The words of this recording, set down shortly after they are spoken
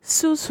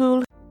Sul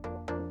Sul.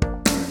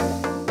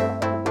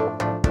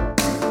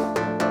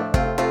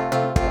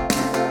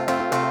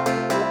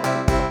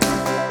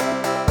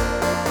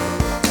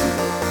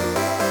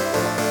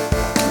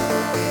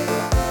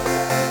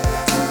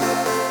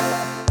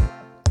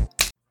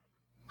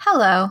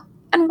 Hello,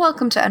 and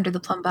welcome to Under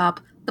the Plum Bob,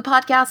 the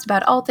podcast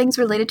about all things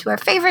related to our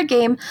favorite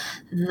game,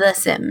 The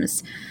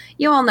Sims.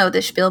 You all know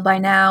this spiel by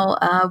now.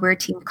 We're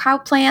Team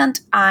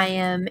Cowplant. I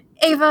am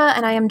Ava,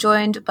 and I am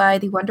joined by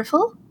the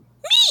wonderful...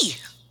 Me!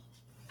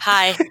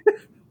 Hi,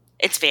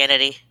 it's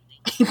Vanity.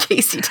 In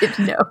case you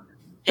didn't know.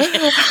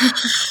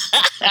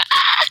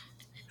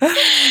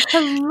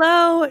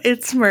 Hello,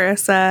 it's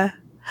Marissa.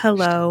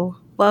 Hello.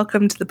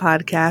 Welcome to the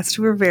podcast.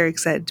 We're very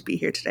excited to be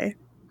here today.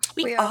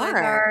 We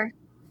are.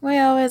 We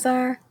always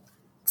are.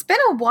 It's been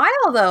a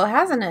while, though,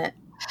 hasn't it?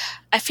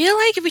 I feel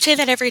like we say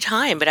that every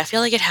time, but I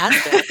feel like it has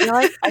been.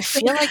 I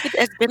feel like it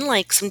has been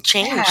like some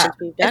change since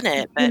we've done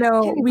it. But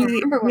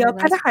We all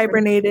kind of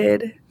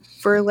hibernated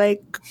for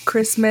like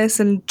Christmas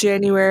and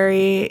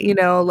January.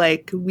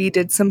 We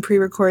did some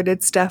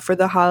pre-recorded stuff for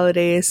the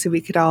holidays so we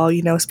could all,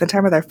 spend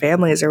time with our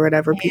families or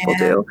whatever people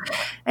do.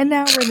 And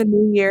now we're in the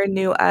new year,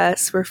 new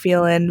us. We're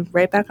feeling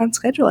right back on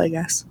schedule, I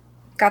guess.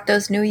 Got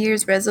those New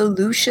Year's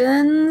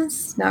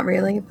resolutions? Not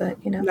really, but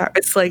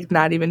it's like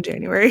not even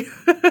January.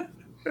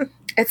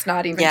 It's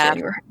not even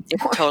January.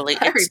 It's totally.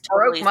 I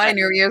broke my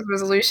New Year's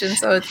resolution,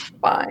 so it's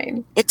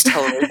fine. It's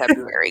totally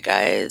February,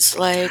 guys.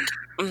 Like,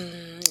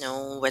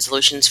 no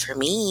resolutions for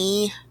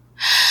me.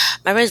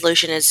 My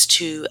resolution is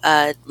to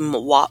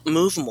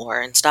move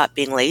more and stop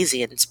being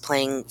lazy and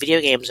playing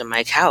video games on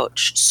my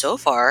couch. So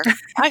far,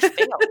 I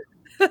failed.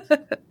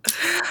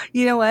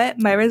 You know what?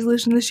 My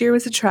resolution this year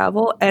was to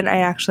travel, and I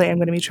actually am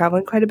going to be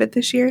traveling quite a bit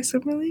this year, so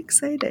I'm really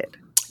excited.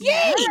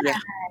 Yay!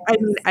 I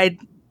mean,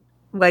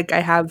 I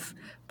have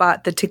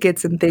bought the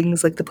tickets and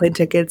things, like the plane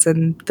tickets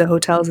and the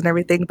hotels and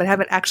everything, but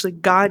haven't actually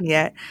gone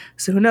yet.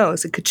 So who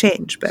knows? It could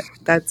change, but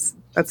that's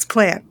the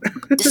plan.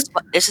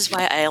 This is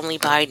why I only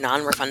buy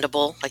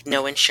non-refundable, like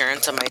no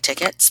insurance on my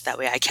tickets. That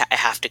way I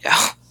have to go.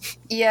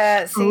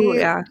 Yeah, see, oh,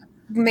 yeah.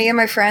 Me and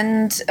my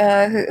friend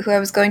who I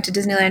was going to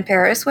Disneyland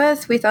Paris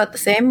with, we thought the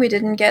same. We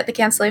didn't get the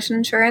cancellation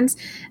insurance.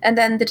 And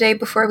then the day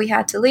before we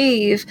had to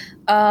leave,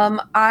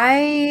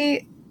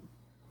 I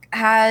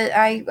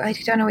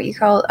don't know what you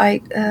call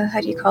it.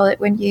 How do you call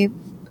it when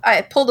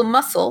I pulled a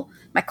muscle,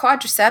 my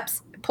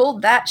quadriceps,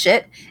 pulled that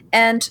shit,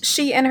 and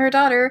she and her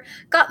daughter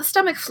got the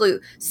stomach flu,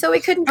 so we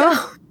couldn't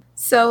go.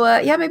 So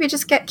maybe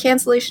just get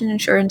cancellation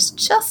insurance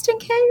just in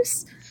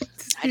case.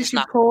 You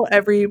should pull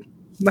every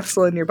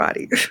muscle in your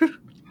body.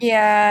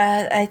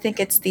 Yeah, I think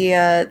it's the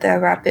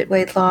rapid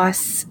weight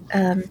loss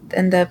and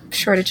the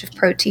shortage of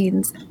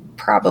proteins,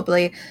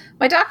 probably.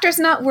 My doctor's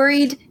not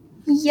worried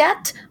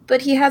yet,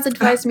 but he has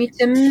advised me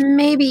to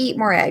maybe eat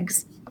more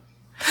eggs.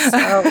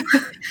 So,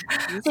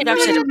 you think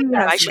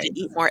I should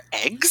eat more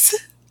eggs?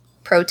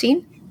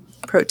 Protein.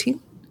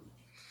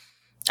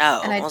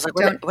 Oh, I was like,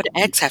 what do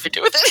eggs have to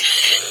do with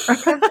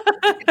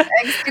it?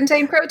 Eggs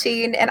contain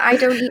protein, and I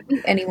don't eat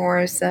meat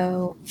anymore,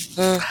 so...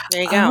 there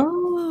you go.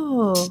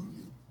 Oh.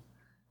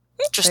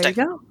 Interesting.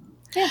 There you go.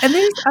 Yeah. And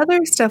there's other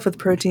stuff with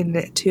protein in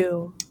it,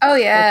 too. Oh,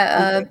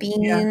 yeah,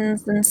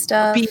 beans and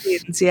stuff.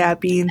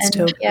 Beans,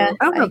 tofu. Yeah,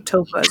 I don't know if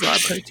tofu has a lot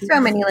of protein.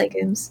 So many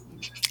legumes.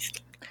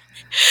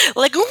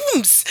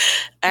 Legumes!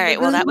 All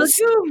right, well, that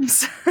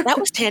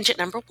was tangent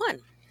number one.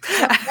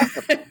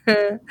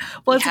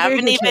 Well,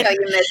 you missed it.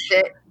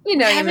 You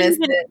missed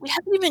it. We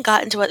haven't even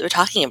gotten to what we're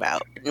talking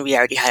about, and we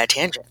already had a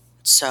tangent.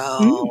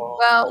 So,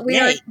 well, we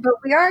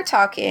are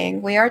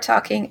talking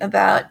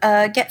about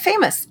Get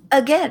Famous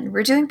again.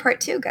 We're doing part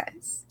 2,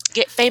 guys.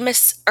 Get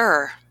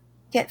famous-er.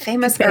 Get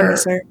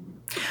famous-er.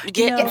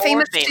 Get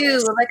famous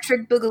too.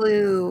 Electric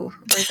Boogaloo.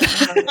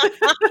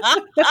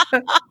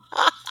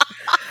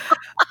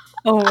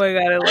 Oh my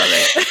god, I love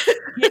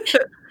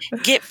it.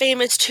 Get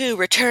famous too.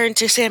 Return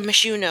to San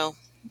Myshuno.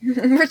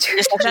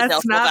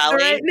 That's not the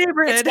right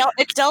neighborhood.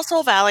 It's Del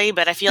Sol Valley,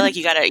 but I feel like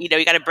you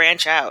gotta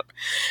branch out.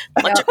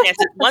 Once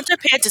her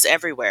pants is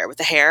everywhere with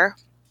the hair.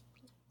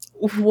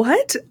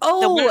 What?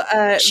 Oh,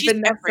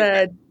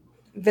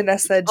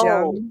 Vanessa Jung.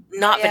 Oh,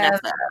 not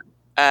Vanessa.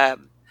 Her.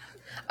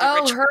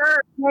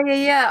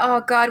 Yeah.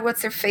 Oh God,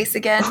 what's her face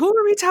again? Who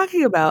are we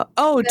talking about?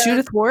 Oh,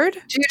 Judith Ward.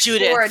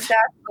 Judith Ward.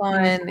 That's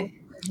one.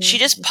 She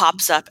just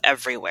pops up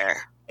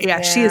everywhere.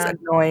 Yeah, she is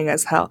annoying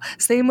as hell.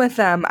 Same with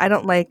I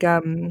don't like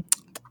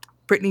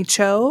Brittany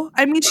Cho.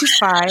 I mean, she's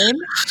fine,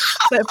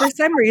 but for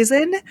some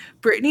reason,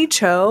 Brittany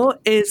Cho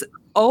is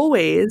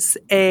always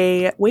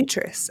a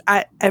waitress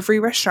at every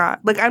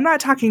restaurant. Like, I'm not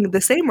talking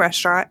the same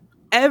restaurant.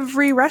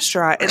 Every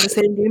restaurant in the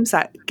same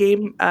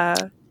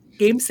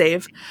game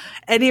save.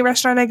 Any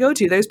restaurant I go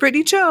to, there's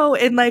Brittany Cho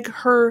in like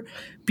her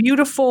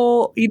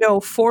beautiful,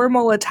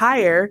 formal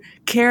attire,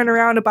 carrying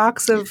around a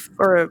box of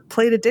or a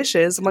plate of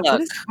dishes. I'm like,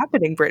 what is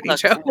happening, Brittany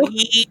Cho?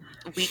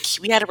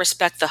 We had to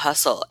respect the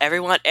hustle.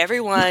 Everyone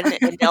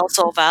in Del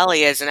Sol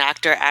Valley is an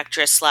actor,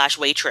 actress /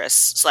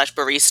 waitress /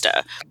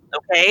 barista.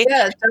 Okay,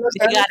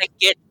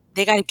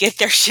 They got to get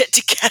their shit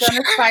together. Some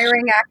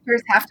aspiring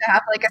actors have to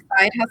have like a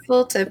side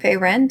hustle to pay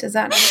rent. Is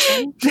that not a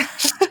thing?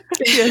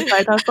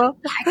 Side hustle.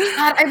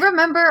 God, I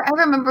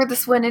remember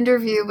this one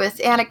interview with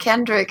Anna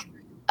Kendrick,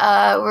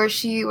 where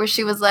she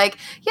was like,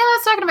 "Yeah, I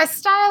was talking to my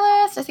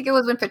stylist. I think it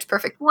was when Pitch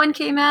Perfect 1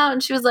 came out,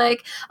 and she was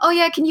like, "Oh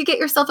yeah, can you get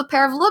yourself a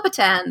pair of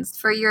Louboutins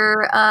for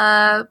your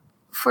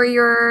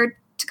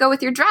to go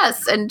with your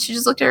dress?" And she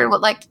just looked at her and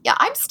went like, "Yeah,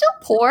 I'm still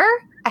poor.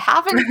 I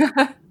haven't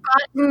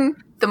gotten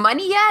the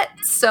money yet,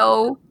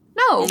 so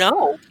no."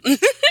 No.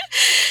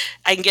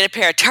 I can get a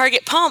pair of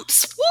Target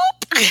pumps.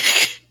 Whoop.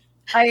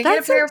 I get a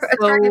That's pair of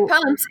so- Target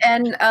pumps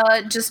and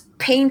just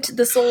paint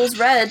the soles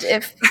red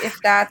if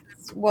that's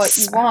what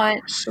you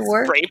want.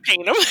 Sure. Spray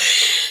paint them.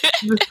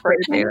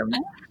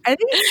 I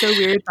think it's so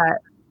weird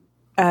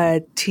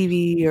that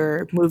TV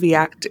or movie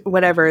act,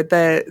 whatever,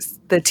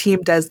 the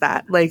team does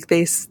that. Like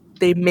they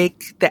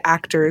make the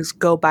actors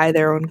go buy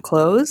their own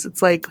clothes.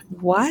 It's like,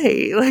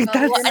 why? Like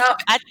Well,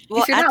 that's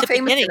if you're not the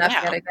famous beginning, enough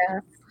yeah. yet, I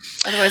guess.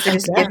 Otherwise, they I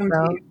just guess give them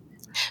so. to you.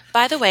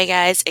 By the way,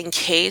 guys, in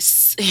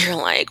case you're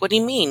like, what do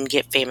you mean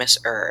get famous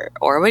or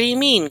what do you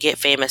mean get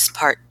famous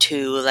part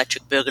 2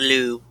 Electric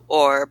Boogaloo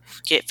or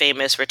get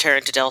famous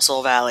Return to Del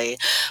Sol Valley?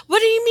 What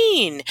do you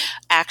mean?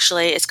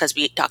 Actually, it's because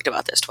we talked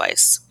about this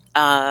twice.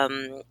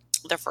 The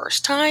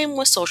first time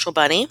was Social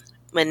Bunny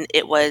when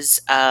it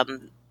was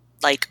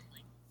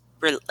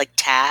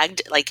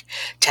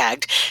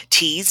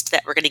teased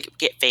that we're going to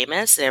get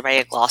famous, and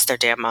everybody lost their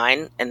damn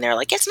mind, and they're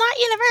like, it's not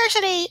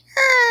university.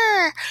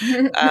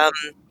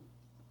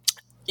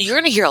 You're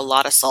going to hear a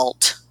lot of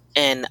salt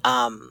in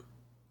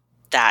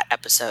that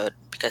episode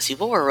because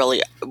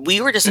we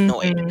were just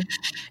annoyed. Mhm.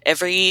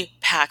 Every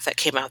pack that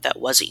came out that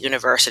wasn't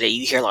university,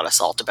 you hear a lot of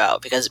salt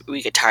about because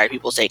we get tired of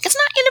people saying, it's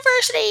not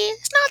university,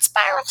 it's not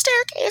spiral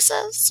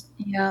staircases.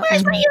 Yeah.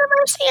 Where's my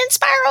university and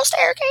spiral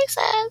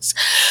staircases?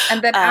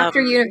 And then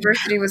after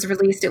University was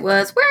released, it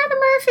was, where are the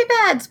Murphy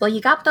beds? Well,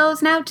 you got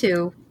those now,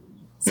 too.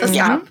 So Mhm.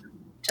 stop.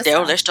 Just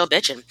stop. They're still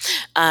bitching.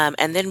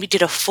 And then we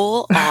did a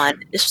full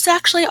on, this was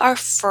actually our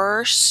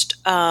first,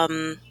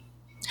 the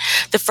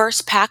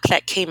first pack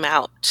that came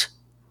out,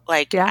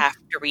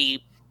 after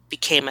we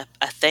became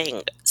a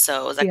thing.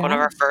 So it was one of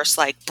our first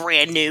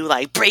brand new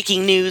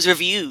breaking news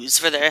reviews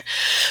for the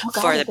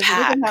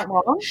pack. That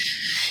long?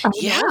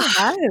 Yeah. It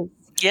has.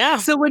 Yeah.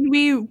 So when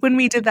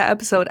we did that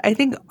episode, I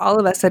think all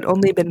of us had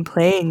only been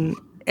playing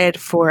it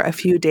for a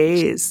few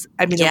days.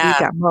 I mean, a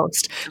week at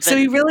most. So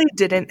we really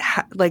didn't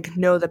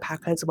know the pack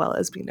as well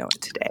as we know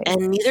it today.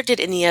 And neither did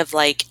any of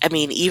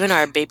even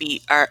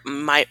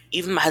my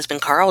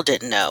husband Carl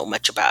didn't know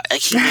much about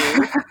it. He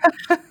knew,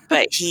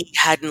 but he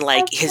hadn't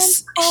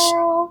his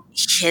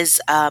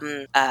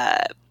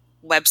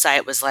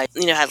website was had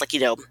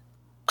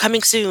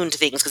coming soon to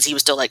things because he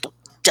was still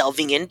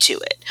delving into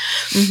it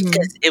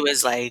because it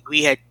was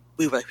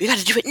we were we got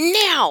to do it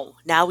now.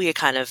 Now we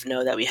kind of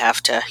know that we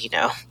have to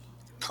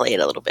play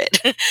it a little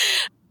bit.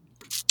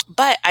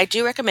 But I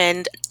do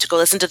recommend to go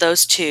listen to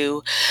those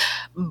two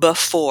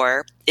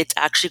before. It's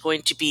actually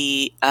going to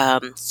be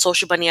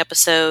Social Bunny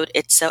episode,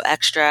 It's So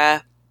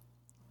Extra,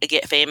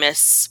 Get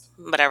Famous,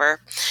 whatever.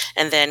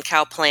 And then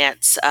Cow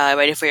Plants,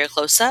 Ready for Your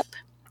Close-Up.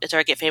 It's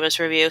our Get Famous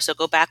review. So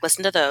go back,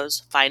 listen to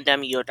those. Find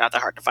them. You're not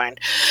that hard to find.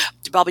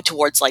 They're probably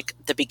towards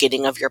the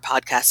beginning of your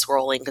podcast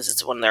scrolling because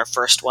it's one of their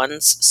first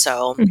ones.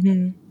 So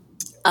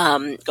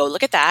go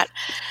look at that.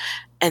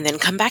 And then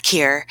come back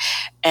here,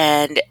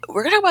 and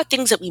we're going to talk about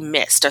things that we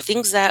missed, or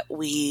things that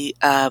we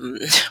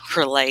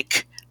were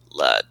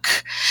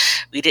look,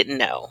 we didn't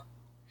know.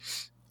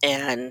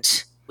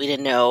 And we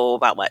didn't know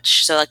about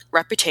much. So,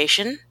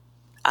 Reputation,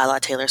 a la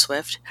Taylor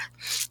Swift.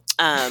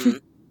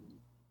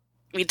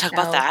 We talk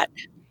about that.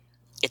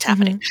 It's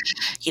happening.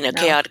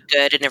 Chaotic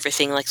Good and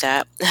everything like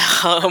that.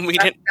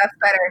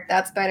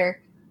 That's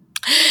better.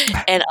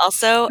 And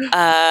also,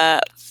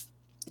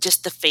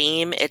 just the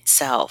fame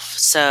itself.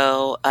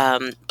 So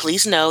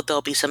please know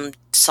there'll be some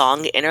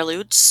song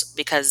interludes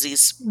because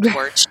these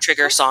words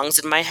trigger songs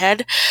in my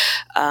head.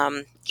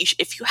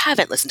 If you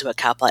haven't listened to a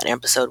Cow Plant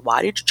episode,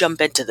 why did you jump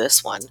into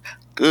this one?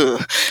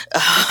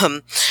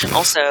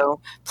 Also,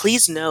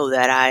 please know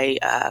that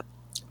I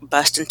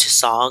bust into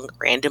song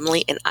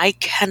randomly and I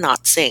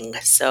cannot sing,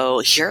 so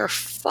you're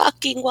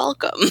fucking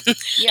welcome.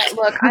 Yeah,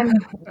 look,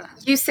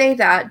 you say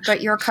that, but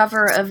your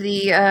cover of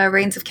the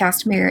Reigns of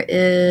Castamere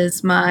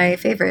is my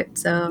favorite,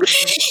 so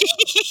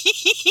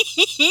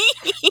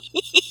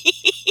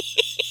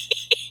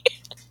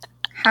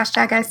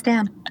hashtag I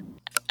stand.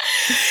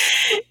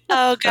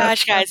 Oh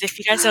gosh, guys, if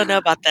you guys don't know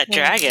about that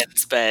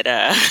dragons, but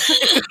I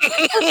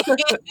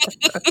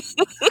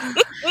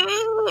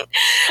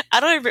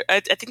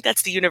think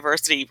that's the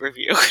university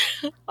review.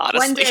 Honestly.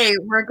 One day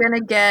we're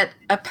gonna get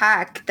a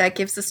pack that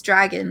gives us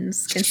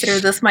dragons. Consider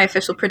this my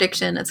official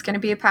prediction. It's gonna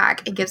be a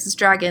pack. It gives us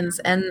dragons,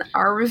 and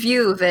our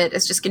review of it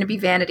is just gonna be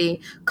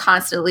Vanity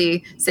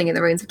constantly singing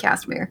the Reigns of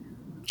Castamere.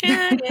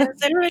 Dragons,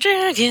 there were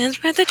dragons,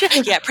 but the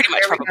dragons. Yeah, pretty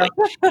much, probably.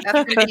 That's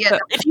gonna be it.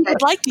 If you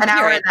would like to an hear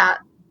hour it, of that.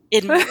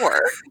 and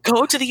more,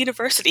 go to the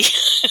university.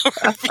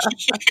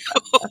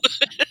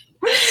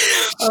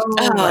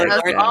 Oh my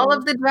That's God. all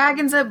of the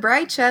dragons at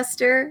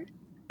Brightchester.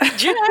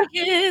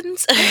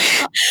 Dragons.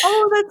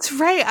 Oh, that's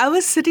right. I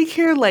was sitting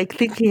here like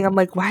thinking, I'm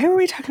like, why are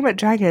we talking about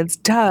dragons?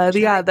 Duh.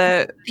 Yeah,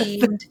 the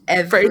Themed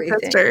everything.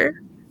 Brightchester.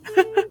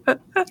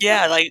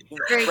 Yeah, like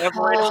Great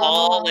Reverend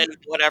Hall and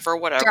whatever.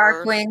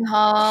 Darkwing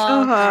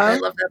Hall. Uh-huh. I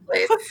love that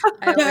place.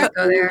 I always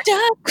go there.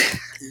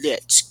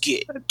 Let's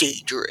get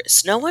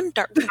dangerous. No one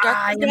dark.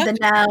 I am the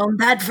noun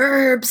that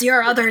verbs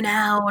your other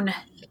noun.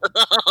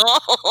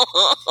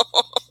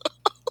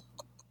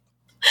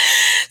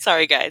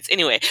 Sorry, guys.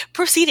 Anyway,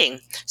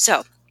 proceeding.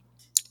 So,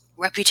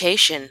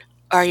 reputation.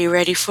 Are you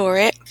ready for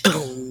it?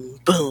 Boom,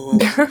 boom.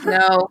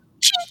 No.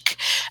 Check.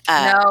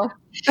 No.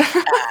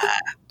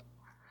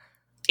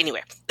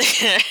 Anyway,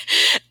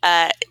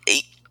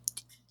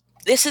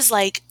 this is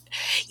like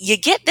you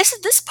get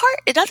this part.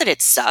 Not that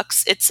it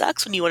sucks. It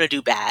sucks when you want to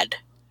do bad.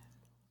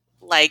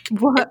 Like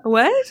What?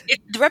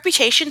 the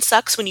reputation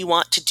sucks when you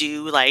want to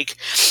do like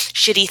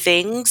shitty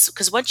things,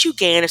 because once you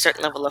gain a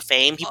certain level of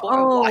fame, people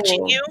are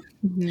watching you.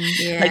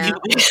 Yeah.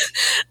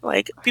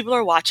 Like people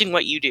are watching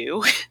what you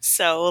do.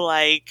 So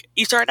like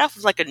you start off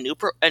with like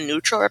a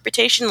neutral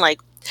reputation.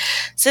 Like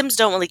Sims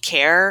don't really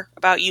care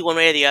about you one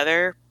way or the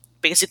other.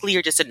 Basically,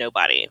 you're just a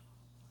nobody,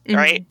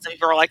 right? So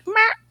people are like,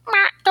 meh,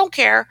 meh, don't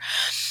care.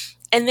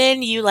 And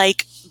then you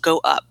like go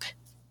up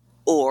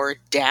or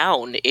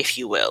down, if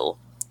you will,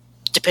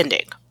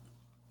 depending.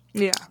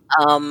 Yeah.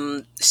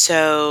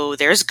 So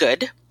there's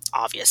good,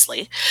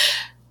 obviously.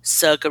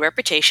 So good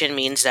reputation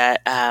means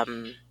that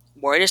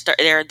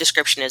their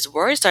description is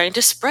word is starting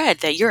to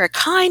spread that you're a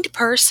kind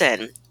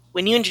person.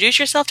 When you introduce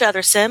yourself to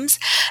other Sims,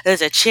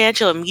 there's a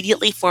chance you'll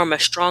immediately form a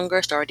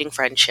stronger starting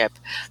friendship.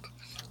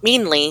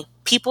 Meanly,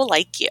 people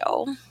like you.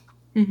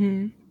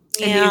 Mm-hmm.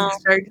 Yeah.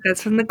 And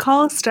that's when the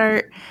calls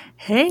start.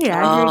 Hey,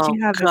 I heard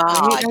you have a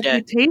great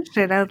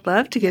reputation. I'd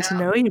love to get to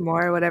know you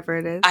more, or whatever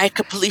it is. I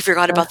completely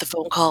forgot about the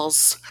phone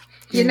calls.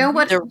 You know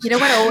what? You know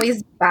what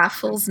always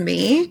baffles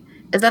me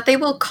is that they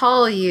will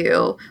call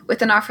you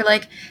with an offer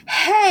like,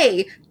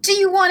 "Hey, do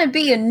you want to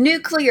be a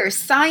nuclear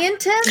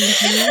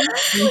scientist?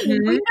 We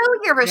know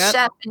you're a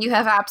chef and you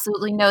have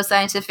absolutely no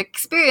scientific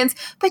experience,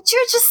 but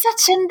you're just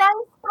such a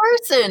nice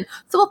person.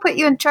 So we'll put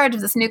you in charge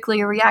of this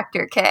nuclear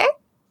reactor, okay?"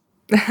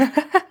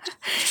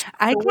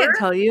 I can't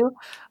tell you.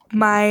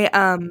 My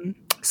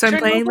so I'm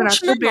playing the Not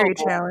So Berry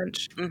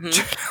challenge.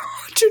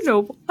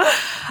 Chernobyl.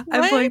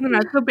 I'm playing the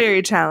Not So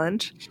Berry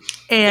challenge.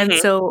 And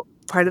so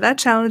part of that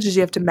challenge is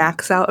you have to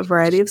max out a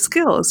variety of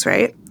skills,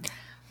 right?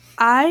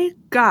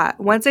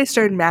 Once I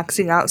started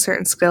maxing out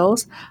certain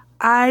skills,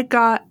 I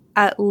got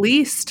at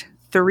least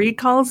 3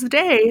 calls a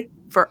day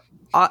for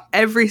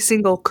every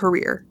single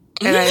career.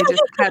 And I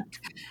just kept,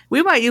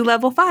 we want you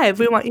level 5,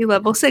 we want you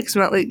level 6,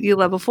 we want you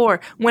level 4.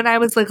 When I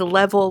was like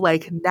level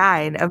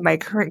 9 of my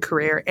current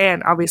career,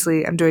 and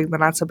obviously I'm doing the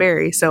Not So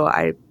Berry, so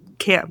I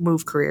can't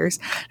move careers.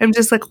 I'm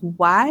just like,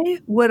 why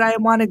would I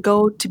want to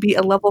go to be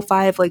a level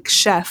 5 like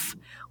chef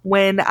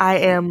when I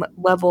am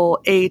level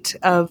 8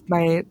 of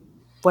my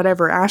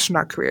whatever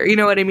astronaut career? You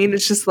know what I mean?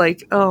 It's just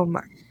like, oh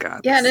my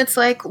God. Yeah, and it's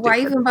like, why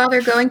even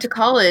bother going to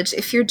college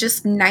if you're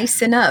just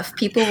nice enough?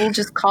 People will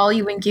just call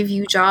you and give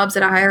you jobs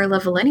at a higher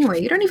level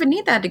anyway. You don't even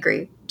need that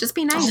degree. Just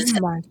be nice.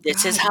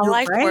 This is how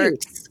life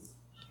works.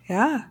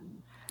 Yeah.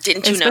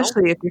 Didn't you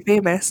Especially if you're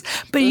famous.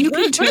 But you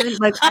can turn,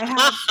 like,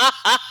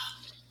 I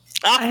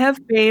have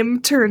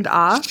fame turned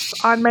off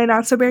on my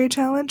Not So Berry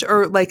challenge,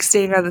 or like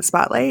staying out of the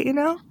spotlight, you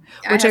know,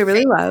 which I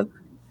really love.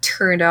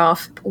 Turned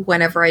off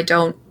whenever I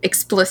don't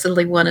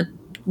explicitly want to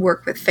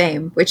work with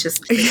fame, which is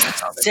pretty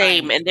much all the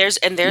same. time.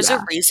 And there's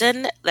a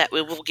reason that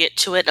we will get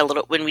to it a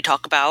little when we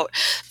talk about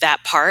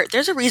that part.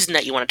 There's a reason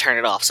that you want to turn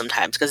it off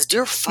sometimes, because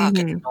they're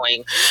fucking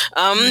annoying.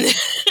 I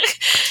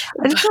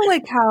just feel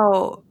like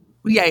how.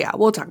 Yeah,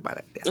 we'll talk about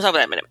it. Yeah. We'll talk about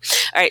that in a minute.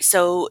 All right,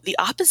 so the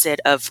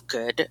opposite of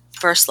good,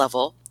 first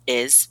level,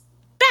 is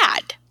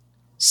bad.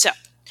 So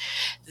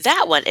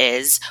that one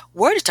is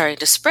word is starting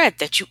to spread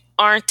that you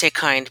aren't a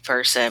kind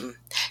person.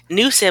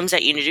 New Sims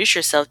that you introduce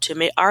yourself to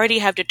may already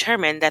have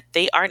determined that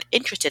they aren't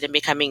interested in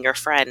becoming your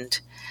friend.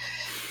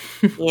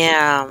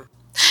 Yeah.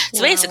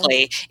 So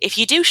basically, if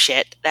you do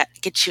shit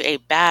that gets you a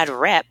bad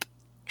rep,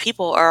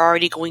 people are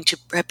already going to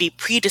be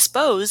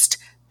predisposed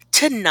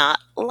to not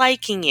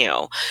liking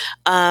you.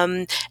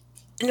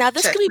 Now,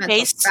 this could be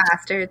based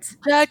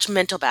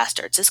judgmental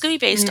bastards. This could be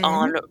based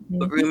on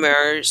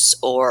rumors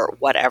or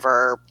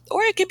whatever,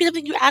 or it could be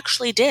something you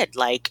actually did.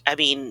 Like, I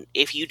mean,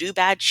 if you do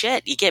bad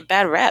shit, you get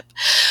bad rep.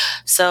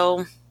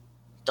 So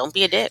don't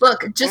be a dick.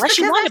 Look, just because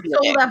I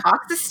stole a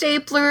box of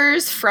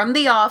staplers from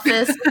the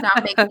office does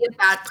not make me a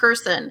bad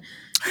person.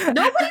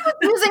 Nobody was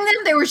using them.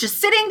 They were just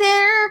sitting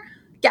there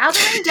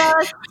gathering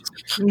dust.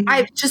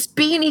 I'm just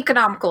being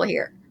economical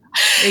here.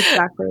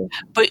 Exactly.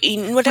 But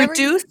whatever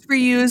reduce,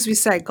 reuse,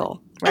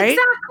 recycle. Right?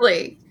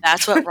 Exactly.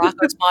 That's what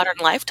Rocco's Modern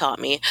Life taught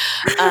me.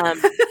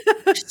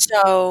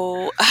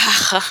 So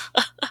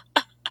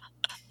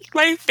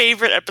My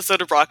favorite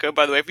episode of Rocco,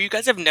 by the way, if you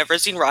guys have never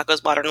seen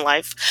Rocco's Modern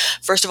Life,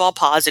 first of all,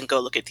 pause and go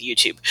look at the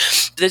YouTube.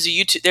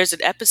 There's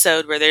an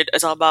episode where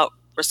it's all about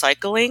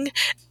recycling,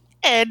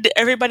 and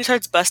everybody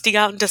starts busting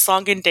out into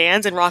song and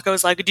dance, and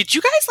Rocco's like, did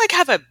you guys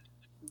have a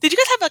meeting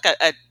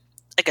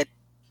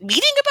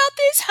about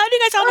this? How do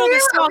you guys all know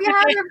this song? We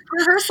had a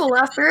rehearsal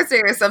last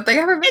Thursday or something.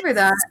 I remember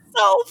that.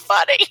 So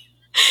funny.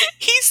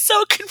 He's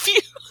so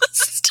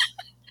confused.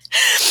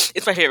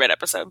 It's my favorite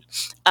episode.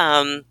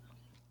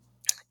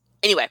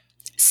 Anyway,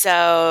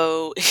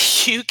 so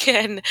you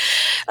can,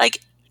 a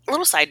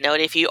little side note,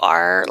 if you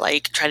are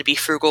trying to be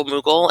frugal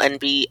moogle and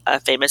be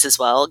famous as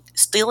well,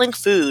 stealing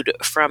food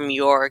from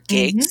your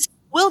gigs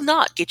will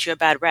not get you a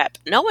bad rep.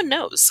 No one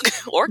knows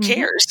or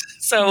cares.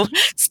 So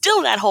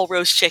still that whole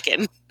roast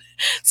chicken.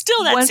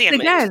 Still that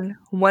salmon.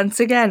 Once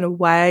again,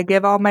 why I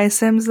give all my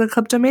Sims the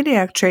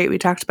kleptomaniac trait. We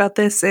talked about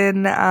this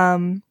in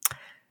the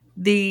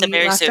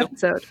last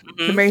episode.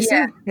 The Mary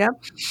Sue.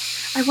 Yep.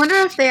 I wonder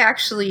if they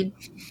actually,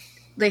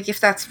 if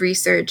that's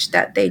research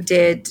that they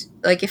did,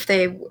 if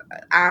they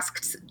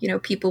asked,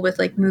 people with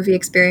movie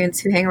experience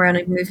who hang around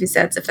in movie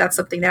sets, if that's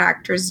something that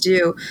actors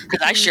do.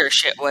 I sure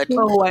shit would.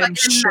 Oh, I'm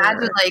sure.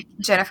 Imagine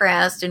Jennifer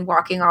Aniston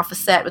walking off a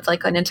set with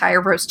an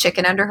entire roast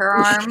chicken under her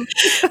arm.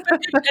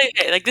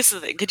 Okay, this is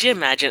the thing. Could you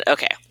imagine?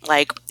 Okay,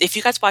 if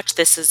you guys watch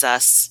This Is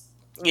Us,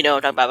 you know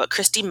what I'm talking about.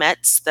 Christy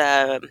Metz,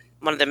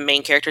 one of the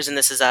main characters in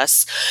This Is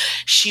Us,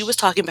 she was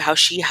talking about how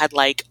she had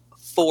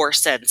 4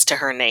 cents to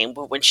her name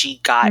when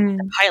she got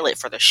the pilot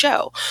for the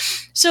show.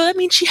 So that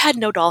means she had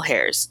no doll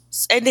hairs.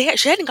 And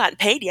she hadn't gotten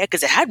paid yet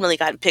because it hadn't really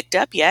gotten picked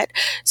up yet.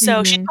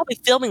 So she's probably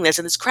filming this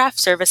and there's craft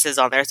services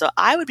on there. So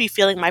I would be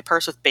filling my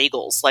purse with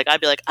bagels.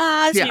 I'd be like,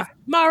 this will be for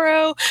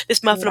tomorrow.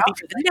 This muffin will be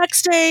for the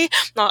next day.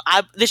 No,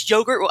 this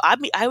yogurt,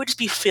 I would just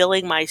be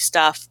filling my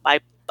stuff by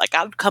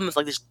I would come with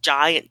this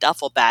giant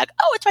duffel bag.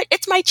 Oh,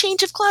 it's my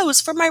change of clothes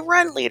for my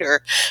run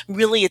later.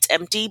 Really, it's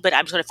empty, but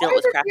I'm just going to fill it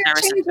with craft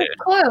services food.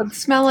 Clothes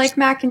smell like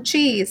mac and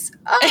cheese.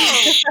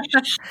 Oh,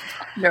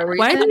 no reason.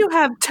 Why do you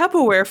have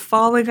Tupperware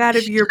falling out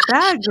of your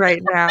bag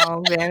right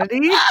now, Vanity?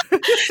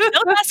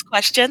 Don't ask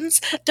questions.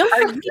 Don't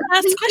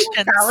ask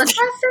questions. Salad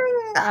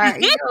dressing? Are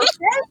you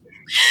okay?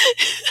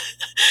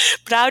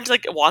 But I would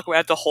just walk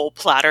around the whole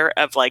platter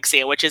of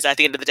sandwiches at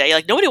the end of the day.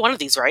 Nobody wanted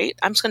these, right?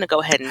 I'm just gonna go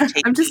ahead and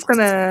take. I'm just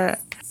gonna.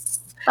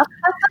 That's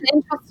an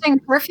interesting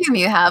perfume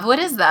you have. What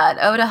is that?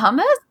 Oda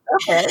hummus?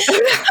 Okay.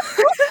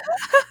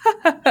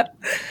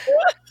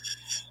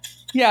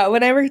 Yeah,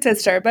 when I worked at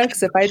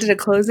Starbucks, if I did a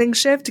closing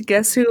shift,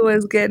 guess who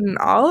was getting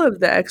all of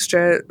the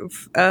extra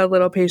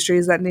little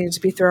pastries that needed to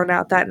be thrown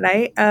out that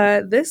night?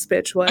 This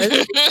bitch was.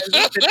 This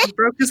bitch was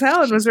broke as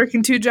hell and was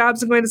working 2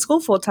 jobs and going to school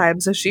full time,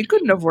 so she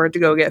couldn't afford to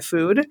go get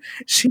food.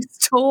 She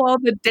stole all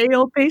the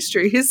day-old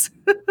pastries.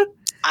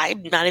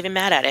 I'm not even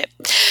mad at it.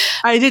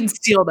 I didn't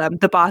steal them.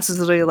 The boss was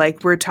literally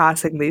we're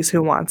tossing these.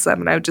 Who wants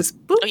them? And I would just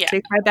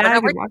take my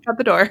bag and walk out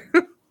the door.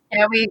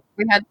 Yeah, we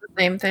had the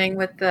same thing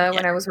with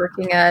when I was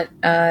working at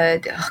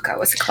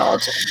what's it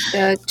called?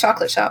 The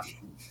chocolate shop.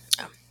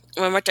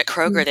 When I worked at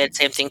Kroger, they had the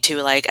same thing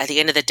too. At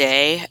the end of the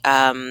day,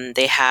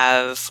 they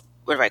have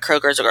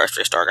Kroger's a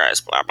grocery store,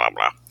 guys. Blah blah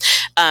blah.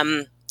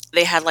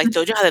 They had how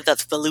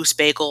the loose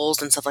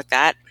bagels and stuff like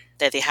that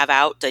they have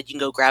out that you can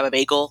go grab a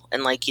bagel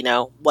and 1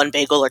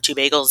 bagel or 2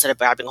 bagels instead of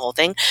grabbing the whole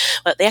thing.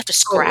 But they have to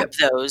scrap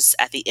those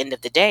at the end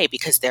of the day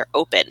because they're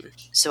open.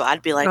 So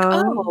I'd be like,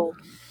 I'm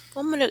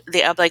gonna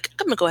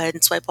go ahead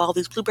and swipe all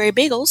these blueberry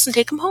bagels and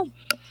take them home.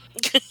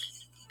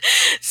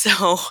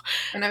 So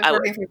when I was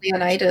working for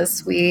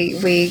Leonidas, we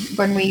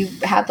when we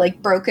had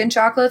broken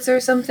chocolates or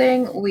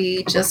something,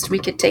 we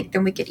could take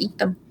them, we could eat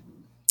them.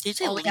 Did you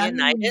say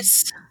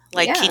Leonidas?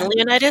 King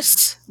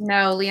Leonidas?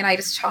 No,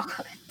 Leonidas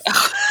chocolate.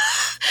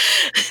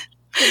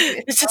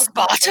 Is it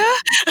Sparta?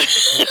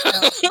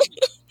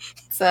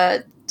 It's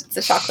a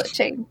chocolate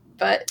chain.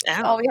 But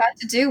all we had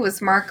to do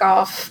was mark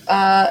off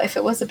if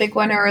it was a big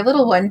one or a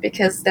little one,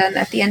 because then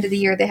at the end of the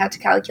year they had to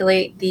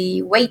calculate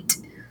the weight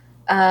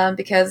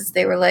because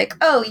they were like,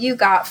 oh, you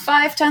got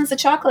 5 tons of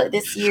chocolate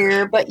this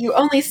year, but you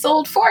only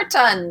sold 4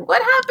 tons.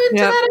 What happened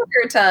to that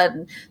other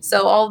ton?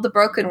 So all the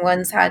broken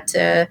ones had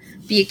to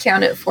be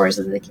accounted for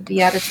so that they could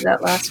be added to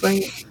that last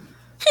weight.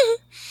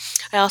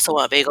 I also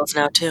want bagels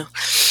now too.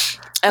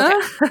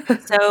 Okay,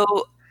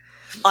 so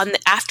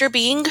after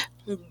being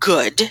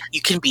good,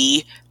 you can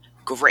be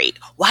great.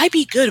 Why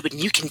be good when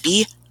you can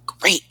be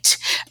great?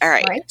 All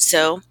right.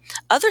 So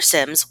other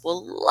Sims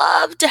will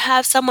love to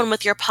have someone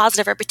with your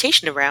positive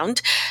reputation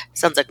around.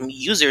 Sounds like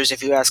users,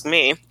 if you ask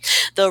me.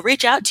 They'll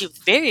reach out to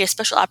various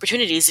special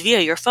opportunities via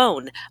your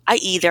phone,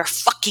 i.e. they're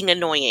fucking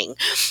annoying.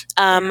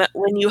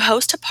 When you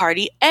host a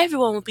party,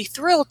 everyone will be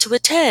thrilled to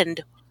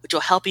attend, which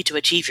will help you to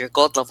achieve your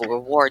gold level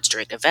rewards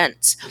during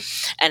events.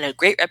 And a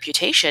great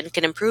reputation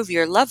can improve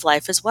your love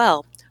life as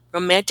well.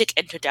 Romantic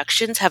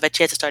introductions have a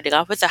chance of starting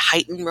off with a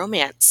heightened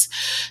romance.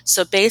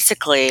 So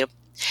basically,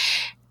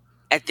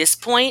 at this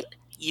point,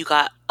 you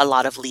got a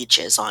lot of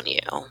leeches on you.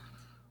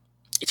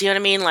 Do you know what I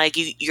mean?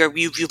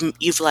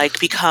 You've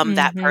become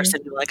that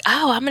person. You're like,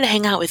 oh, I'm going to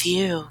hang out with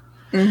you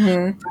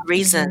for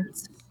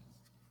reasons.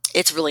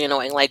 It's really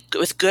annoying. Like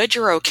with good,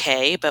 you're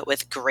okay, but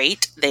with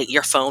great,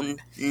 your phone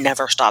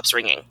never stops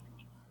ringing.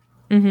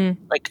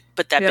 Mm-hmm. Like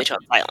put that Yep. bitch on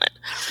silent.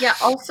 Yeah.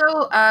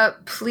 Also,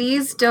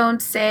 please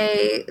don't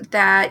say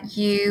that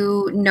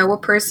you know a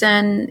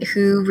person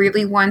who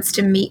really wants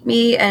to meet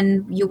me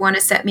and you want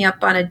to set me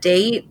up on a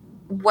date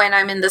when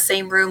I'm in the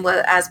same room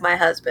as my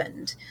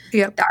husband.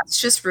 Yep. That's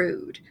just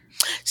rude.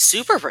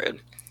 Super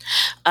rude.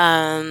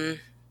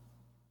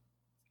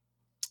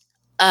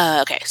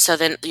 Okay, so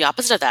then the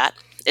opposite of that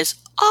is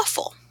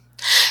awful.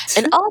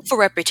 An awful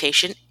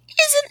reputation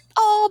isn't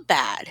all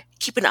bad.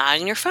 Keep an eye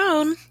on your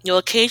phone. You'll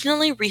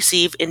occasionally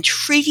receive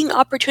intriguing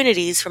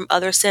opportunities from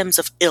other Sims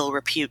of ill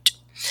repute.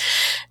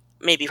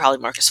 Maybe probably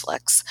Marcus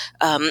Flex.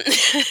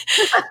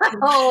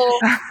 Oh,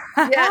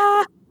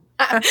 yeah.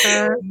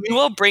 We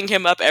will bring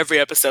him up every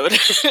episode.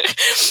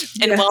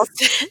 And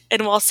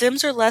while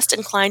Sims are less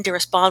inclined to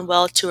respond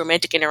well to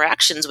romantic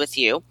interactions with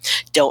you,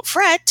 don't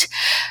fret.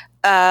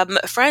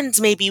 Friends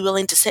may be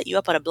willing to set you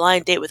up on a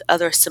blind date with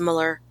other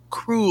similar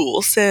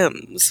cruel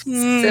Sims.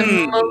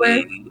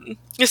 Similar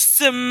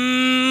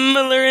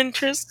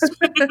interests.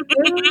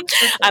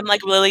 I'm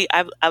like Lily.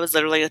 I was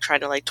literally trying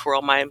to like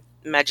twirl my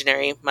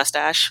imaginary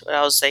mustache when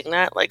I was saying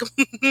that. Like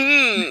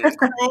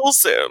cruel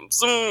Sims.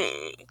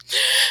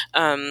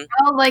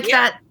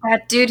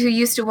 That dude who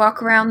used to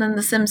walk around in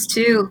The Sims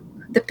 2,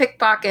 the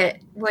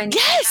pickpocket.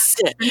 Yes.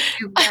 The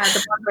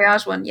Bon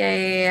Voyage one.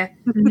 Yeah.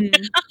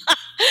 Mm-hmm.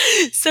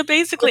 So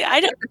basically, I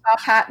don't. The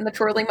top hat and the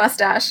twirly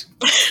mustache.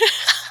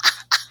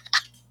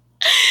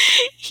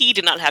 He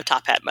did not have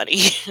top hat money.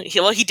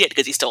 He did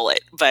because he stole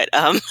it. But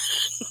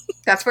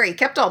that's where he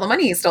kept all the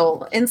money he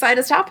stole, inside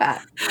his top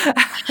hat.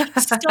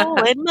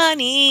 Stolen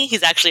money.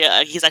 He's actually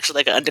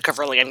like an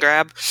undercover land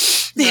grab.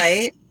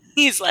 Right.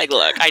 He's like,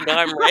 look, I know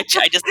I'm rich.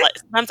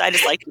 Sometimes I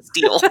just like to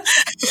steal.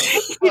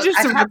 He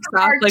just rips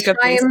off like a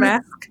face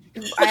mask.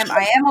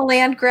 I am a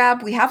land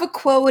grab. We have a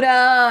quota.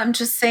 I'm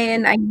just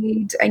saying I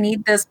need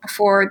this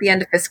before the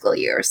end of fiscal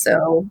year.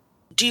 So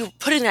do you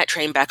putting that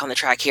train back on the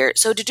track here?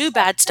 So to do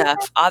bad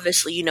stuff,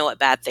 obviously you know what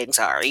bad things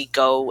are. You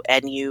go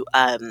and you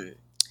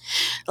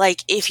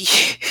like if you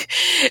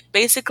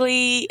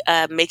basically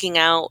making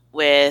out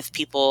with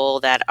people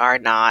that are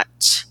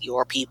not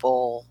your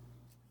people,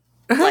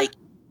 like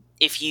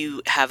if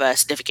you have a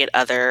significant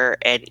other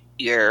and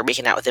you're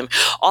making out with them,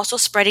 also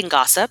spreading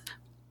gossip.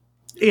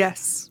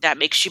 Yes, that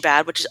makes you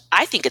bad, which is,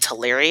 I think it's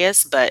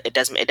hilarious, but it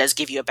does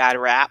give you a bad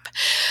rap.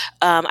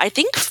 I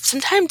think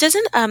sometimes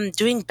doesn't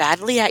doing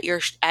badly at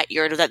your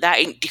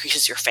that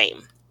decreases your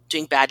fame.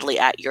 Doing badly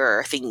at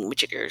your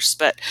thingy-majiggers,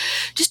 but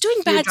just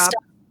doing bad stuff.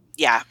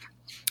 Yeah,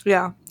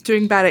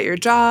 doing bad at your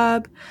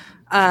job.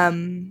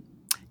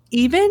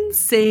 Even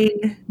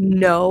saying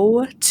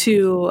no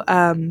to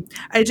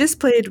I just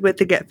played with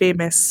the Get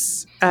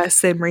Famous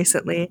sim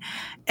recently,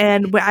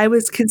 and when I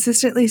was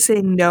consistently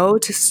saying no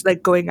to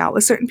like going out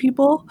with certain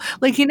people,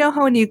 like you know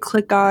how when you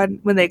click on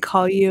when they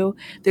call you,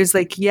 there's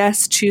like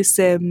yes, choose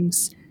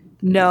Sims,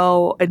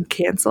 no, and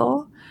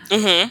cancel.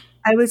 Mm-hmm.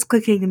 I was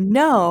clicking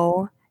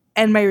no,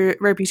 and my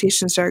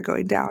reputation started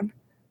going down.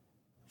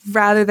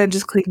 Rather than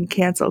just clicking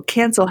cancel,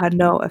 cancel had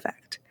no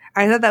effect.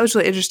 I thought that was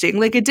really interesting.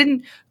 Like it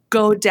didn't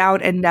go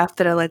down enough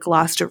that I like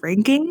lost a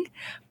ranking,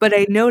 but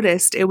I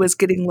noticed it was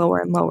getting lower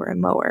and lower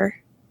and lower.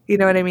 You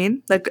know what I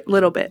mean? Like a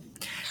little bit.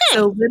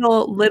 So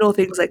little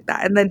things like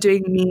that, and then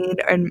doing mean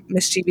and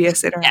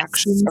mischievous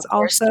interactions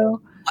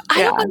also.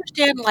 I don't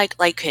understand. Like,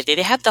 did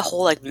they have the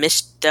whole like what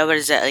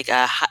is it, like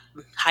a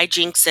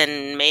hijinks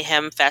and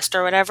mayhem fest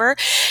or whatever?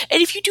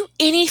 And if you do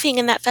anything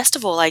in that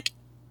festival, like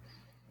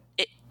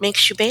it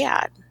makes you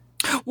bad.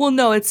 Well,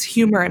 no, it's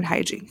humor and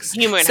hijinks.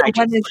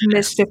 One is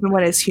mischief and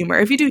one is humor.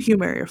 If you do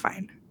humor, you're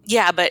fine.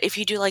 Yeah, but if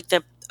you do like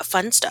the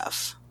fun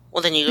stuff,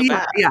 well, then you go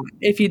bad. Yeah,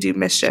 if you do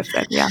mischief,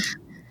 then yeah.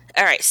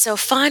 All right, so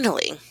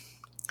finally,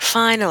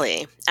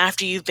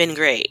 after you've been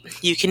great,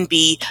 you can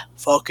be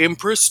fucking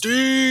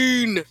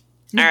pristine.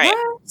 All right,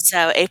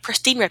 so a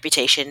pristine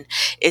reputation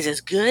is as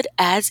good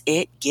as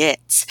it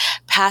gets.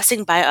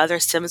 Passing by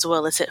other Sims will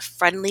elicit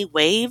friendly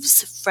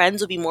waves.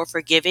 Friends will be more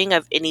forgiving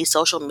of any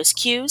social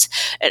miscues,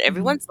 and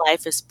everyone's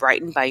life is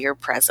brightened by your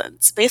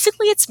presence.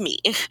 Basically, it's me.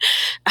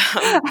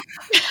 Fill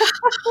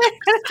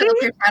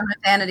your time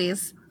with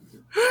vanities.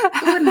 Who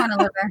wouldn't want to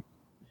live there?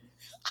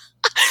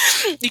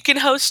 You can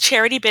host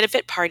charity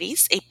benefit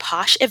parties, a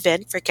posh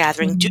event for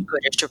gathering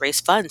do-gooders to raise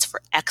funds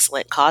for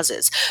excellent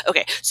causes.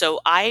 Okay,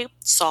 so I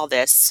saw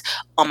this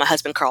on my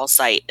husband Carl's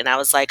site, and I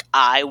was like,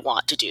 I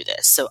want to do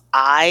this. So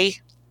I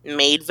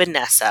made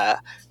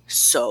Vanessa.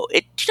 Do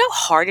you know how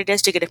hard it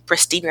is to get a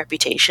pristine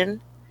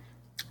reputation?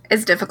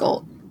 It's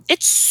difficult.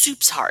 It's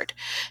soups hard.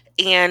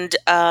 And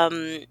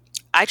I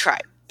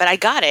tried. But I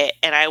got it,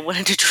 and I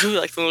went to do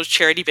like one of those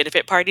charity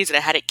benefit parties, and I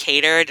had it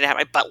catered, and I had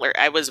my butler.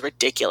 I was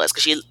ridiculous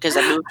because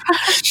I moved.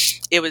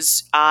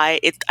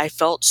 I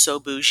felt so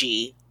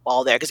bougie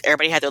while there because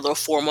everybody had their little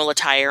formal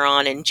attire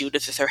on, and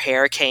Judith with her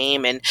hair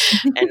came, and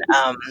Judith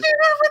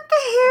with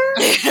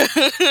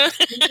the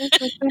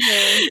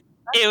hair.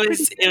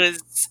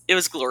 It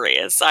was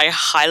glorious. I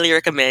highly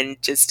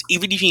recommend, just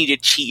even if you need to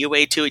cheat your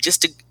way to it,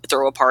 just to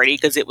throw a party,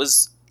 because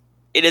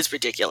it is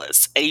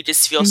ridiculous, and you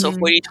just feel so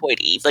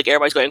hoity-toity, like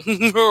everybody's going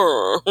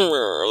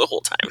the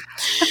whole time.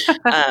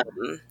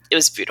 It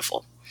was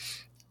beautiful.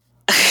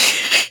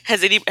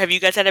 Have you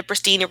guys had a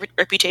pristine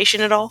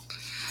reputation at all?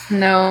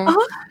 No.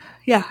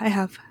 Yeah, I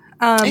have.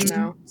 It's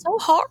so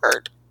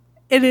hard.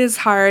 It is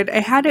hard. I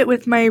had it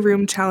with my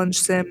room challenge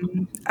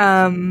sim.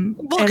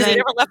 Because they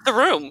never left the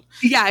room.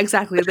 Yeah,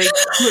 exactly. They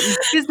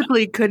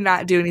physically could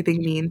not do anything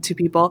mean to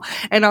people.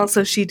 And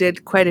also she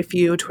did quite a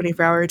few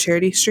 24-hour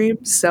charity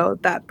streams, so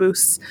that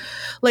boosts.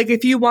 Like,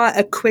 if you want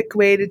a quick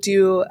way to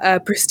do a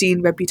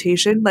pristine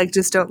reputation, like,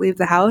 just don't leave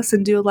the house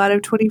and do a lot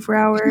of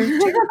 24-hour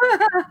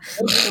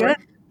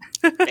charity.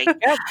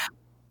 Thank you.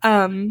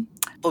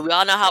 But we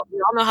all know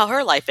how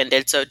her life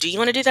ended, so do you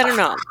want to do that or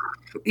not?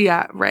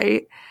 Yeah,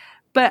 right.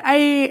 But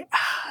it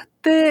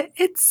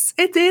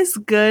is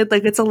good.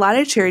 Like, it's a lot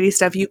of charity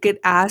stuff. You get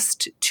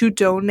asked to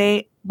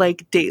donate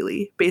like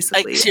daily,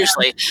 basically. Like,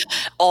 seriously,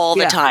 all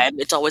the time.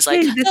 It's always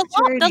like,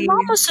 the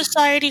Llama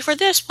Society for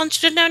this wants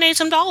to donate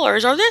some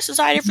dollars, or this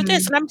society for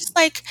this. And I'm just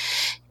like,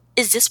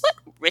 is this what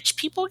rich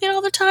people get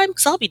all the time?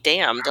 Because I'll be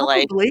damned.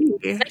 Probably.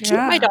 I keep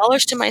my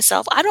dollars to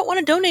myself. I don't want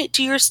to donate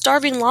to your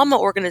starving llama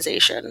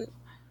organization.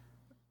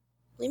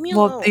 Leave me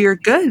alone. Well, you're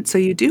good, so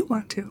you do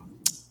want to.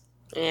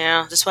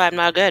 Yeah, that's why I'm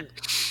not good.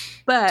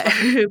 But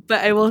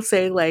I will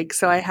say, like,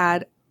 so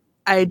I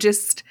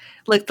just,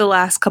 like, the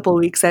last couple of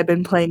weeks I've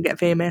been playing Get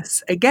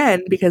Famous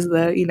again because of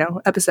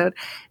the, episode.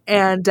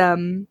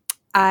 And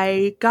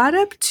I got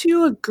up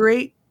to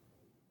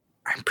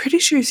I'm pretty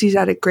sure she's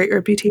had a great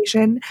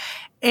reputation.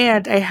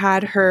 And I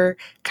had her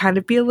kind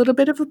of be a little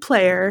bit of a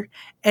player.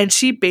 And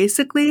she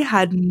basically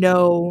had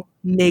no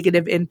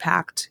negative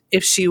impact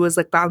if she was,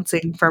 like,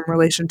 bouncing from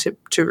relationship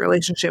to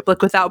relationship,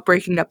 like, without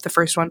breaking up the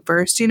first one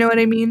first. You know what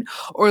I mean?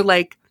 Or,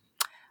 like,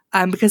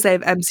 because I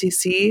have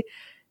MCC,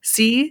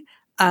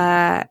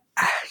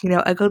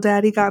 Uncle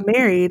Daddy got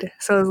married.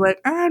 So I was like,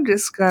 I'm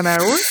just gonna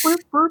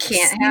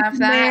can't have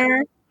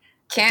that.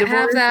 Can't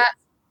divorce. Have that.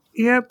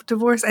 Yep,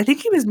 divorce. I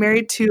think he was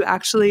married to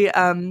actually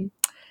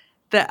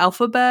the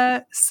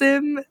Alphabet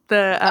sim.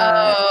 The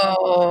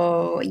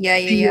from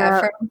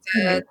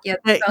the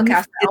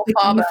spellcaster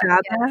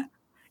Ifaba.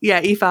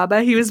 Yeah,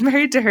 Ifaba. He was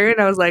married to her, and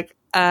I was like,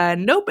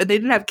 nope. And they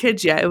didn't have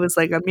kids yet. It was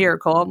like a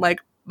miracle. I'm like,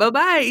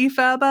 bye-bye,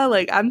 Ifaba.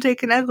 Like, I'm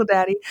taking Uncle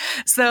Daddy.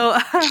 So,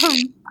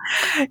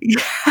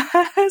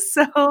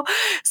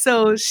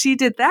 so she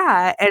did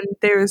that, and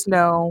there's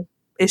no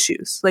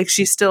issues. Like,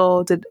 she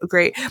still did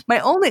great. My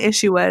only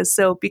issue was,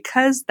 so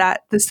because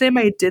the sim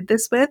I did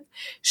this with,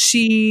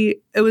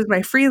 it was my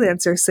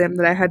freelancer sim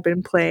that I had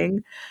been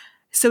playing.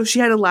 So she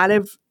had a lot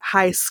of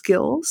high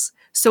skills.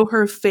 So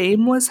her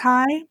fame was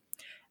high,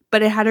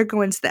 but I had her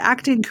go into the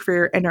acting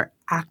career, and her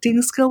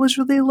acting skill was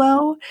really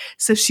low.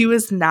 So she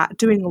was not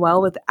doing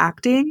well with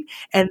acting,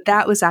 and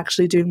that was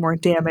actually doing more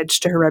damage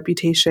to her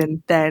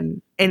reputation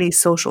than any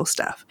social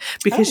stuff,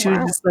 because she was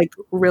just, like,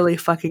 really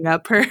fucking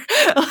up her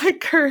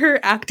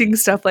acting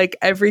stuff, like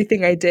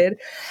everything I did.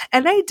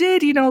 And I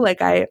did,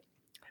 like, I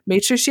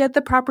made sure she had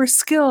the proper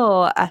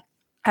skill.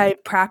 I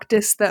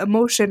practiced the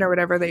emotion or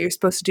whatever that you're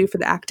supposed to do for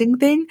the acting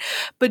thing,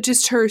 but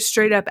just her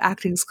straight up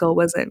acting skill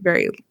wasn't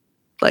very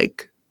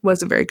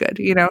good,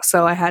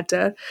 so I had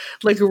to,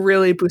 like,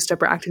 really boost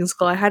up her acting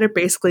skill. I had her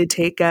basically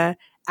take a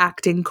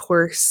acting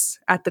course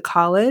at the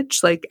college,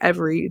 like,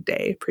 every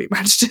day pretty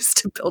much, just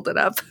to build it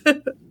up.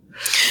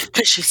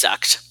 Because she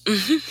sucked.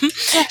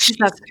 Yeah, she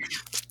sucked.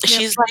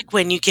 She's like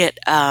when you get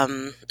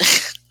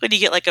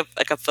like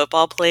a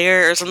football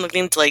player or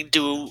something to, like,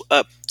 do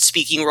a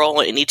speaking role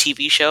in any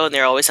TV show, and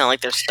they always sound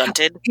like they're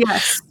stunted.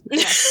 Yes.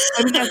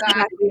 I mean, that's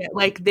exactly it.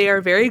 Like, they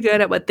are very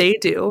good at what they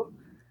do,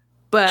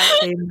 but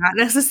they're not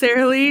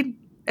necessarily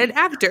an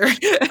actor.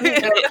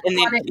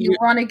 You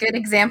want a good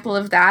example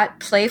of that?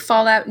 Play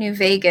Fallout New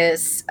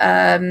Vegas.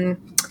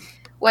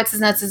 What's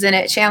his nuts is in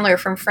it? Chandler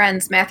from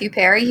Friends, Matthew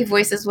Perry. He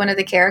voices one of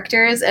the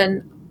characters,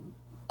 and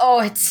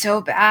it's so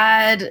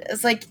bad.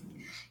 It's like,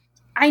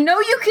 I know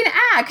you can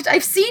act.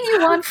 I've seen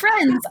you on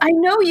Friends. I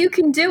know you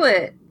can do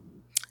it.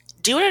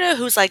 Do you want to know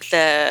who's, like,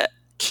 the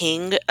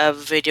king of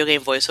video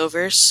game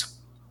voiceovers?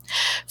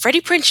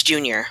 Freddie Prinze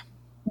Jr.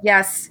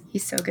 Yes,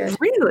 he's so good.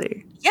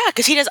 Really? Yeah,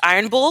 because he does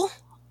Iron Bull.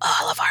 Oh,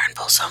 I love Iron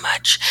Bull so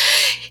much.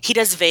 He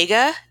does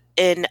Vega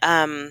in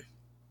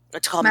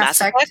what's called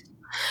Mass Effect.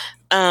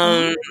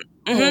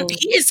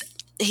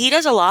 He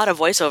does a lot of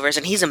voiceovers,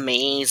 and he's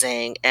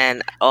amazing.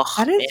 And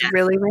that is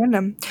really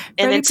random.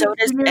 And then so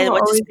does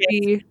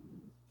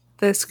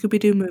the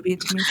Scooby-Doo movie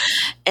to me.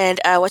 And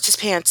what's his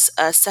pants?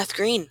 Seth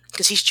Green,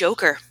 because he's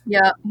Joker.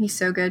 Yeah, he's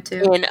so good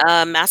too. In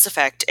Mass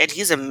Effect, and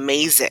he's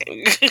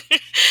amazing.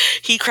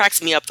 He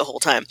cracks me up the whole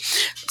time.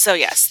 So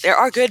yes, there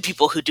are good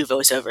people who do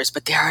voiceovers,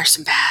 but there are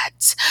some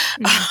bads.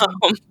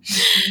 All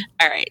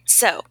right,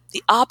 so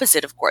the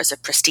opposite, of course,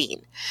 of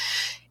pristine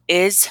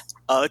is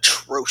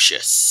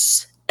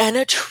atrocious. An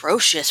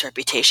atrocious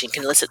reputation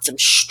can elicit some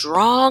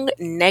strong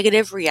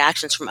negative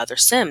reactions from other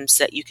Sims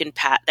that you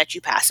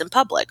pass in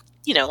public,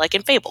 like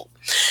in Fable.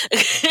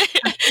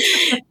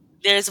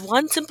 There's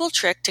one simple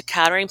trick to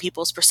countering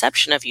people's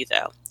perception of you,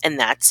 though, and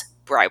that's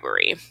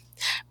bribery.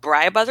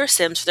 Bribe other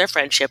Sims for their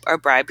friendship or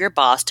bribe your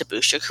boss to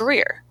boost your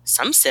career.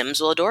 Some Sims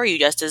will adore you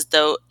just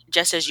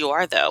as you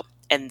are, though,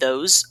 and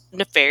those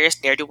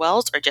nefarious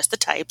ne'er-do-wells are just the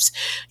types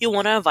you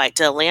want to invite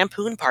to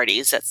lampoon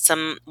parties that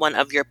someone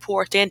of your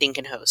poor standing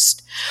can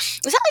host.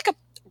 Is that like a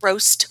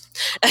roast?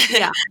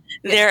 Yeah.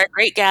 They're a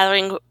great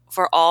gathering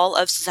for all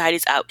of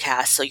society's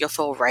outcasts, so you'll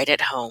feel right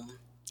at home.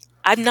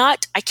 I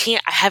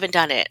haven't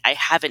done it.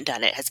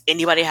 Has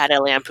anybody had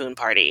a lampoon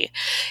party?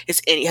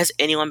 Has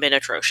anyone been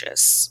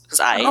atrocious? Because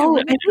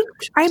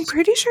I'm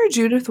pretty sure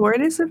Judith Ward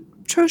is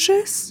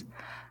atrocious.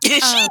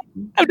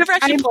 I've never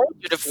actually played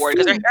Judith Ward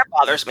because her hair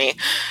bothers me.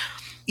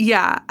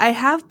 Yeah, I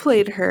have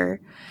played her.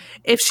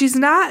 If she's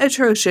not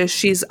atrocious,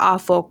 she's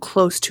awful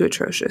close to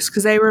atrocious.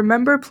 Because I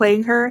remember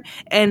playing her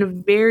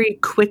and very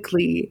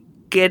quickly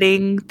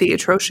getting the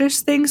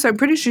atrocious thing. So I'm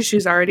pretty sure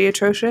she's already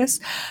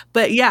atrocious.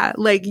 But yeah,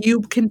 like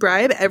you can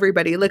bribe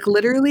everybody. Like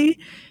literally,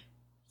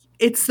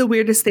 it's the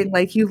weirdest thing.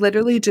 Like you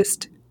literally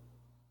just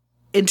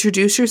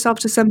introduce yourself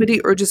to somebody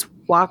or just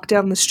walk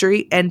down the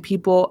street and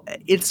people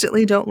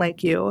instantly don't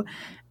like you.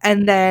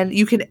 And then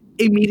you can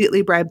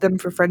immediately bribe them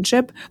for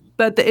friendship.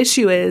 But the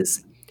issue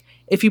is,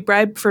 if you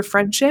bribe for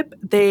friendship,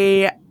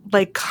 they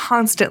like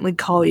constantly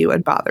call you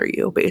and bother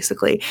you,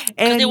 basically.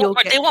 And they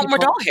want more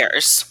doll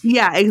hairs.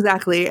 Yeah,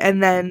 exactly.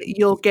 And then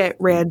you'll get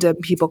random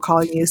people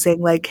calling you saying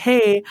like,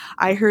 hey,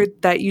 I heard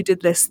that you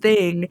did this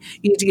thing.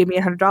 You need to give me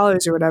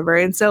 $100 or whatever.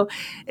 And so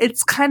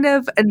it's kind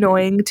of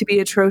annoying to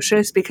be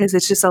atrocious because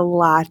it's just a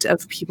lot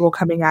of people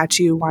coming at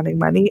you wanting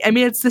money. I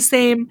mean, it's the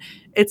same.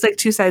 It's like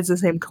two sides of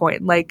the same coin.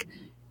 Like,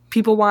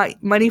 people want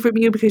money from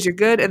you because you're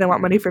good and they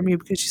want money from you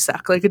because you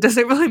suck. Like, it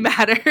doesn't really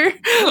matter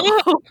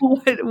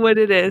what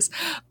it is.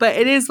 But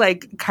it is,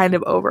 like, kind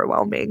of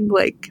overwhelming,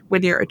 like,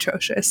 when you're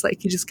atrocious.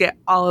 Like, you just get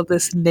all of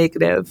this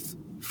negative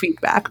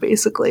feedback,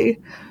 basically.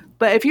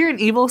 But if you're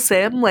an evil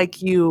Sim,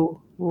 like, you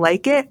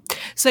like it.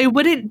 So it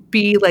wouldn't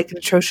be, like, an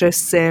atrocious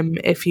Sim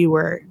if you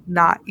were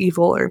not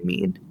evil or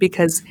mean,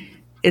 because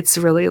it's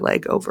really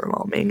like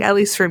overwhelming, at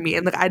least for me.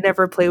 And like, I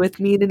never play with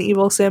mean and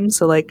evil Sims,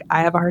 so like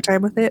I have a hard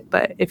time with it.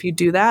 But if you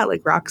do that,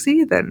 like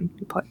Roxy, then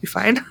you'll probably be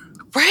fine.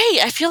 Right.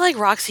 I feel like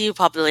Roxy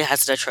probably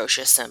has an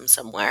atrocious Sim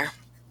somewhere.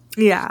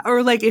 Yeah.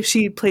 Or like if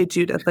she played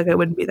Judith, like it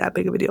wouldn't be that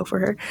big of a deal for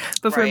her.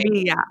 But for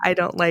me, yeah, I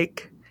don't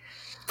like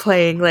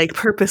playing like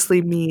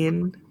purposely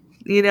mean,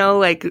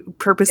 like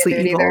purposely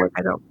evil. Like,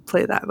 I don't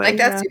play that way. Like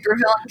that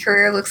supervillain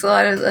career looks a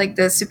lot of like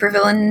the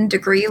supervillain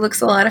degree looks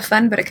a lot of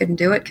fun, but I couldn't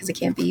do it because I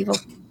can't be evil.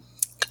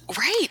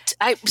 Right.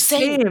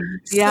 Same.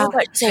 Yeah.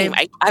 Same.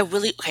 I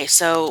really, okay,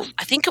 so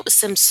I think it was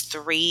Sims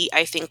 3.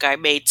 I think I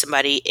made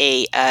somebody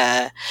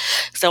because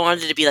I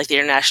wanted it to be like the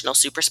International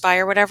Super Spy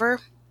or whatever.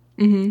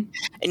 Mm-hmm.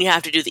 And you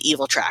have to do the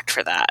evil track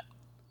for that.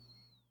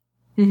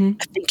 Mm-hmm.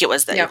 I think it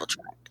was the evil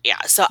track. Yeah,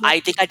 so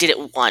I think I did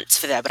it once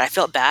for that, but I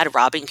felt bad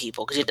robbing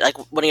people because like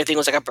one of your things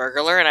was like a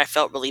burglar, and I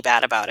felt really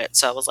bad about it.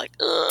 So I was like,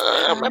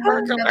 I'm a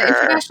burglar. No, the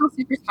International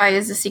Super Spy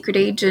is a secret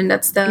agent.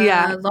 That's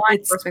the law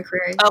enforcement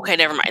career. Okay,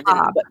 never mind.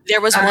 But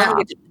there was one.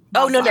 It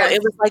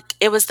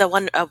was the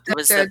one. It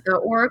was the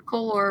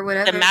Oracle or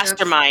whatever. The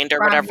Mastermind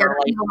or whatever.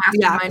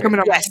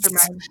 Criminal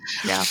Mastermind.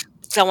 Yeah.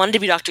 So I wanted to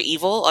be Dr.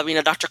 Evil. I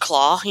mean, Dr.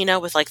 Claw.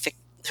 With like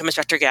from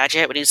Inspector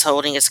Gadget when he was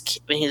holding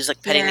when he was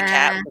like petting the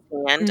cat with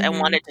his hand. Mm-hmm. I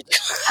wanted to.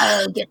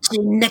 I'll get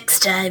you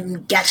next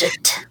time,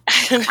 Gadget.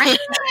 Go,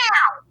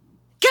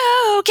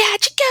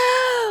 Gadget,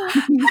 go!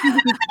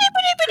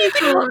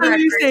 Are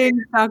you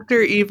saying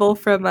Dr. Evil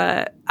from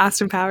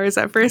Austin Powers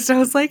at first? I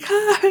was like,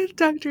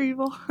 Dr.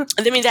 Evil.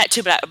 I mean that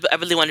too, but I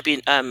really wanted to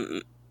be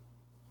the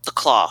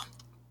Claw.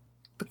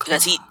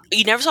 Because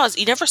you never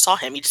saw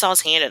him. You just saw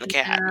his hand in the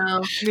cat.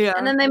 No. Yeah.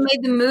 And then they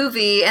made the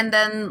movie, and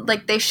then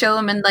like they show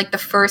him in like the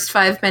first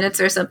 5 minutes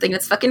or something.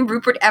 It's fucking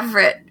Rupert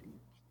Everett.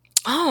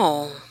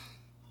 Oh,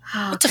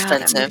 that's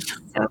offensive.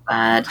 So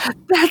bad.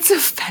 That's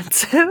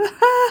offensive.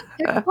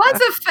 It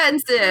was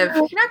offensive.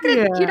 You're not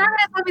gonna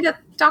tell me that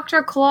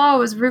Dr. Claw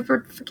was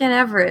Rupert fucking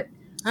Everett.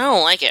 I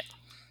don't like it.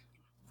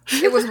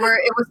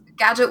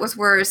 Gadget was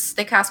worse.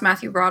 They cast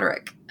Matthew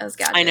Broderick as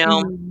Gadget. I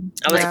know.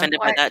 I was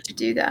offended by that. To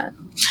do that.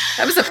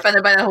 I was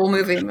offended by the whole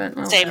movie.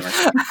 But, Same.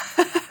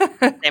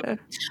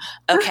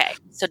 Okay,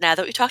 so now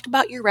that we talked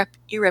about your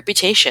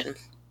reputation,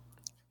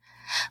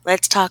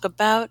 let's talk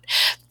about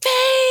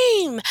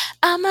fame.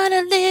 I'm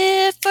gonna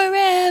live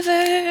forever.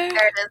 There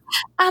it is.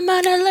 I'm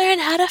gonna learn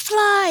how to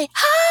fly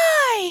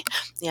high.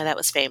 Yeah, that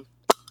was fame.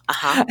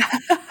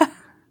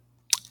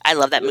 I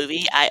love that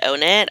movie. I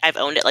own it. I've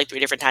owned it like 3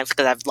 different times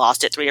because I've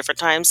lost it 3 different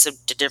times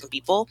to different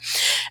people.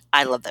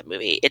 I love that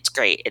movie. It's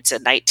great. It's a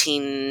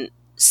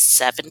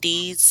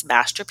 1970s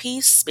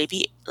masterpiece,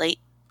 maybe late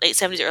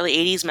 70s, early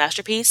 80s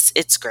masterpiece.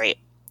 It's great.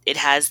 It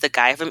has the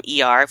guy from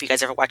ER, if you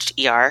guys ever watched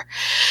ER,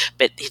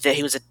 but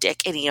he was a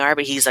dick in ER,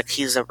 but he's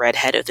a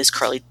redhead with this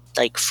curly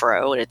like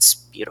fro, and it's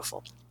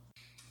beautiful.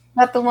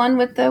 That the one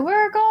with the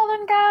 "We're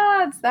golden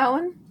gods"? That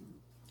one?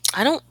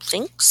 I don't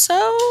think so.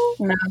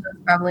 No,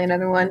 that's probably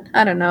another one.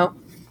 I don't know.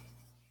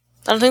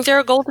 I don't think there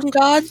are golden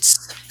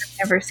gods.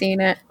 Never seen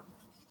it.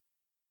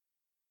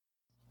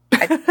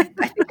 I think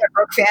I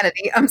broke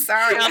Vanity. I'm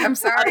sorry. I'm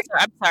sorry.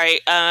 I'm sorry.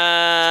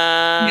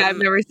 Yeah, I've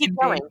never seen Keep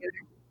going.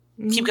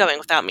 Fame. Keep going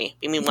without me.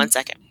 Give me 1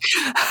 second.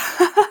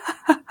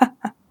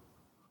 I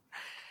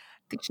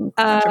think she needs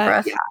to catch her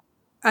breath. Yeah,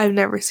 I've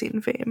never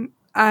seen Fame.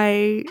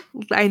 I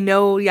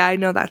know. Yeah, I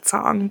know that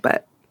song,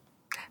 but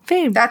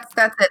Fame. That's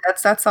it.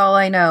 That's all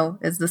I know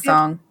is the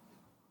song.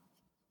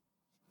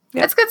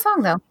 Yep. It's a good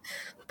song though.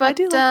 But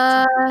do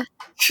like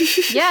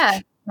yeah,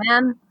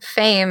 man,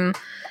 Fame.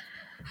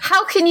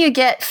 How can you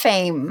get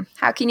fame?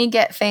 How can you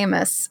get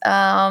famous?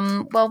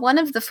 Well, one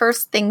of the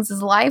first things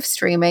is live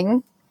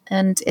streaming,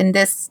 and in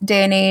this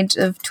day and age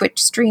of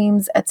Twitch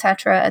streams,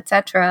 etc.,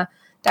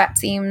 that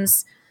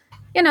seems,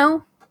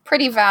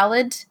 pretty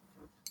valid.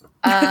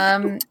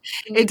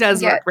 It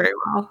does work very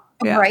well,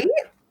 right?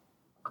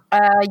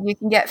 You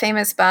can get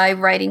famous by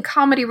writing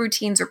comedy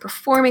routines or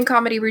performing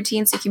comedy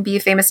routines. You can be a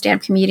famous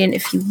stand-up comedian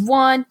if you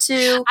want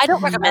to. I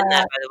don't recommend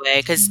that, by the way,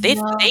 because they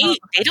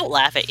don't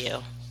laugh at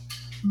you.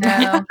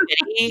 No.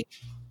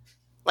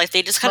 Like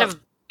they just kind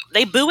of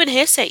they boo and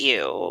hiss at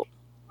you.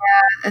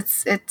 Yeah,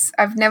 it's.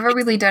 I've never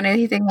really done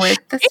anything with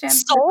the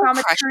stand-up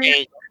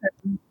comedy.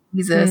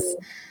 Jesus,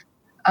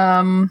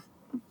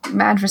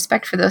 mad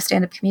respect for those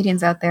stand-up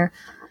comedians out there.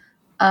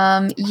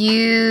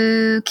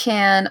 You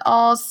can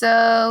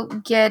also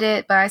get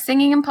it by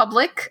singing in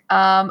public.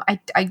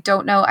 I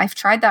don't know. I've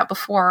tried that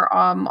before.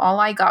 All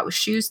I got was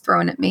shoes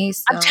thrown at me.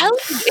 So. I'm telling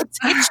you, it's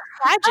tragic.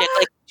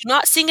 Like, do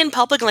not sing in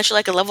public unless you're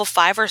like a level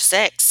 5 or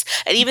 6,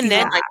 and even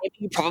then, like maybe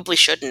you probably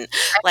shouldn't.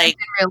 Like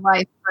in real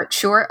life, but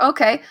sure,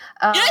 okay.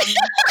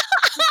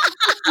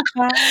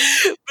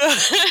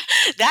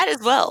 That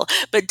as well,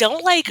 but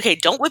don't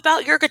whip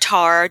out your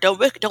guitar. Don't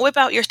whip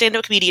out your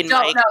stand-up comedian mic.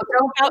 Don't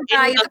whip out the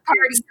guy at the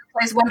party who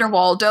plays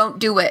Wonderwall. Don't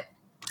do it.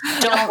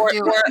 Or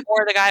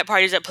the guy at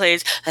parties that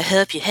plays "I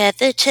hope you have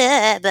the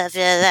time of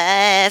your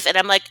life," and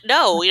I'm like,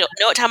 no, you don't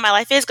know what time of my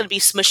life is. Going to be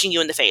smushing you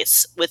in the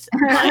face with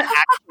my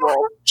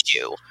actual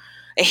shoe.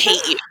 I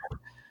hate you.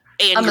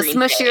 And I'm gonna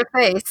smush your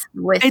face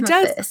with it. My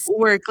Does fist.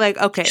 work. Like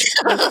in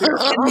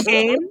the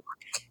game,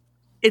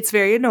 it's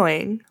very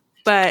annoying,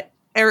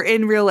 or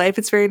in real life,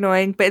 it's very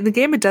annoying. But in the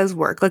game, it does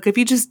work. Like if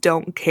you just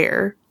don't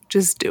care,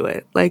 just do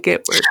it. Like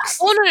it works.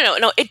 Oh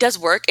no! It does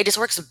work. It just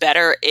works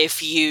better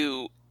if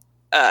you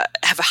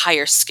have a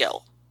higher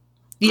skill.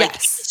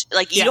 Yes.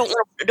 You don't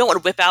want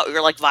to whip out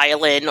your like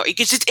violin, or you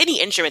can just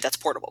any instrument that's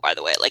portable, by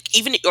the way. Like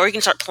or you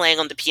can start playing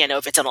on the piano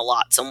if it's on a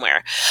lot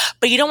somewhere.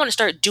 But you don't want to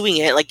start doing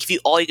it like if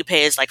all you can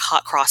pay is like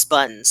hot cross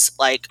buns.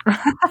 Like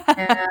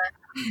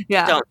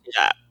yeah. Don't do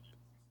that.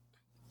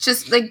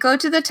 Just like go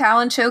to the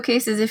talent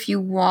showcases if you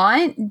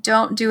want.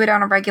 Don't do it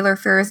on a regular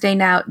Thursday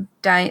night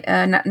down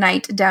at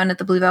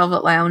the Blue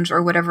Velvet Lounge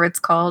or whatever it's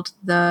called.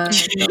 The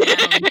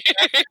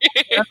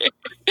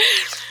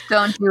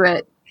don't do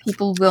it.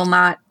 People will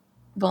not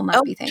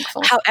be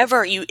thankful.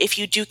 However, if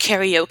you do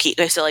karaoke,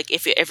 so like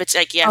if it's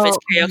like if it's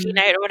karaoke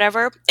night or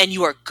whatever, and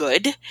you are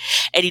good,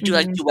 and you do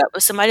like duet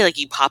with somebody, like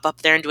you pop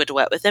up there and do a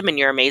duet with them, and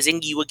you're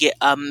amazing, you will get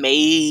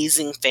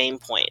amazing fame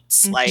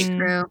points. Like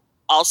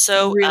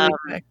also, really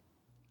quick.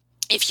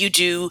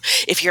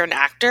 if you're an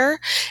actor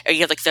or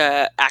you have like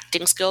the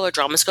acting skill or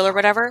drama skill or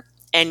whatever,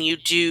 and you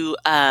do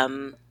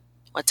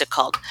what's it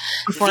called?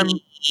 Perform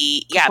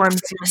scene.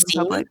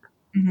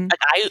 Mm-hmm. Like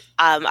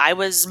I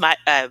was my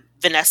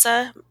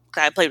Vanessa.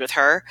 I played with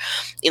her.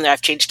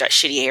 I've changed that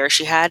shitty hair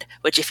she had.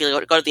 Which, if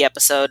you go to the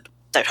episode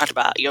that I talked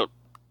about,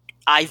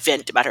 I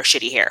vent about her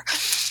shitty hair.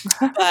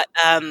 But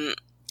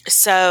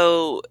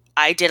so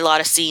I did a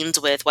lot of scenes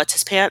with what's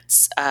his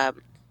pants,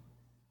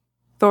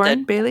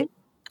 Bailey.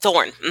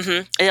 Thorne. I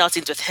did a lot of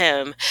scenes with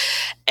him,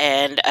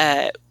 and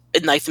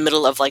in like the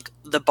middle of like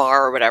the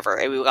bar or whatever,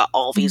 and we got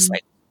all these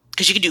like.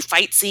 Because you can do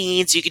fight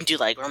scenes, you can do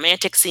like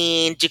romantic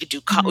scenes, you can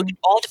do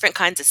all different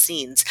kinds of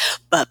scenes.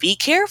 But be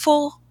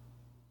careful.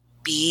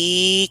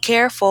 Be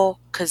careful,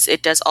 because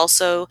it does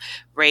also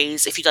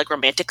raise, if you do like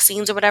romantic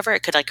scenes or whatever,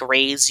 it could like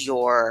raise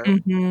your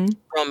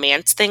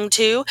romance thing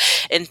too.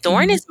 And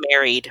Thorne is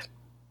married.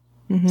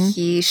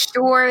 He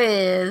sure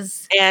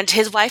is. And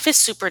his wife is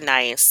super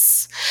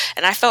nice.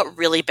 And I felt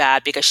really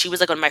bad because she was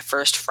like one of my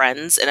first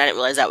friends, and I didn't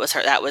realize that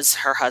was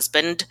her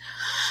husband.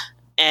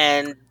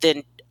 And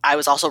then I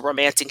was also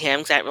romancing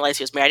him because I didn't realize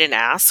he was married. I didn't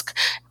ask.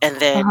 And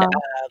then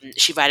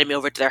she invited me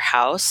over to their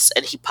house,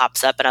 and he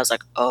pops up, and I was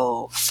like,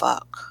 oh,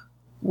 fuck.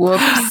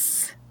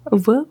 Whoops.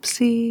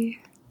 Whoopsie.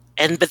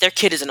 But their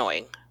kid is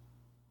annoying.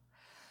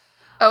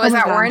 Oh, is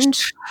that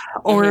Orange?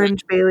 Orange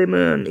Bailey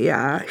Moon,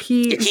 yeah.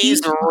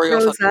 He's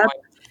real fucking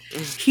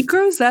annoying. He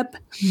grows up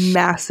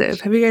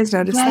massive. Have you guys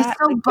noticed that? He's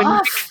so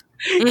buff.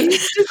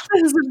 He's just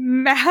this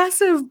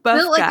massive buff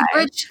built like guy.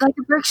 like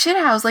a brick shit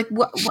house. Like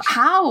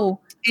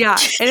how? Yeah,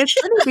 and it's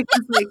funny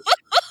because like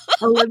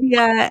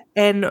Olivia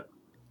and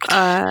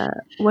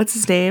what's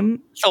his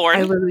name?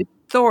 Thorne.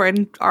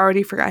 Thorne,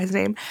 already forgot his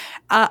name,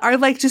 are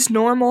like just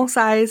normal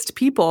sized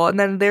people, and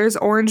then there's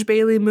Orange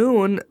Bailey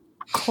Moon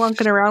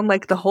clunking around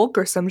like the Hulk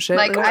or some shit.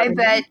 Like, I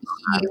bet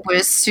he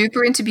was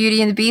super into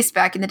Beauty and the Beast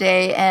back in the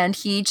day, and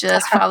he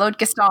just followed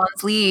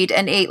Gaston's lead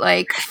and ate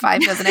like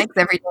 5 dozen eggs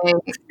every day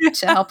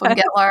to help him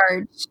get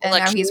large. And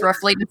now he's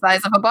roughly the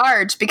size of a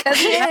barge because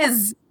he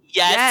is.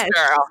 Yes,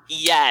 girl.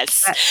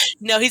 Yes.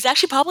 No, he's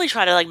actually probably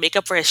trying to like make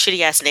up for his shitty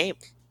ass name.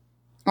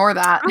 Or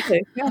that.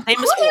 Okay, yeah. Name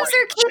Who is names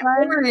their kid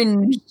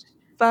Orange?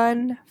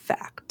 Fun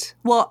fact.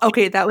 Well,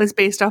 okay, that was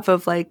based off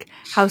of like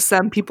how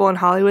some people in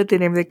Hollywood, they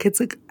name their kids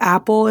like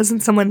Apple.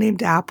 Isn't someone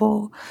named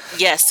Apple?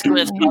 Yes,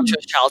 Gwyneth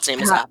Paltrow's child's name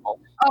is Apple.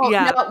 Oh,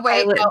 Yeah, no,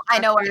 wait. Violet No, I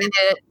know why they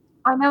did it.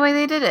 I know why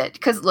they did it.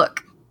 Because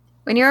look,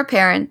 when you're a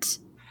parent,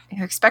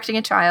 you're expecting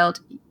a child,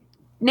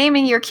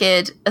 naming your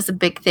kid is a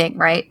big thing,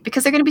 right?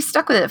 Because they're going to be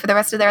stuck with it for the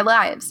rest of their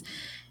lives.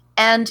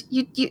 And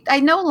I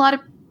know a lot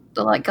of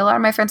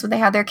my friends, when they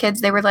had their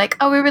kids, they were like,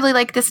 oh, we really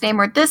like this name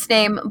or this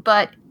name,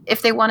 but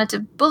if they wanted to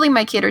bully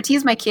my kid or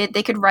tease my kid,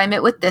 they could rhyme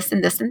it with this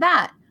and this and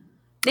that.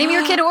 Name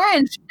your kid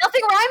Orange.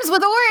 Nothing rhymes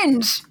with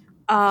orange.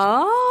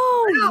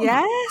 Oh,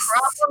 yes.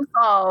 Problem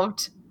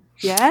solved.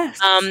 Yes.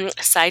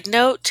 Side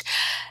note,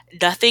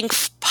 nothing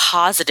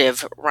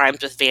positive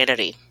rhymes with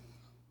vanity.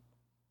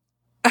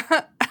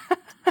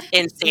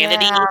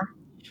 Insanity,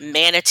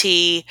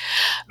 manatee,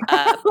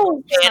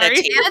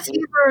 vanity. Manatees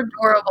are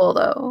adorable,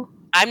 though.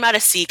 I'm not a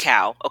sea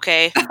cow,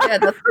 okay? Yeah,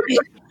 that's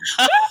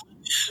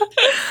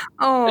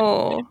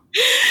Oh.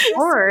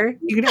 Or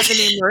you could have the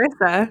name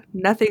Marissa.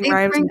 Nothing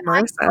rhymes with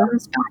Marissa.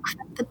 Back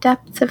from the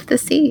depths of the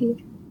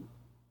sea.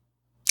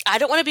 I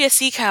don't want to be a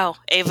sea cow,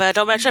 Ava.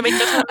 Don't try to make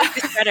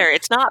this better.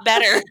 It's not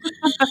better.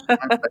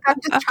 Look, I'm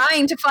just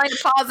trying to find a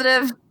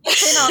positive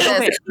spin on this.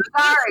 Okay.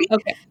 Sorry.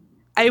 Okay.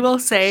 I will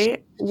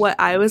say what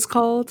I was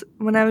called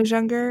when I was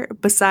younger,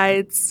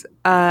 besides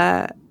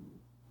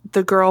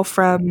the girl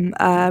from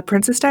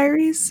Princess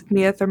Diaries,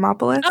 Mia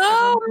Thermopolis.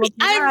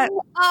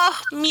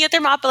 Mia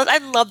Thermopolis. I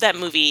love that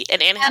movie.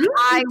 And Anne you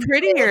would be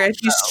prettier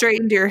if you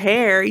straightened your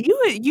hair.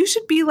 You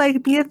should be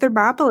like Mia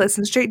Thermopolis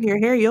and straighten your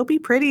hair. You'll be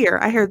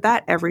prettier. I heard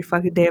that every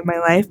fucking day of my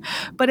life.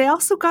 But I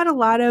also got a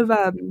lot of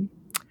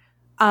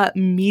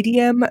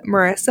medium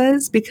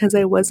Marissas because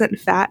I wasn't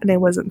fat and I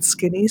wasn't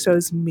skinny, so I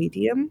was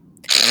medium.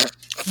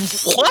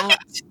 What?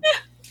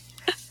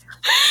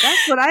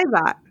 That's what I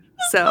thought.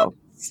 So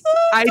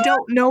I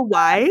don't know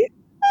why.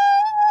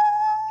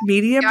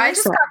 Medium. Yeah, I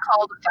just got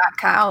called a fat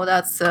cow.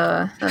 That's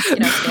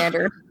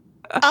standard.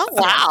 Oh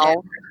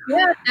wow.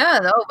 Yeah.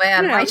 Oh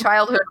man, my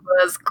childhood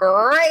was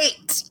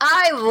great.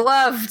 I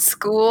loved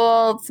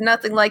school. It's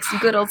nothing like some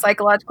good old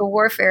psychological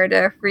warfare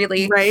to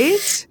really, right?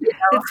 It's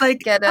like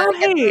get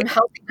healthy development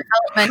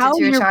how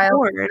into your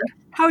child.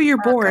 How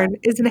you're born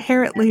is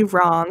inherently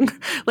wrong.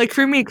 Like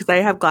for me, because I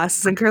have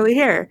glasses and curly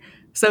hair.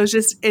 So it's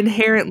just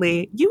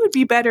inherently, you would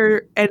be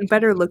better and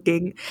better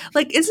looking.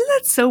 Like, isn't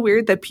that so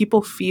weird that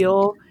people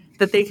feel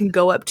that they can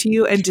go up to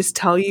you and just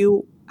tell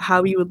you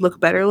how you would look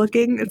better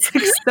looking? It's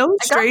like so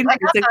strange. I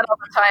got that all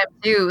the time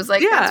too. It was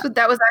like,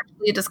 that was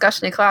actually a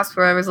discussion in class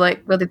where I was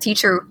like, well, the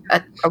teacher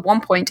at one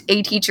point,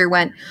 a teacher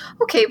went,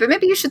 okay, but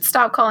maybe you should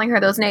stop calling her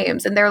those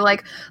names. And they're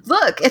like,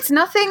 look, it's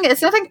nothing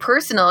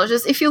personal. It's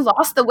just if you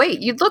lost the weight,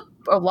 you'd look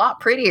a lot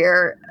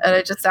prettier. And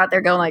I just sat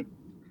there going like,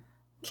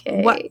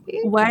 okay.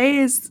 Why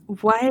is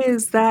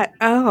that?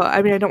 Oh,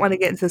 I mean, I don't want to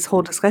get into this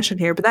whole discussion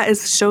here, but that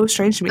is so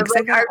strange to me.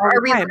 Like, are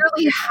we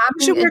really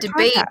having a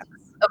debate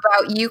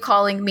about you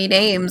calling me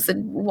names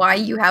and why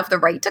you have the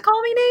right to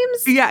call me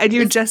names? Yeah, and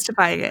you're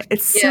justifying it.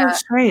 It's so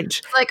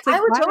strange. Like, I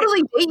would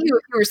totally date you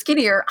if you were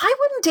skinnier. I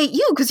wouldn't date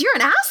you because you're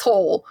an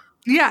asshole.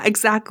 Yeah,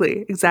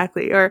 exactly.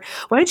 Or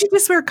why don't you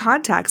just wear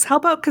contacts? How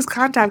about because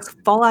contacts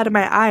fall out of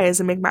my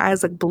eyes and make my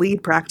eyes like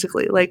bleed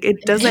practically? Like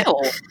it doesn't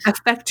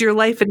affect your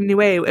life in any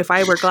way if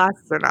I wear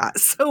glasses or not.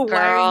 So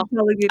why are you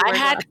telling me to wear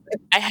glasses?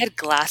 I had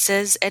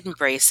glasses and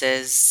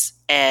braces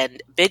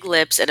and big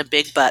lips and a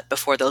big butt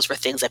before those were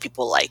things that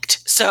people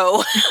liked.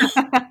 So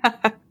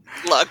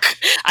look,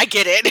 I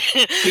get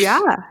it. Yeah.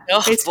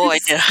 Oh boy.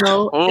 Isn't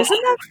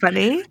that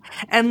funny?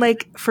 And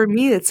like for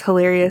me, it's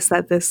hilarious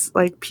that this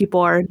like people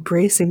are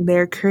embracing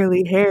their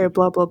curly hair,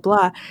 blah blah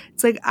blah.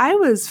 It's like I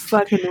was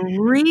fucking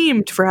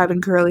reamed for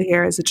having curly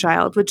hair as a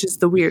child, which is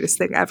the weirdest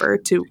thing ever.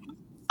 To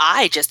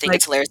I just think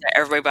it's hilarious that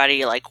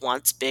everybody like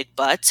wants big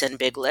butts and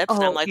big lips,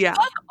 and I'm like,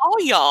 fuck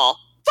all y'all.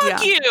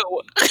 Fuck you.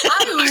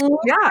 I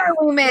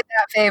literally made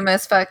that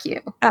famous. Fuck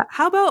you.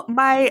 How about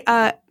my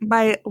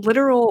my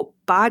literal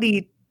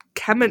body?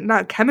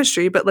 Not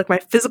chemistry, but like my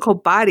physical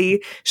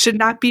body should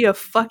not be a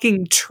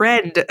fucking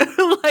trend.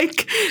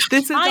 Like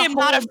this is I am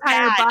not a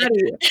fad.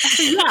 Body.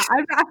 Yeah,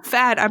 I'm not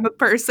fat. I'm a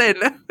person.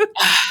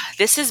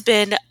 This has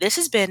been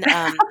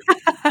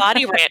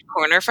Body Rant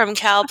Corner from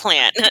Cal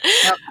Plant.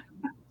 Yep.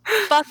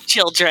 Fuck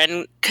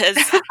children because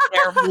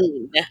they're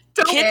mean.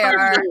 Kids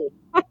are mean.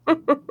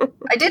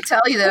 I did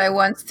tell you that I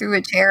once threw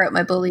a chair at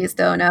my bullies,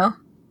 though. No,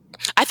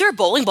 I threw a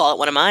bowling ball at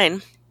one of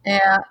mine.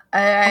 Yeah,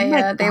 Oh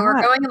my they were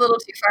God. going a little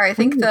too far. I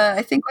think Ooh.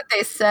 I think what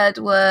they said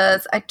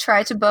was, I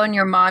tried to bone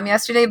your mom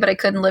yesterday, but I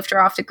couldn't lift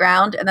her off the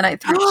ground, and then I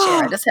threw a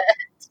chair at his head.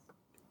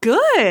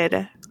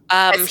 Good.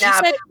 I He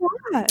snapped. said,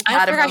 God. I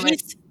Had a forgot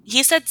moment.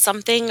 he said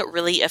something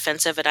really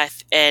offensive,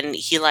 and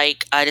he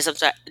like did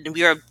something.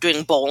 We were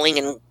doing bowling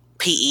and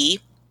PE,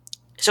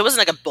 so it wasn't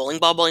like a bowling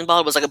ball.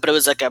 It was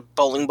like a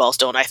bowling ball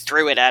still, and I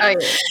threw it at Oh him.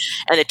 yeah.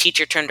 And the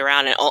teacher turned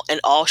around, and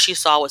all she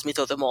saw was me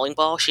throw the bowling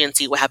ball. She didn't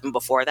see what happened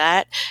before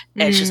that,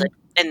 and she's Mm. like,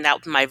 and that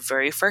was my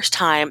very first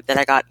time that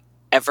I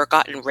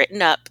gotten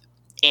written up.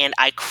 And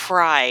I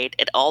cried,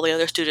 and all the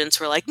other students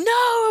were like, "No,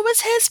 it was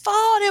his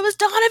fault. It was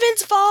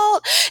Donovan's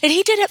fault, and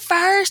he did it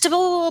first." Blah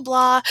blah blah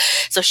blah.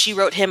 So she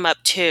wrote him up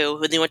too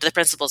when they went to the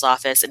principal's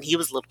office, and he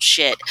was a little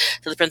shit.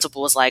 So the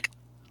principal was like,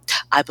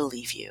 "I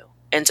believe you."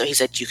 And so he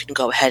said, "You can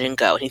go ahead and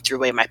go." And he threw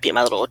away my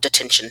little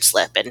detention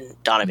slip, and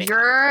Donovan.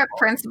 Your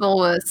principal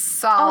was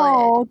solid.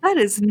 Oh, that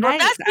is nice.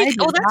 That's I did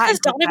not because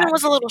get Donovan that.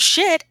 was a little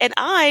shit, and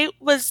I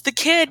was the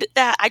kid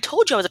that I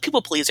told you I was a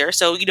people pleaser.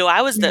 So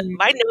I was Mhm.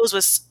 my nose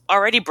was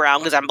already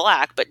brown because I'm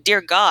black, but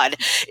dear God,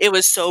 it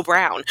was so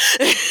brown.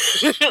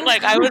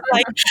 Like I was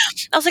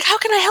like, "How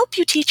can I help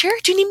you, teacher?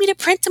 Do you need me to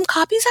print some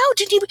copies out?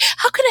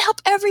 How can I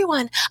help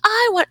everyone?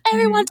 I want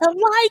everyone to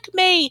like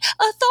me,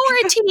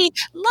 authority,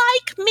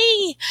 like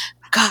me."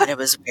 God, it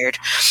was weird.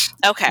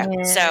 Okay,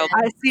 Yeah. so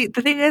I see.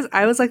 The thing is,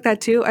 I was like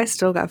that too. I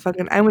still got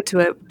fucking. I went to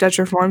a Dutch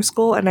reform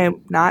school, and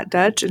I'm not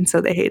Dutch, and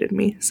so they hated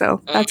me.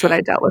 So that's what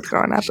I dealt with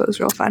growing up. It was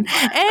real fun.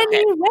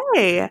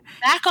 Anyway,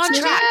 back on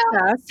so track.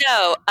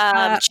 So,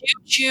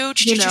 choo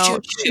choo you know,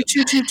 choo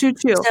choo choo choo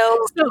choo. So,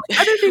 So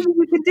other things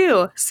you can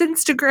do.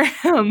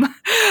 Simstagram.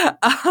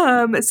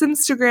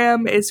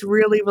 Simstagram is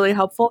really, really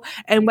helpful.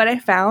 And what I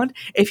found,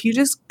 if you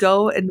just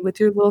go and with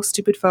your little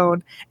stupid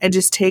phone and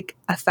just take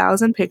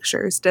 1,000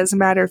 pictures,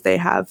 doesn't matter if they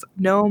have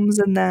gnomes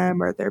in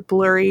them or they're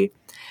blurry,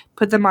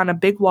 put them on a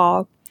big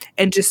wall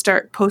and just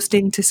start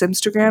posting to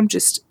Simstagram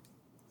just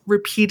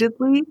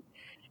repeatedly,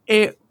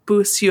 it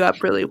boosts you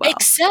up really well.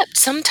 except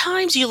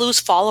sometimes you lose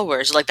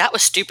followers. Like, that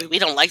was stupid. We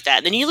don't like that.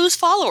 And then you lose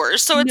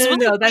followers. So it's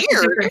really that's a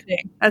weird. different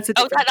thing. That's a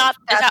Oh, different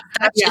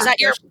thing. is that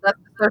your? That's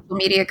the social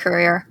media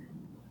career.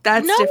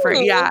 That's No.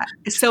 different. Yeah.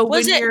 So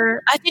Was when it?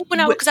 you're, I think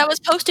because I was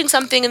posting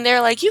something and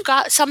they're like, "You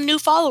got some new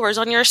followers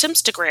on your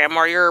Simstagram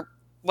or your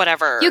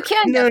whatever." You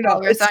can No, get no,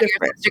 followers it's on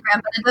different. your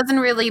Instagram, but it doesn't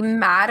really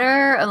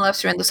matter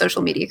unless you're in the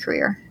social media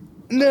career.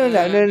 no.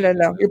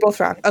 You're both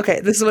wrong.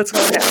 Okay, this is what's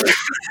going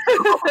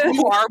on.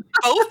 You are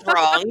both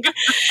wrong.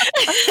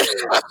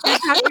 We're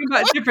talking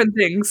about different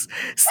things.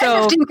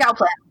 So NFT cow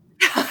plan.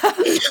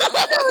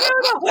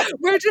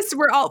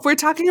 no. We're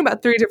talking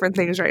about 3 different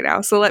things right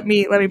now. So let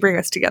me bring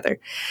us together.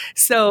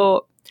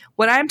 So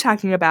what I'm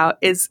talking about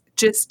is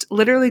just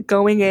literally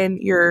going in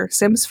your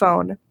Sims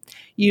phone.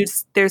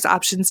 There's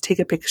options: take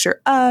a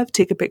picture of,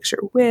 take a picture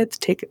with,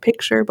 take a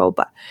picture, blah,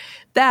 blah, blah.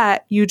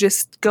 That you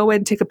just go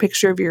in, take a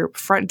picture of your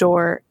front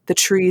door, the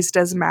trees,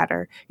 doesn't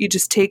matter. You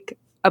just take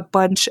a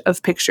bunch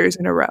of pictures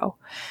in a row,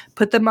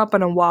 put them up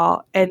on a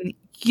wall, and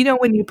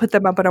when you put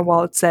them up on a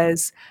wall, it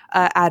says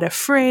add a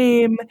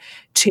frame,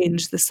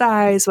 change the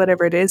size,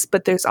 whatever it is.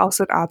 But there's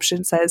also an option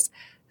that says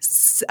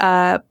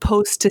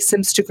post to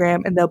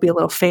Simstagram, and there'll be a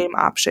little fame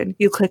option.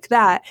 You click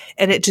that,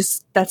 and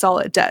that's all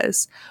it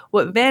does.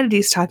 What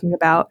Vanity's talking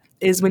about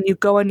is when you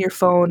go on your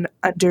phone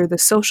under the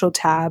social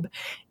tab,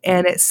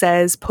 and it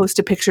says post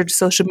a picture to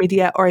social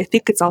media, or I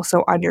think it's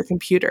also on your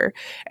computer,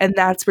 and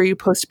that's where you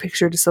post a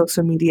picture to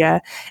social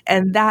media,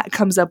 and that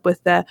comes up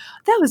with that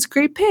was a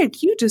great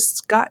pic. You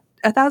just got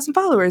 1,000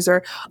 followers,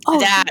 or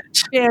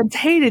fans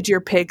hated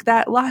your pic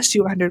that lost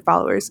you 100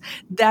 followers.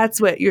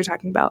 That's what you're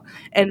talking about.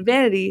 And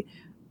Vanity,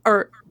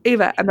 or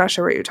Ava, I'm not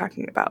sure what you're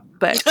talking about,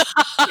 but you're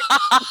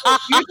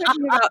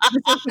talking about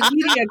the social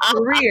media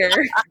career.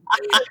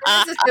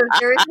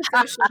 There is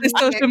The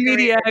social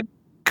media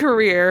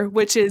career,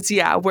 which is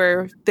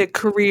where the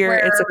career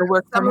is like a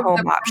work from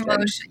home option.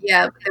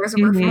 Yeah, there's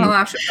a work from home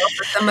option.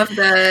 For some of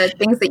the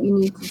things that you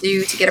need to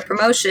do to get a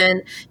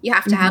promotion, you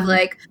have to have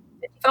like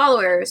 50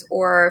 followers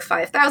or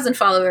 5,000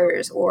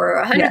 followers or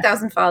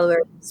 100,000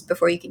 followers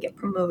before you can get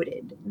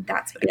promoted.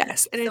 That's what it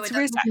is. And So it's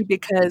risky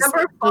because the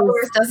number of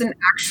followers doesn't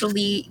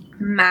actually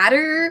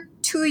matter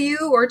to you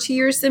or to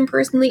your sim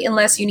personally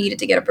unless you need it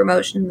to get a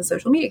promotion in the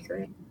social media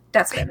career.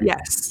 That's what I mean.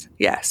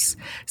 Yes.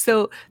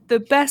 So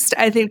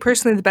I think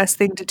personally the best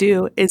thing to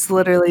do is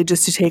literally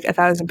just to take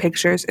 1,000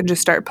 pictures and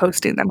just start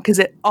posting them, because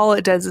all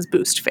it does is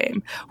boost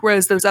fame.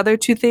 Whereas those other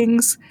 2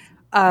 things,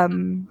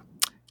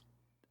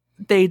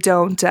 they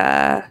don't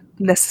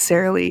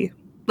necessarily,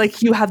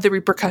 like, you have the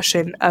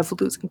repercussion of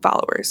losing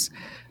followers.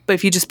 But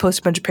if you just post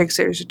a bunch of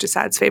pictures, it just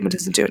adds fame. It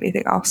doesn't do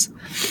anything else.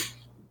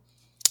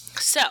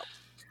 So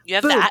you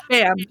have Boom, that.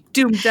 bam,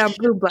 doom, down,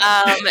 boom,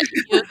 bam.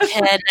 You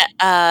can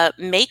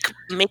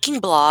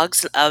making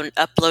blogs,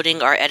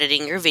 uploading or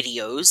editing your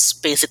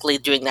videos, basically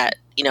doing that,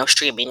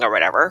 streaming or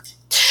whatever.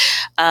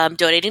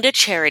 Donating to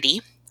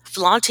charity,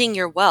 flaunting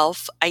your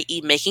wealth,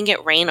 i.e., making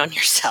it rain on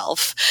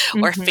yourself,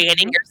 or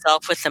fanning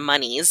yourself with the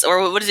monies,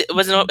 or what is it?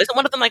 Isn't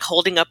one of them like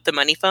holding up the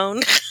money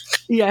phone?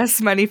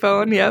 Yes, money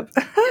phone. Yep.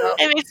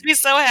 It makes me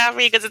so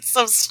happy because it's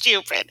so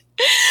stupid.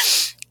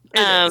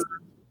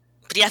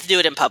 But you have to do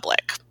it in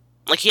public.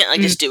 Like, you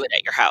can't just do it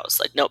at your house.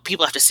 Like, no,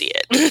 people have to see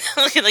it.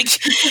 Like,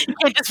 you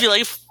can't just be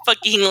like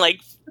fucking like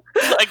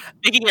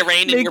making it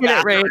rain in your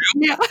bathroom.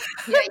 Yeah,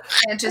 you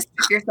can't just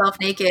strip yourself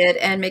naked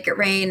and make it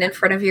rain in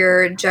front of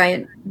your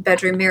giant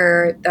bedroom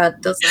mirror.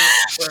 That does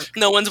not work.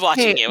 No one's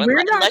watching you.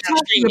 We're not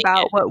talking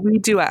about what we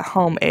do at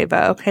home,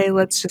 Ava. Okay,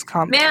 let's just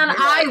calm down. Man,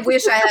 I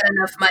wish I had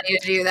enough money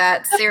to do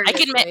that.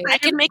 Seriously, I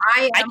can make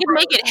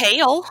it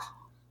hail.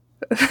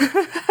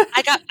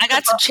 I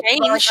got some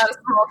change. I got a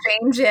small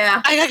change,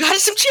 yeah. I got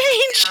some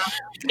change.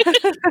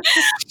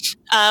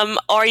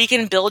 Or you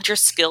can build your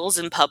skills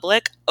in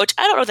public, which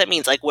I don't know what that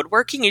means. Like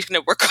woodworking, you're going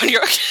to work on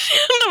your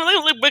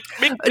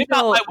make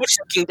out my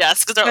woodworking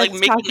desk because they're like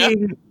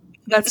making up.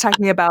 That's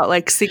talking about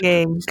like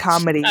singing,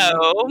 comedy.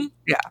 Oh,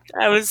 yeah.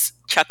 I was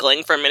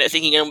chuckling for a minute,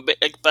 thinking you're going to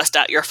like bust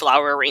out your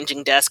flower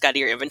arranging desk out of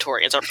your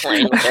inventory and start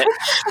playing with it.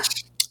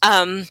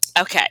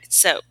 Okay,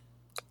 so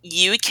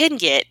you can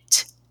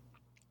get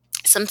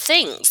some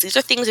things. These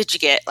are things that you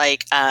get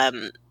like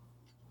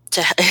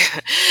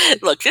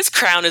look, this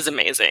crown is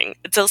amazing.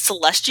 It's a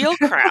celestial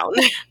crown.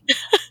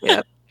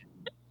 Yep.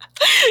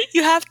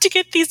 You have to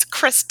get these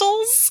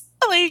crystals.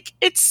 Like,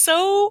 it's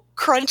so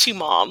crunchy,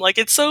 Mom. Like,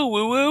 it's so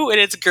woo-woo, and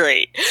it's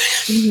great.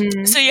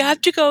 Mm-hmm. So you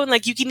have to go and,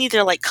 like, you can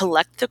either, like,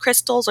 collect the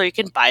crystals, or you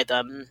can buy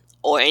them,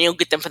 and you'll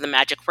get them from the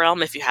magic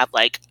realm if you have,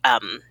 like,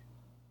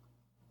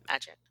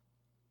 magic.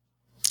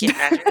 Yeah,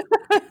 magic.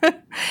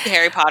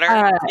 Harry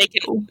Potter.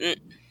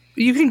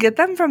 You can get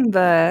them from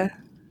the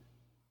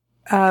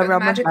Realm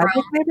of Magic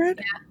neighborhood?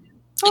 Yeah.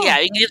 Oh. Yeah,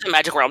 you can get the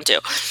magic realm, too.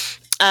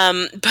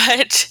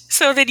 But,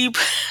 so then you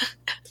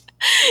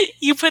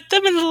put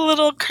them in the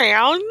little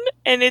crown,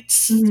 and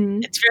it's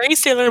very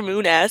Sailor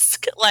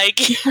Moon-esque.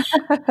 Like,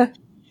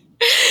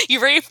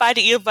 you're very fine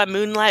to Eve by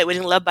moonlight,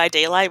 winning love by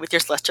daylight with your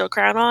celestial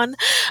crown on.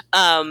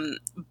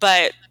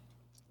 But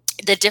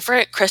the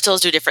different crystals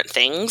do different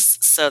things,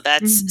 so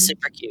that's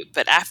super cute.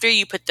 But after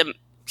you put them,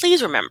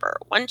 please remember,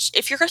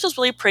 if your crystal's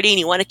really pretty and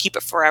you want to keep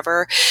it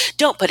forever,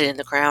 don't put it in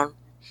the crown.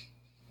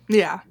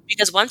 Yeah.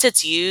 Because once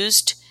it's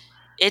used,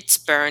 it's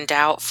burned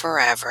out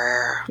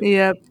forever.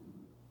 Yep.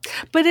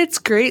 But it's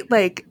great,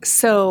 like,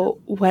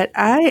 so what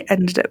I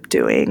ended up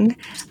doing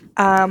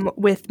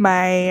with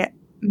my,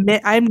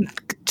 I'm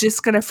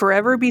just going to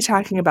forever be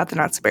talking about the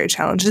Not So Berry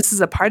Challenge. This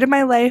is a part of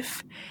my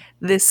life.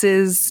 This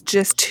is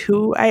just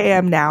who I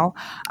am now.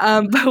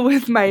 But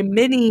with my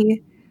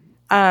Minnie,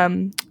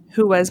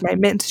 who was my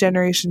Mint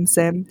Generation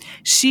Sim,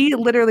 she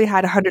literally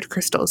had 100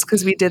 crystals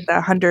because we did the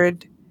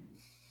 100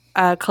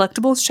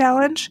 collectibles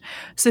challenge.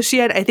 So she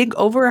had, I think,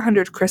 over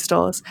 100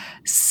 crystals.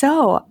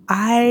 So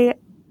I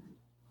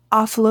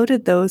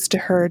offloaded those to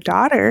her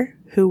daughter,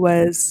 who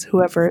was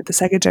whoever the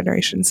second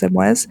generation Sim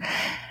was,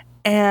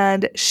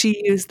 and she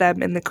used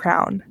them in the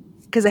crown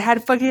because I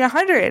had fucking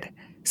 100.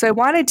 So I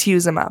wanted to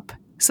use them up.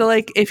 So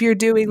like if you're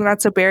doing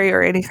Not So Berry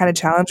or any kind of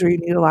challenge where you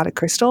need a lot of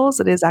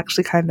crystals, it is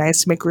actually kind of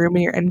nice to make room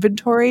in your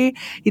inventory.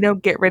 You know,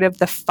 get rid of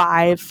the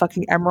 5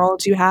 fucking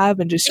emeralds you have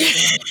and just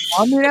use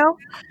them, you know?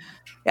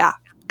 Yeah,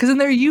 because then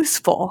they're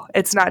useful.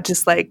 It's not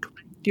just like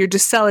you're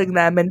just selling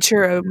them and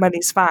sure,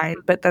 money's fine,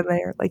 but then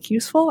they're like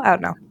useful. I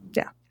don't know.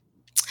 Yeah.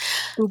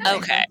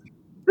 Okay.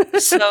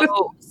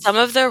 So some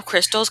of the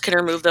crystals can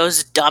remove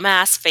those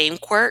dumbass fame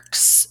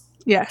quirks.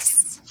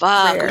 Yes.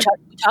 Fuck.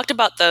 We talked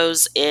about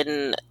those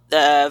in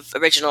the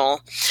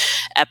original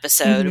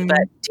episode,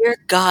 but dear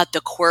God, the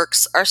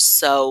quirks are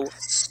so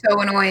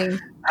annoying.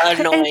 And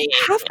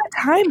half the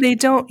time they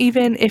don't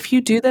even, if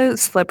you do the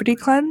celebrity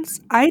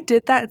cleanse, I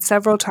did that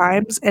several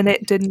times and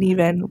it didn't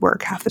even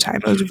work half the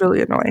time. It was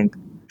really annoying.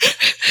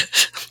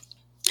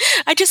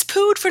 I just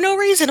pooed for no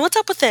reason. What's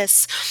up with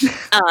this?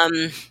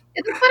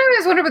 It's what I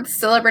always wonder with the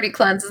celebrity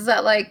cleanse. Is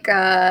that like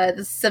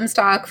the sim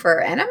stock for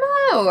enema,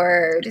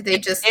 or do they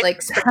just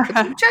like spray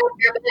kombucha over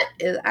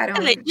it? I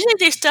don't know. You think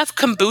they stuff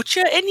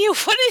kombucha in you?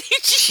 What did you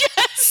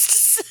just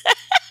say?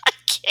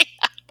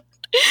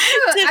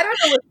 I don't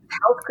know what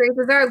health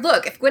crazes are.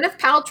 Look, if Gwyneth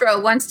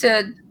Paltrow wants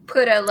to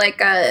put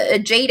a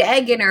jade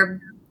egg in her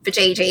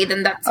vajayjay,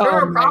 then that's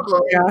her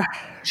problem.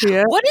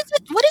 Yeah. What is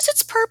it? What is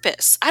its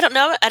purpose? I don't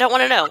know. I don't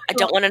want to know. I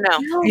don't want to know.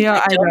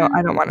 Yeah, I don't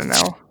want to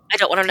know. I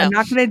don't want to know. I'm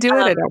not going to do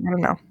it. I don't want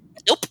to know.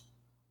 Nope.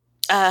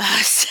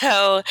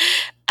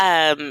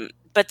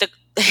 But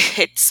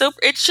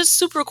it's just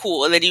super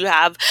cool. And then you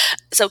have,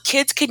 so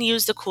kids can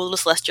use the cool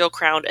celestial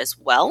crown as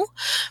well,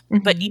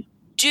 but you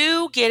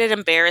do get an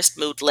embarrassed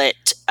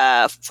moodlet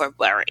for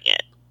wearing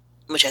it,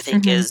 which I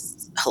think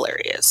is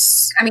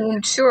hilarious. I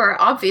mean, sure,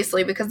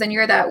 obviously, because then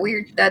you're that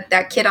weird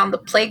that kid on the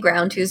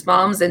playground whose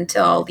mom's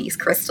into all these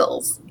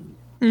crystals.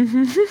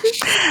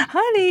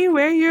 Honey,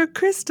 wear your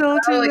crystal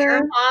to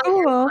your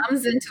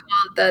mom's into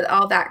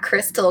all that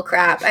crystal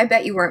crap. I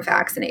bet you weren't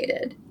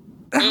vaccinated.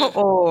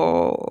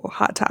 Oh,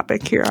 hot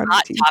topic here on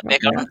Hot Team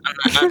topic Tablet.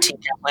 on Team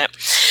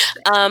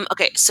Tablet.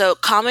 Okay, so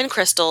common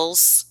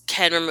crystals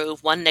can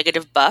remove one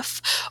negative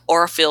buff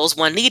or fills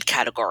one need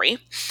category.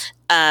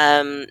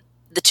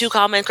 The two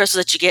common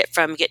crystals that you get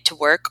from Get to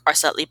Work are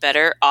slightly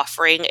better,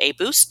 offering a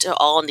boost to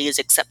all needs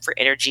except for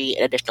energy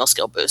and additional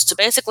skill boost. So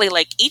basically, you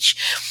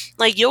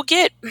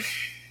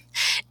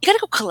gotta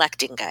go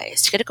collecting,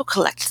 guys. You gotta go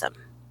collect them.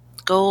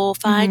 Go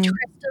find your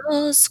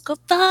crystals. Go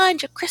find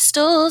your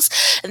crystals.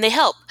 And they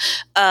help.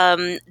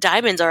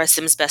 Diamonds are a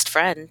Sim's best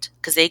friend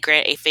because they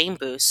grant a fame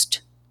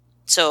boost.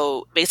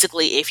 So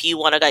basically, if you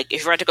want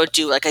to go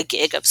do like a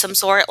gig of some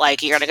sort,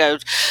 like you're gonna go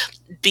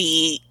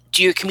do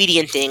your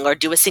comedian thing or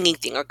do a singing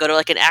thing or go to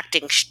like an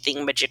acting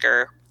thing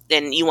majigger,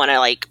 then you want to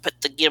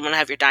you want to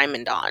have your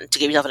diamond on to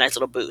give yourself a nice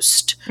little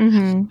boost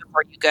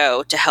before you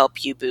go to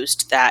help you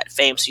boost that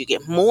fame, so you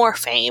get more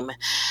fame,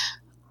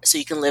 so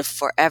you can live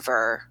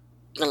forever.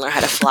 You can learn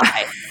how to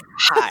fly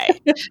high.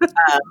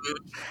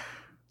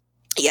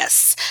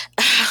 Yes.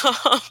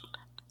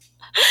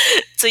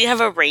 So you have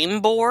a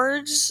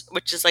rainboard,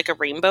 which is like a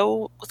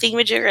rainbow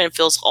thingamajigger, and it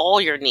fills all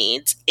your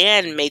needs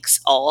and makes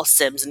all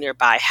Sims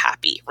nearby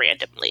happy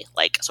randomly.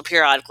 So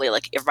periodically,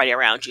 everybody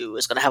around you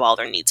is going to have all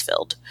their needs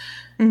filled.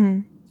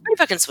 Pretty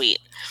fucking sweet.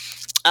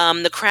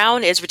 The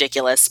crown is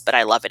ridiculous, but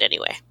I love it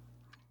anyway.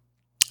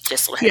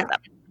 Just a heads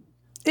up.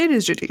 It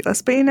is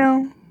ridiculous, but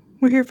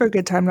we're here for a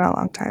good time, not a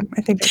long time.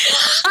 I think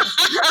that's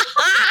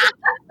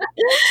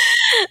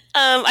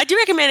I do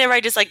recommend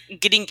everybody just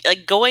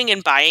going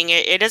and buying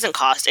it. It doesn't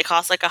cost. It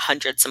costs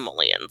 100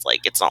 simoleons.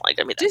 It's not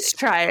gonna be that. Just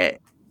try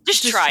it.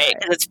 Just try it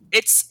because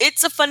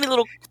it's a funny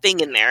little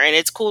thing in there, and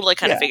it's cool to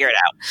kind of figure it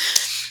out.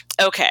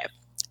 Okay,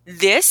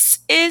 this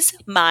is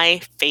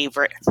my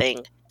favorite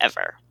thing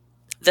ever.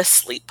 The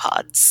sleep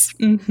pods.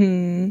 They're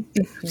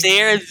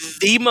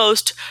the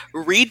most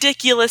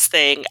ridiculous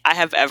thing I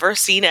have ever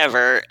seen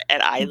ever,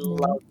 and I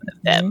love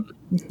them.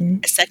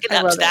 Second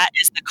up to that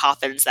is the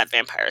coffins that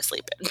vampires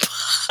sleep in.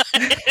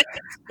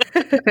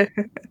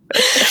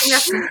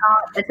 That's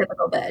not a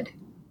typical bed.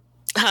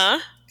 Huh?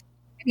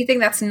 Anything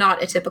that's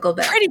not a typical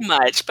bed. Pretty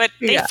much, but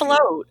they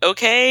float,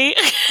 okay?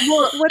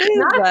 Well, what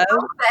I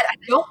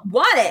don't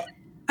want it.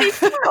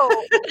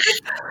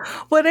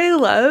 What I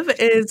love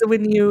is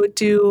when you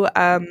do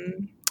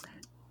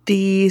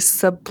the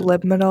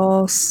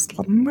subliminal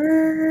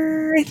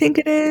slumber, I think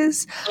it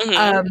is.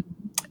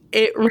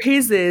 It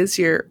raises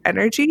your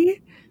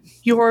energy,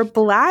 your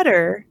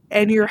bladder,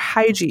 and your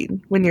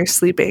hygiene when you're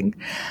sleeping.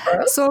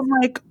 So I'm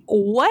like,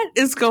 what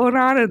is going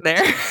on in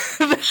there?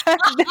 They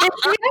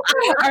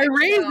are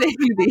raising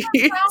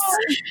these.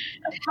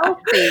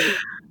 Healthy.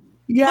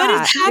 Yeah. What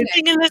is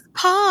happening in this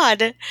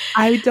pod?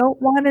 I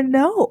don't want to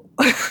know.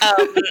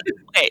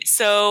 Okay,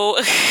 so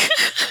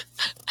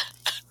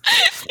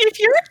if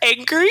you're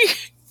angry,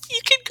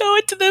 you can go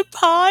into the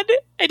pod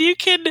and you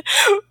can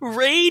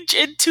rage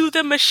into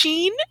the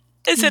machine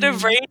instead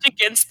of rage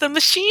against the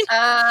machine. You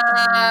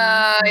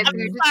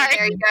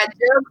got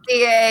jokes,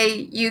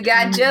 DA. You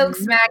got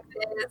jokes,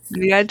 Maxis.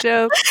 You got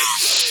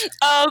jokes.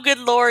 Oh, good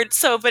Lord.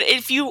 So, but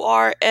if you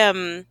are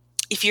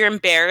if you're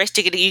embarrassed,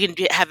 you can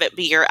have it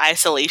be your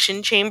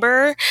isolation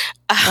chamber,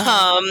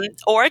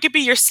 or it could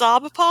be your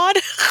sob pod.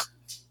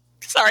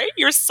 Sorry,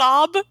 your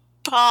sob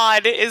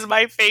pod is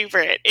my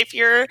favorite. If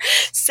you're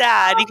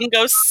sad, you can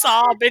go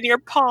sob in your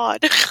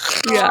pod.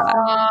 Yeah,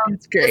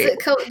 it's great.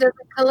 Does it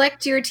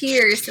collect your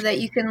tears so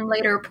that you can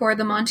later pour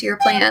them onto your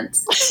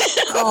plants?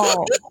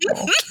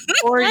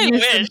 Or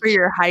use them for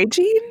your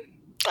hygiene?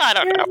 I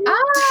don't know.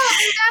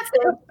 That's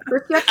it.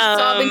 First you have to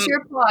sob into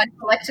your pod,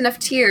 collect enough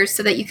tears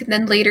so that you can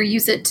then later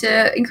use it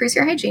to increase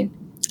your hygiene.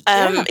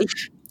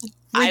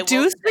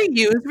 Reduce,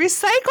 reuse,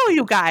 recycle,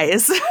 you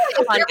guys.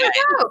 Come on, guys.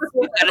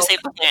 We gotta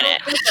save the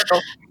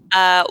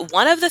planet.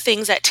 One of the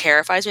things that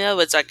terrifies me though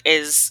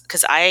is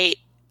because I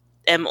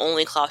am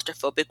only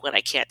claustrophobic when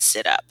I can't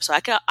sit up. So I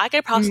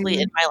could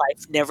possibly in my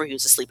life never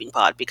use a sleeping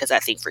pod because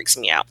that thing freaks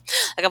me out.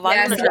 I've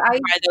wanted to try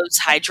those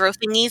hydro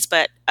thingies,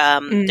 but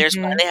there's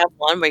one. They have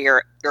one where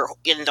you're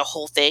in the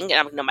whole thing,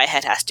 and my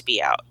head has to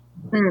be out.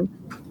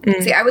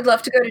 See, I would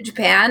love to go to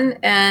Japan,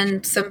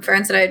 and some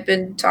friends that I had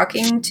been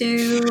talking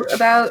to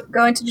about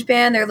going to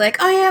Japan, they're like,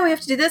 "Oh yeah, we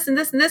have to do this and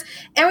this and this,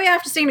 and we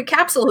have to stay in a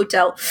capsule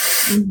hotel."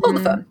 Hold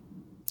the phone.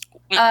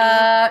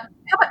 How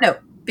about no?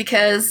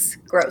 Because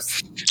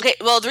gross. Okay,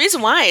 well, the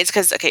reason why is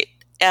because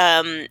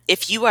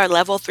if you are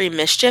level 3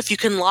 mischief, you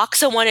can lock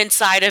someone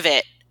inside of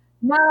it.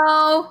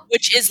 No.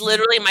 Which is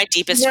literally my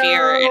deepest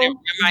fear. And it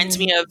reminds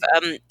me of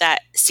that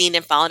scene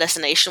in Final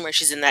Destination where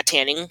she's in that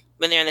tanning,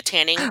 when they're in the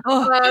tanning.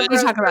 Oh, we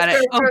talk about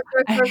it. Oh,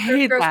 I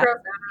hate that.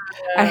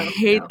 I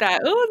hate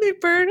that. Oh, they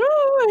burn.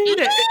 Oh, I hate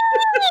it.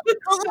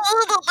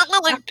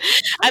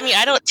 I mean,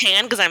 I don't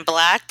tan because I'm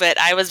black, but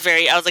I was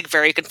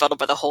very confuddled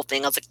by the whole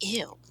thing. I was like,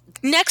 ew.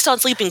 Next on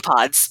sleeping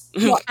pods.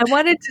 Well, I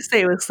wanted to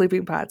say with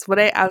sleeping pods, what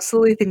I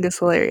absolutely think is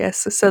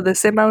hilarious. So the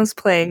sim I was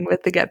playing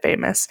with the Get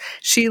Famous,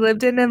 she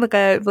lived in like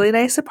a really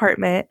nice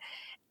apartment,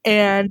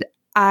 and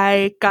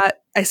I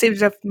saved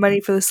enough money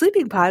for the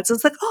sleeping pods. I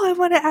was like, oh, I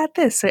want to add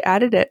this. So I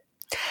added it.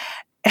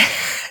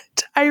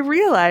 And I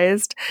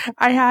realized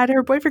I had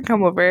her boyfriend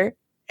come over,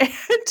 and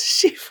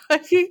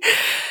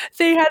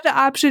they had the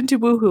option to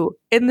woohoo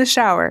in the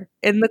shower,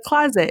 in the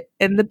closet,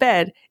 in the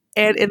bed,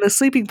 and in the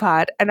sleeping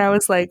pod. And I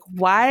was like,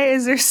 why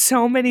is there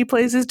so many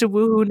places to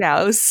woohoo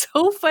now? It was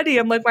so funny.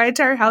 I'm like, my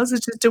entire house is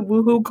just a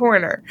woohoo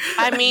corner.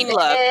 I mean, look,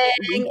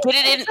 get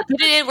it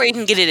in where you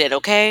can get it in,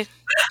 okay?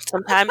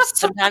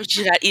 Sometimes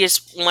you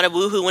just want to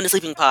woohoo in the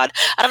sleeping pod.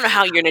 I don't know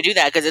how you're going to do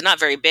that because it's not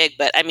very big,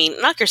 but I mean,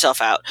 knock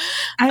yourself out.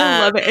 I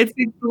love it. It's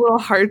like the little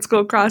hearts go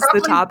across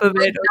the top of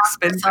it. It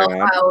spins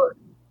around. Out.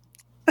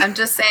 I'm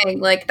just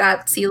saying, like,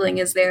 that ceiling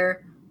is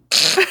there.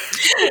 So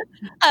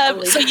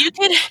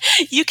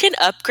you can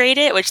upgrade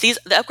it, which the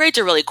upgrades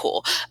are really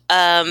cool.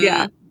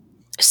 Yeah.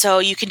 So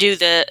you can do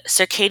the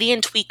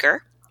circadian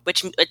tweaker,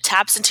 which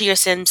taps into your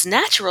Sim's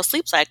natural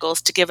sleep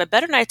cycles to give a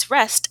better night's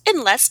rest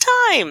in less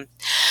time.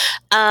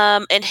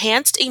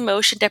 Enhanced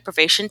emotion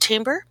deprivation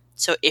timbre.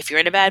 So if you're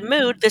in a bad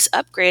mood, this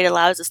upgrade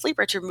allows the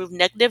sleeper to remove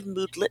negative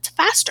moodlets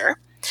faster.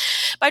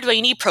 By the way,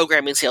 you need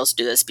programming skills to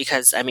do this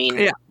because, I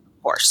mean, of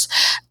course.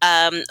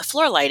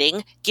 Floor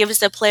lighting gives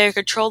the player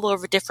control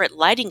over different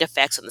lighting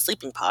effects on the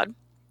sleeping pod.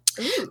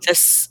 Ooh. The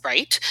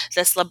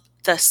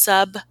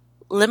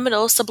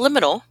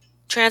subliminal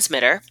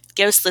transmitter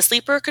gives the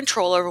sleeper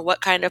control over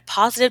what kind of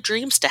positive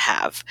dreams to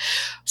have.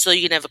 So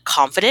you can have a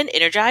confident,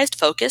 energized,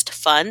 focused,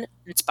 fun,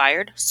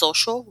 inspired,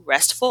 social,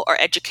 restful, or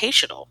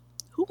educational.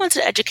 Who wants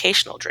an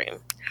educational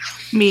dream?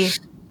 Me.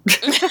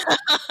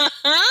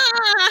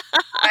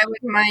 I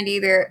wouldn't mind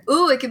either.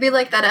 Ooh, it could be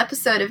like that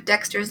episode of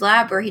Dexter's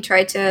Lab where he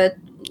tried to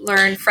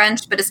learn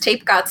French, but his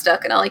tape got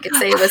stuck, and all he could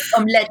say was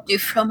omelette du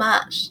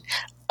fromage.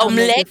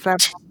 Omelette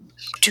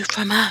du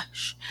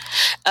fromage.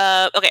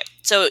 Okay,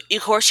 so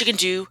of course you can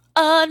do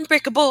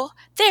Unbreakable.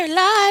 They're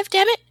alive,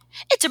 damn it.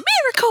 It's a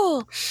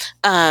miracle.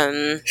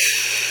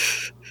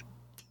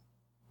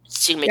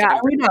 So you make yeah,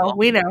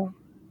 we know.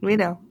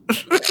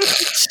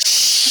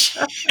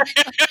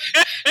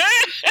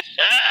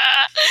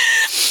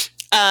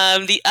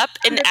 The Up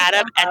and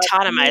Atom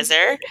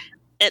Atomizer,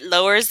 it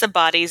lowers the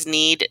body's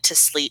need to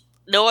sleep.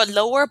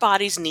 Lower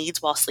body's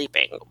needs while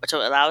sleeping, which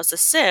allows the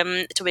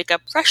Sim to wake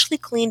up freshly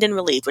cleaned and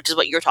relieved, which is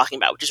what you're talking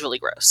about, which is really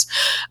gross.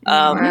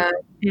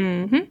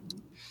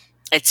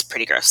 It's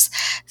pretty gross.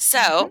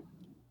 So,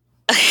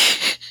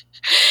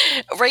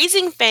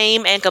 raising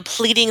fame and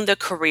completing the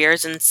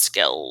careers and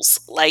skills.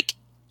 Like,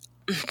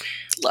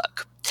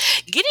 look,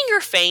 getting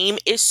your fame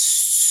is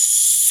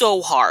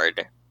so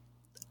hard.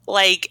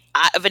 Like,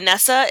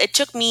 Vanessa, it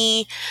took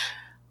me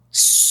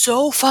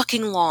so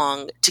fucking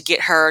long to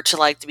get her to,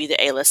 like, to be the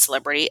A-list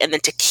celebrity and then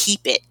to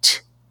keep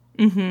it.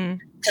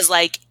 Because,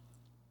 like,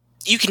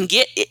 you can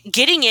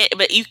getting it,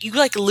 but you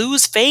like,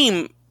 lose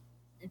fame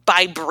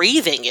by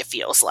breathing, it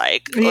feels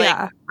like.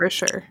 Yeah, for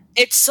sure.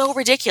 It's so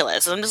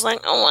ridiculous. I'm just like,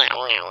 oh,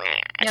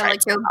 yeah,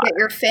 like you'll get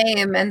your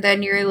fame, and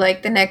then you're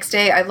like, the next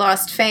day, I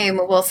lost fame.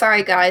 Well,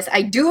 sorry, guys,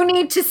 I do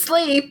need to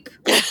sleep.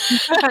 Yeah,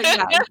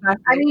 exactly.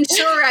 I mean,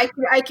 sure,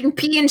 I can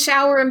pee and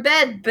shower in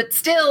bed, but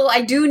still,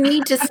 I do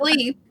need to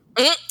sleep.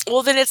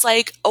 Well, then it's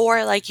like,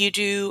 or like you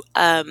do,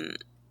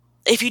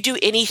 if you do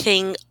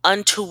anything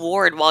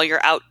untoward while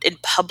you're out in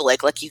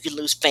public, like you can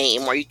lose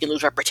fame or you can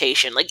lose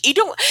reputation. Like you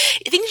don't,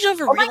 things you don't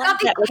even realize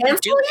that. They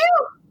cancel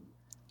you?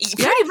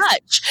 Pretty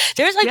much.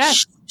 There's like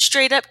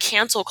straight up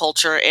cancel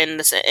culture in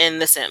the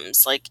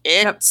Sims. Like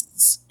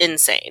it's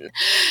insane.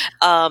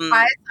 I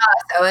saw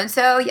so and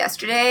so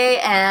yesterday,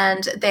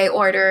 and they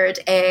ordered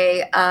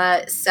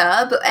a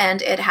sub,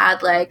 and it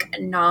had like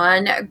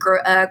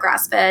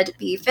grass fed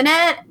beef in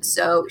it.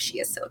 So she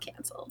is so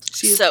canceled.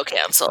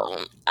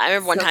 I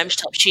remember one time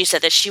she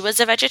said that she was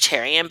a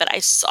vegetarian, but I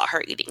saw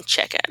her eating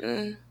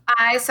chicken.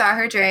 I saw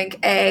her drink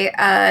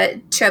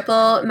a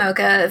triple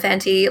mocha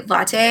venti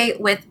latte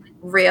with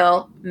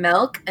real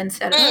milk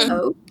instead of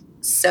oat.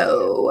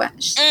 So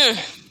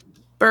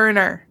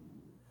burner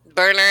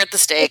at the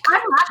stake. I'm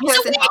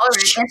lactose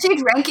intolerant, and she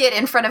drank it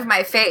in front of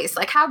my face.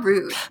 Like, how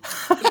rude!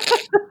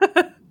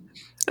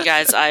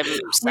 Guys,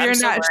 we're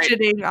not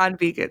shitting on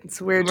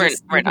vegans. We're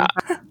not.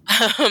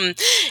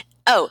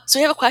 So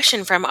we have a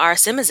question from our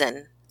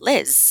Simizin,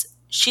 Liz.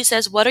 She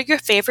says, "What are your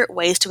favorite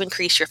ways to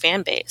increase your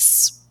fan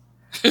base?"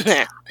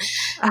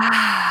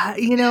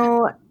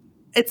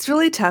 It's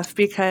really tough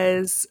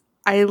because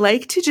I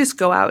like to just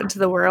go out into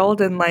the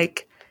world and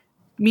like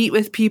meet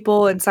with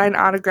people and sign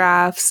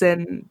autographs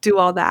and do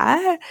all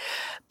that.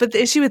 But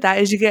the issue with that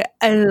is you get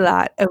a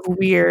lot of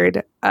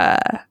weird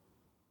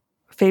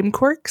fame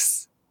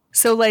quirks.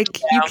 So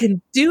like you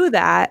can do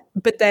that,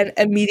 but then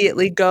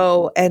immediately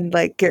go and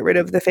like get rid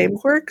of the fame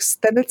quirks.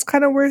 Then it's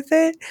kind of worth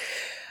it.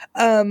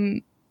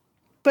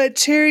 But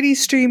charity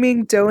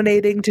streaming,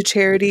 donating to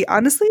charity,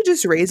 honestly,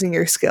 just raising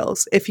your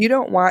skills. If you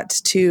don't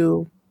want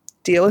to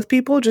deal with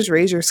people, just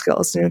raise your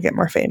skills and you'll get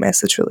more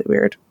famous. It's really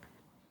weird.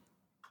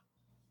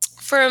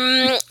 For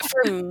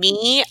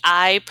me,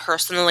 I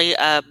personally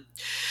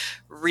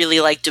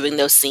really like doing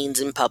those scenes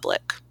in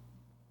public.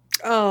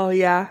 Oh,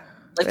 yeah.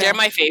 Like, they're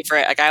my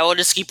favorite. Like, I will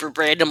just keep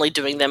randomly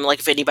doing them. Like,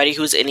 if anybody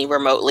who's any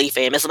remotely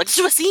famous, I'm like, let's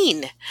do a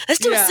scene. Let's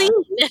do a scene.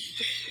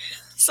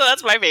 So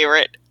that's my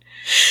favorite.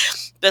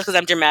 That's because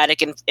I'm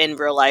dramatic in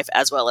real life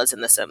as well as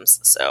in The Sims.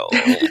 So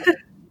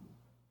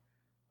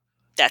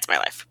that's my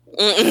life.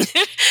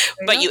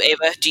 But you,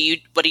 Ava,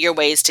 what are your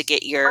ways to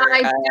get your...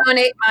 I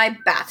donate my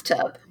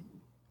bathtub.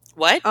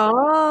 What?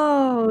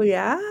 Oh,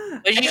 yeah.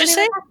 What did you just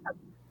say?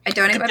 I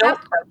donate my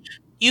bathtub.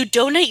 You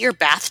donate your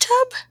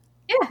bathtub?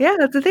 Yeah,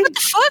 that's the thing. What the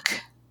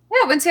fuck?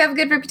 Yeah, once you have a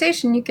good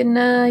reputation, you can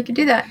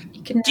do that.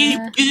 You can. Do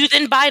you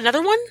then buy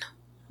another one?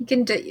 You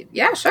can do.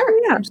 Yeah, sure.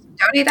 Yeah, just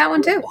donate that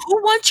one too. Who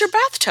wants your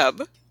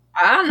bathtub?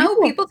 I don't know.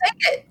 People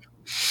take it.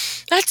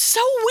 That's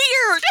so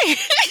weird.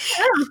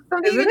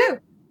 Something you can do.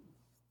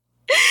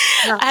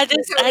 Yeah. I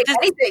just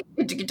anything.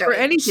 You can For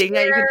anything,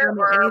 yeah, you can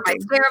donate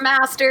anything.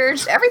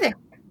 Stairmasters, everything.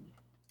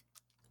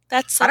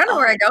 That's I don't know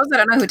where it goes. I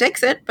don't know who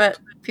takes it, but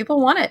people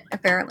want it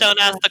apparently. Don't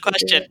ask the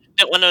question.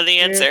 Don't want to know the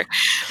answer.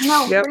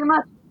 No, pretty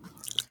much.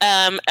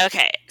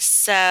 Okay,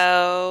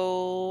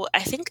 so I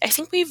think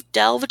we've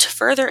delved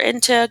further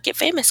into Get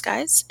Famous,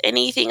 guys.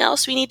 Anything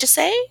else we need to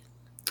say?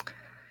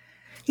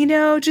 You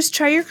know, just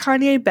try your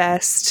Kanye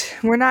best.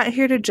 We're not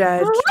here to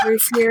judge. We're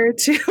here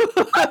to...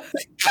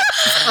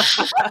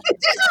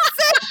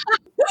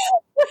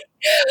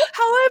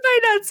 How have I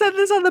not said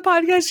this on the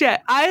podcast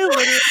yet? I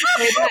literally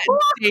say that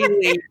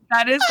daily.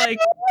 That is like...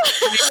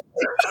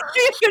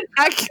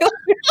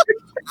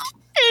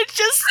 It's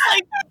just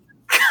like...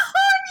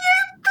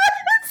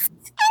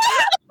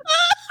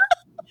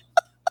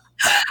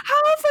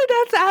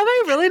 Have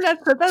I really not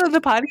said that on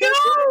the podcast?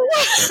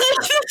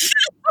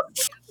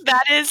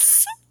 That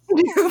is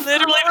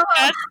literally the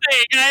best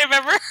thing I've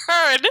ever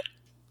heard.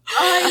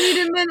 I need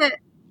a minute.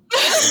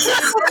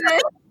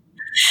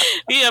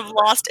 We have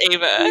lost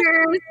Ava.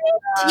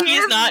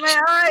 He's not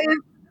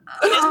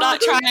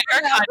trying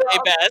her Kanye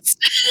best.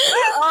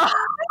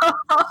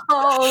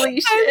 Holy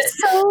shit.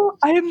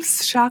 I am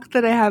shocked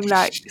that I have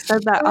not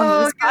said that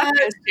on this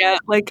podcast yet.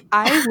 Like,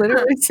 I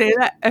literally say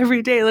that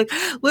every day. Like,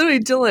 literally,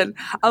 Dylan,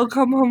 I'll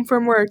come home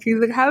from work. He's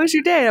like, how was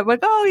your day? I'm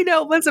like, oh, you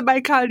know, it wasn't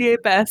my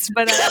Kanye best,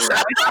 but I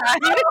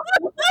tried.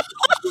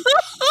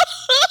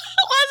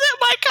 Wasn't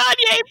my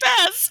Kanye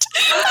best.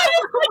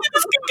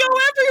 This can go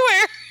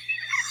everywhere.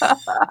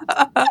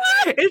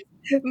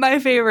 It's my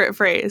favorite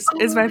phrase.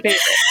 It's my favorite.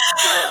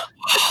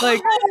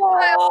 Like,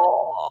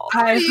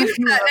 I'm gonna use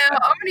that now.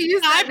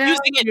 I'm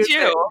using it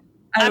too.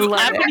 I'm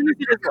love going to use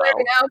it as well.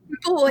 Now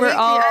people will hate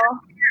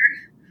me.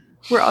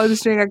 We're all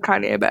just doing a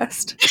Kanye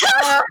best.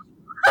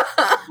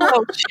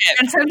 Oh shit!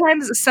 And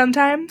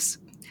sometimes,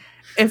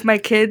 if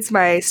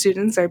my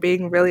students are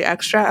being really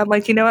extra, I'm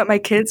like, you know what? My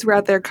kids were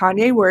out there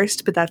Kanye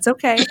worst, but that's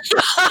okay.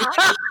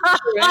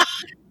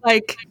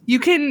 Like, you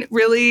can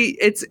really,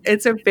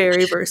 it's a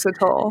very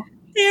versatile.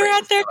 They're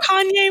out there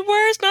Kanye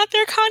worst, not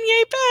their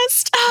Kanye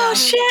best. Oh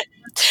shit!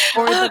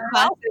 Or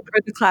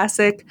the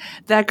classic.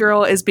 That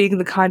girl is being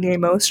the Kanye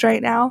most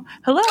right now.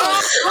 Hello.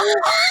 Oh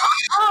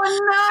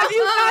no! Have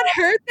you not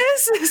heard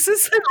this? This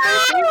is like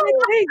my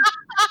favorite thing.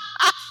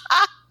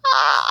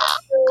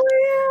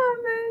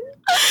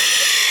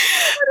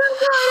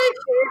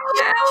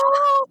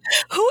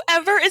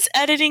 Whoever is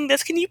editing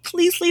this, can you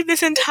please leave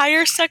this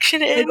entire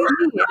section in?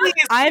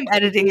 I'm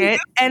editing it,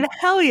 and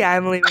hell yeah,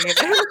 I'm leaving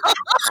it in.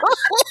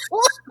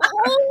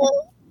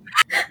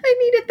 I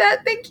needed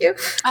that. Thank you.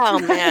 Oh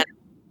man.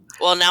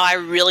 Well, now I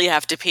really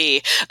have to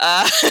pee.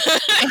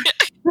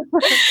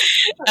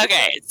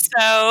 Okay,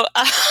 so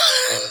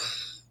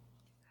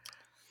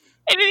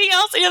anything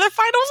else? Any other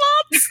final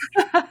thoughts?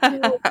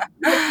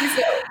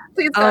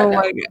 Please Oh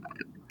my god.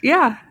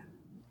 Yeah.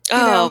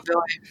 Oh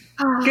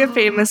boy. Get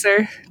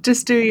famouser.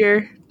 Just do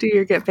your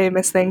get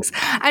famous things.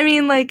 I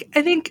mean, like,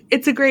 I think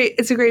it's a great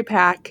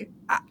pack.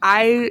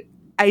 I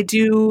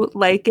do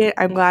like it.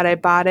 I'm glad I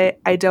bought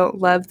it. I don't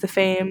love the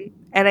fame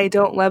and I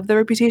don't love the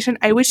reputation.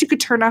 I wish you could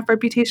turn off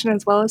reputation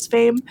as well as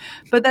fame,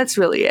 but that's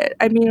really it.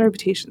 I mean,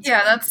 reputation.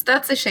 Yeah,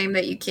 that's a shame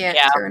that you can't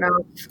turn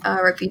off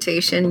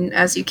reputation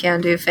as you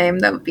can do fame.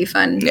 That would be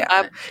fun. Yeah.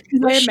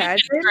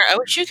 I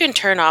wish you can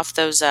turn off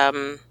those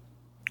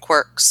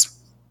quirks.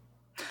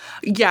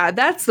 Yeah,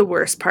 that's the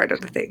worst part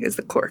of the thing is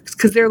the quirks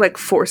because they're like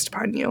forced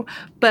upon you.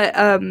 But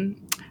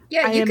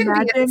yeah, you can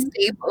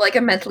be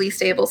a mentally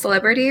stable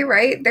celebrity,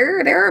 right?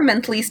 There are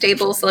mentally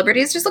stable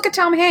celebrities. Just look at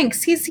Tom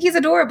Hanks. He's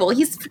adorable.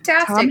 He's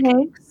fantastic.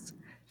 Tom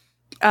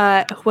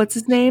Hanks. What's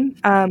his name?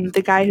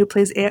 The guy who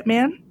plays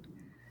Ant-Man.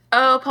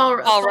 Oh, Paul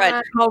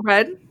Rudd.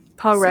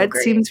 Paul Rudd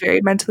seems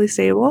very mentally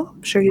stable.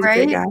 I'm sure he's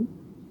a good guy.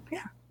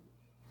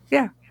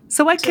 Yeah.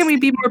 So why can't we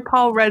be more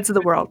Paul Rudds of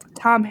the world?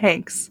 Tom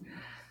Hanks.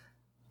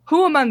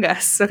 Who among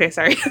us? Okay,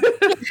 sorry.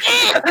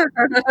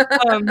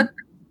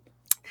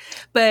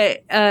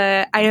 But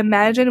I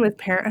imagine with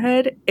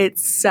parenthood, it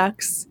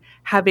sucks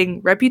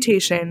having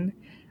reputation,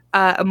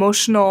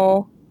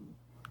 emotional,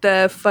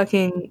 the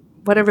fucking,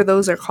 whatever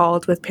those are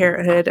called with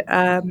parenthood.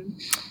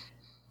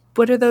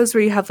 What are those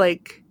where you have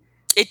like...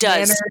 It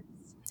does.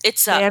 It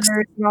sucks.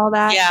 manners and all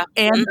that. Yeah.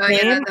 And Oh,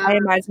 yeah, name, I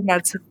imagine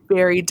that's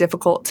very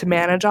difficult to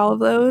manage all of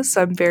those.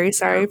 So I'm very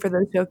sorry for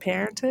those who have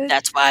parented.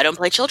 That's why I don't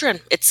play children.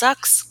 It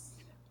sucks.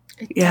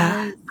 It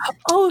Yeah. does.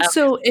 Oh, Okay.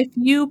 so if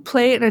you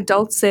play an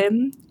adult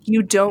sim,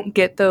 you don't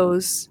get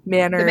those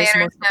manners. The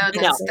manners, emotional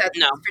no, things. that's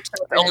no. for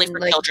children. Only for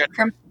children.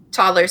 From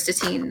toddlers to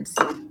teens.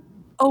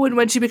 Oh, and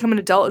once you become an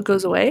adult, it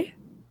goes away?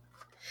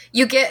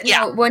 You get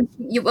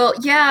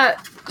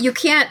you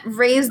can't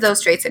raise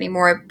those traits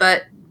anymore,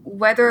 but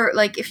whether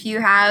like if you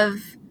have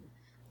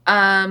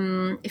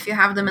them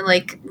in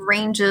like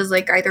ranges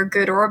like either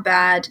good or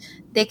bad,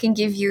 they can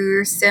give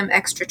your sim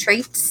extra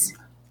traits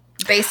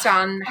based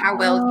on how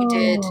well you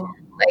did. Oh.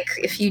 Like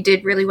if you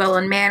did really well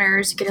on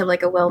manners, you could have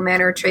like a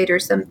well-mannered trait or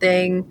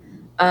something.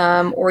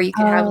 Or you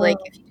could have like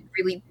if you did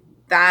really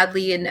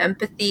badly in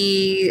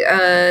empathy,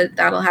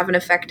 that'll have an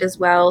effect as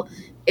well.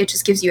 It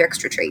just gives you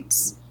extra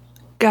traits.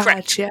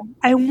 Gotcha.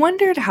 I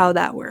wondered how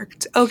that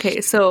worked.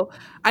 Okay, so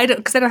I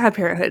don't have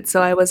parenthood,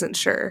 so I wasn't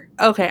sure.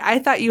 Okay, I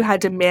thought you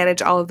had to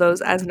manage all of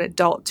those as an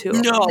adult too. No,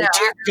 No.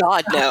 dear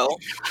God, no.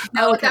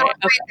 No, Okay, that was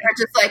right there.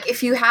 Just like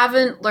if you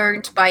haven't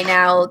learned by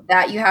now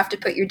that you have to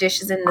put your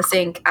dishes in the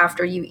sink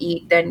after you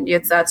eat, then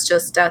that's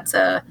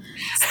a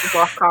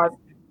lost cause.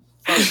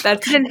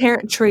 That's an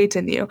inherent trait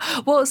in you.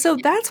 Well, so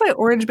that's why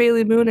Orange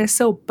Bailey Moon is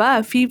so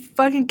buff. He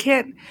fucking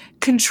can't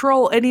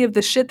control any of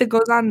the shit that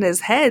goes on in his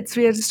head, so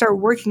he has to start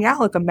working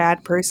out like a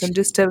mad person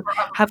just to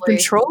have Probably.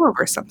 control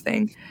over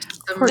something.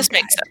 Poor This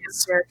guy. makes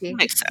sense. Therapy.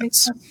 Makes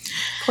sense.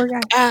 Poor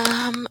guy.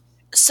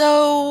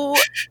 So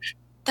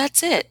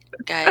that's it,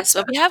 guys.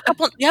 But we have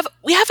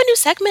a new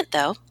segment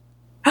though.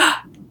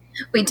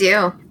 We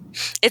do.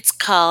 It's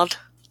called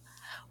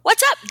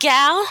 "What's Up,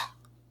 Gal?"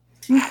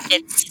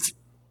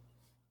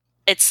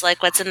 It's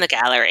like what's in the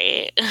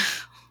gallery,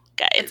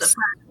 guys.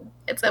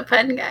 It's a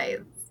pun, guys.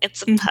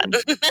 It's a pun.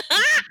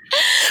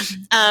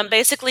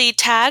 Basically,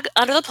 tag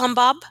Under the Plum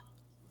Bob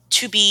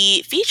to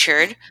be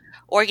featured,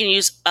 or you can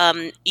use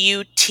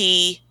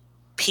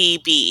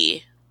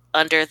UTPB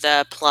under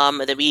the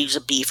plum, and then we use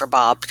a B for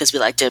Bob because we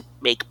like to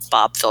make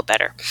Bob feel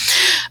better.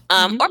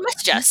 Or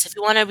message us if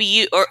you want to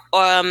be, or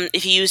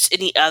if you use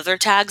any other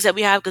tags that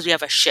we have, because we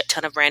have a shit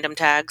ton of random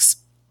tags.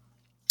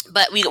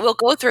 But we'll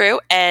go through,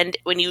 and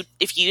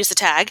if you use the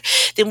tag,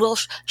 then we'll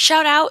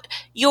shout out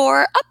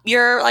your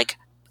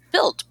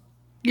build.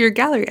 Your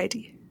gallery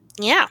ID.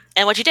 Yeah,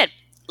 and what you did.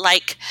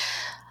 Like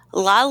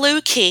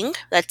Lalu King,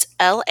 that's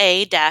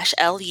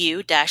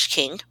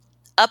LA-LU-King,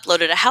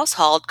 uploaded a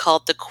household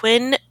called the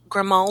Quinn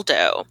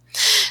Grimaldo.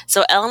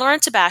 So Eleanor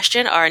and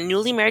Sebastian are a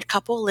newly married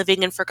couple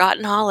living in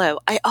Forgotten Hollow.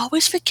 I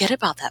always forget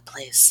about that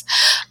place.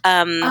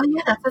 Oh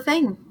yeah, that's the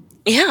thing.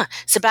 Yeah,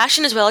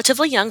 Sebastian is a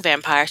relatively young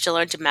vampire to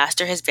learn to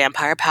master his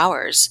vampire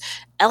powers.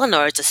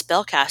 Eleanor is a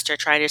spellcaster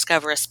trying to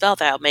discover a spell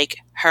that will make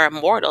her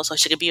immortal so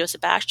she can be with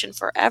Sebastian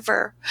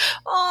forever.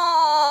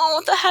 Oh,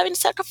 without having to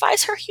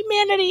sacrifice her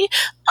humanity.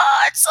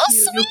 Oh, it's so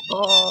sweet.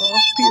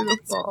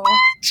 Beautiful.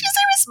 She's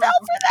a spell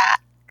for that.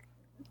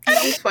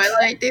 Does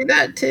Twilight do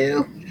that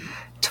too?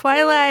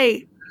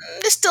 Twilight.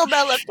 It's still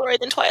Bella story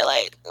than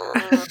Twilight.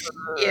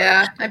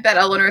 Yeah, I bet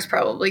Eleanor is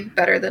probably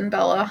better than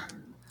Bella.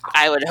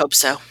 I would hope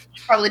so.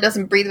 Probably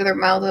doesn't breathe with her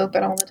mouth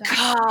open all the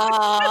time.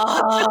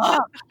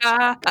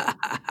 All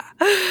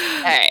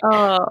right.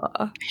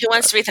 Who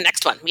wants to read the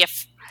next one? We have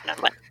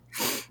another one.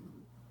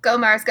 Go,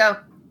 Mars, go.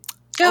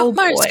 Go,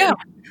 Mars, boy. go.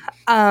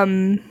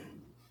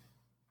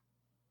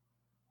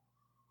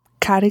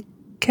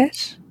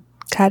 Catechish?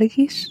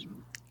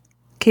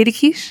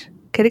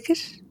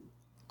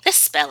 Let's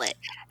spell it.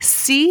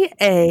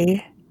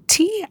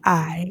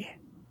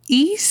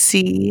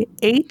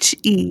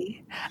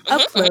 CATIECHE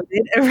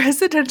uploaded a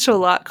residential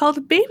lot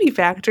called Baby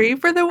Factory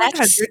for the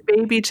 100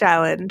 Baby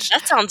Challenge.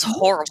 That sounds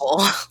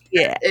horrible.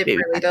 Yeah, It Baby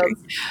really Factory,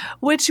 does.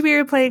 which we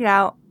are playing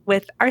out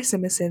with our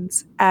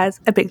Simicins as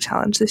a big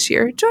challenge this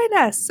year. Join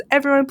us.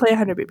 Everyone play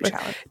 100 Baby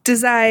Challenge.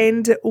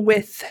 Designed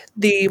with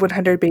the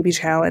 100 Baby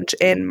Challenge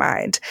in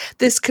mind,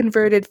 this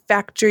converted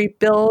factory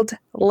build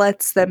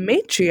lets the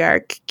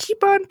matriarch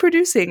keep on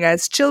producing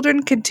as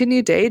children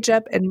continue to age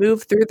up and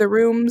move through the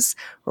rooms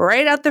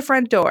right out the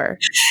front door.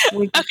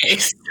 Okay.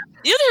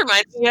 You know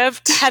what it reminds me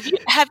of?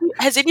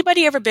 Has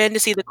anybody ever been to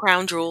see the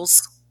Crown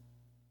Jewels?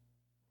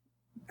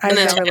 I've in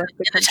the, never left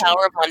in the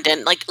Tower of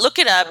London. Like, look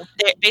it up.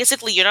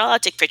 Basically, you're not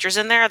allowed to take pictures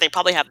in there. They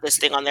probably have this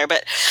thing on there,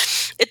 but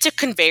it's a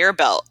conveyor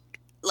belt.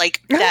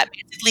 Like, that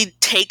basically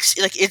takes,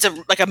 like, it's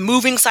a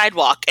moving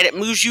sidewalk, and it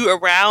moves you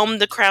around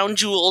the Crown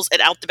Jewels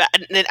and out the back,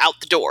 and then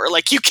out the door.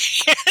 Like, you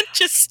can't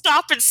just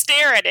stop and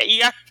stare at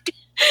it.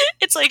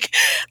 It's like,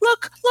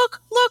 look,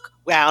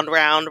 round,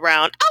 out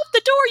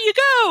the door you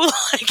go.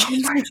 Like, Oh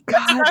my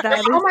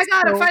god! Oh my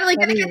god! I'm finally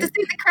gonna get to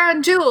see the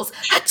crown jewels.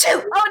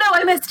 Achoo! Oh no,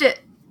 I missed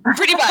it.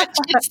 pretty much.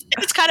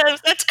 That's kind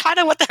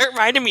of what that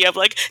reminded me of.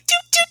 Like, do.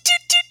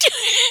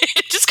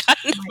 Just kind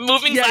of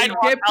moving Yeah, you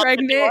sidewalk get out the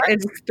pregnant door.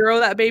 and just throw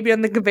that baby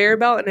on the conveyor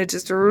belt, and it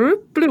just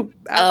bloop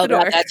out the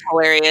door. God, that's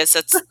hilarious.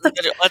 That's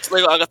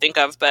literally all I can think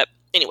of. But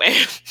anyway,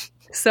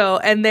 So,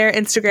 and their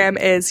Instagram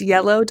is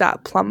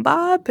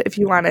yellow.plumbob if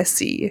you want to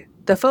see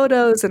the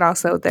photos and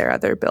also their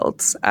other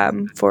builds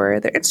for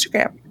their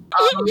Instagram.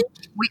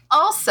 We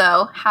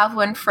also have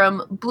one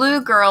from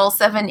Blue Girl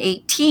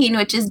 718,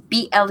 which is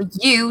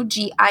BLUGIRL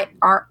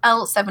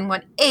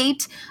 718,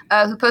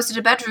 who posted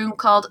a bedroom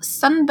called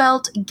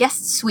Sunbelt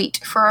Guest Suite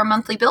for our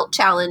monthly build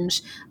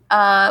challenge,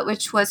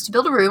 which was to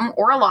build a room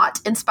or a lot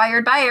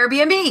inspired by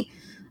Airbnb.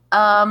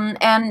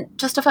 And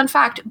just a fun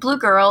fact, Blue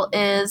Girl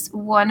is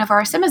one of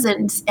our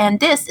Simazons, and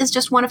this is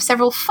just one of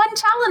several fun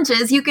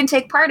challenges you can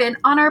take part in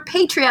on our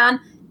Patreon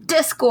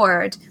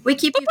Discord. We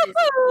keep you busy.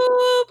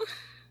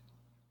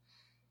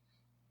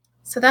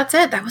 So that's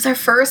it. That was our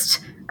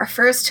first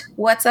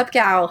What's Up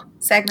Gal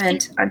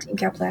segment on Team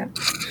Gal Plan.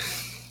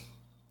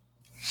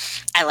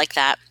 I like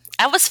that.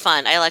 That was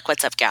fun. I like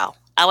What's Up Gal.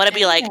 I want to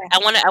be like, I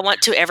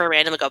want to ever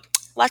randomly go,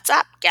 what's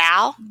up,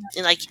 gal?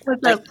 And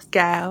what's up,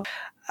 gal?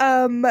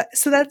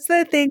 So that's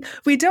the thing.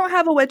 We don't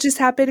have a what just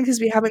happened because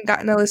we haven't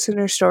gotten a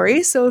listener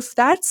story. So if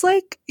that's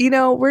like,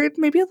 we're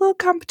maybe a little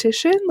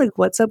competition, like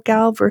what's up,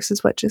 gal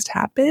versus what just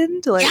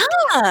happened. Like,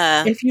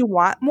 if you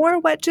want more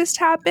what just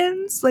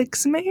happens, like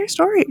submit your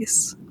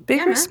stories,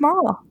 big or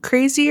small,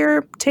 crazy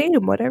or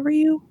tame, whatever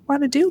you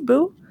want to do,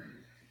 boo.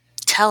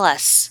 Tell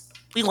us.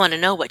 We want to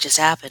know what just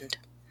happened.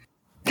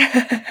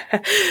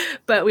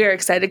 But we are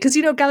excited because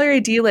Gallery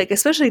ID, like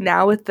especially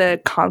now with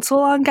the console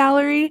on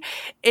Gallery,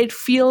 it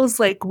feels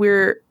like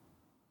we're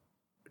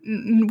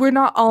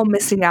not all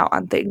missing out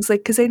on things, like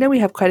because I know we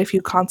have quite a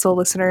few console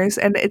listeners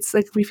and it's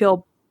like we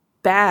feel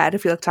bad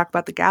if we talk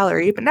about the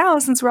Gallery, but now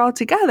since we're all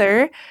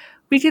together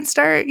we can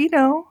start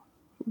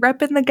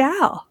repping the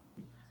gal,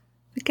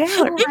 the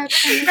Gallery.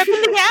 Repping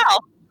the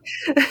gal.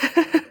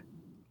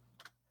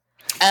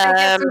 I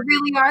guess we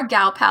really are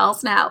gal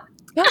pals now.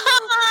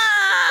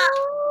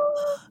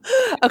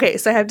 Okay,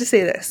 so I have to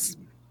say this.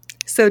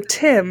 So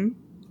Tim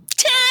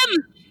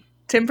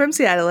from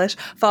Seattle-ish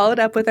followed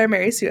up with our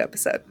Mary Sue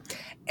episode.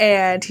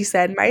 And he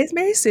said, my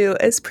Mary Sue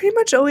is pretty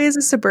much always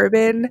a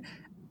suburban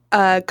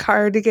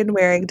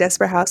cardigan-wearing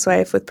desperate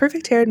housewife with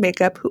perfect hair and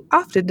makeup who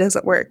often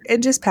doesn't work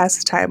and just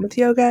passes time with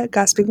yoga,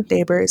 gossiping with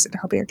neighbors, and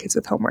helping her kids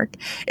with homework.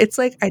 It's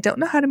like, I don't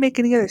know how to make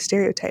any other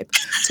stereotype.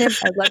 Tim,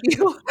 I love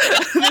you.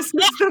 This is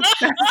the best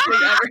thing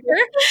ever.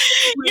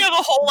 You have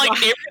a whole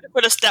neighborhood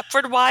for the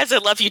Stepford wives. I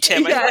love you,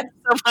 Tim. Yeah.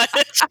 I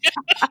love you so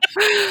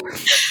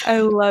much.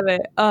 I love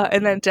it.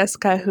 And then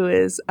Jessica, who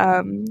is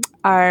one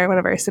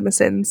of our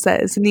Sims,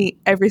 says, neat.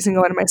 Every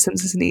single one of my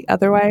Sims is neat.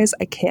 Otherwise,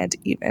 I can't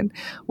even.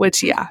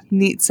 Which,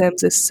 neat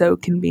Sims is so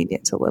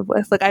convenient to live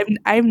with. Like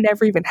I've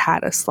never even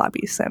had a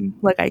sloppy Sim.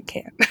 Like I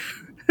can't.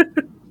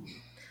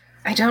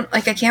 I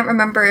can't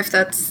remember if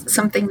that's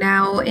something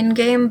now in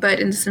game, but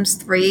in The Sims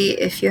 3,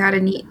 if you had a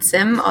neat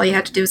Sim, all you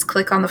had to do was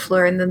click on the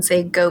floor and then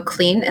say go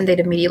clean, and they'd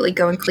immediately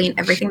go and clean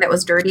everything that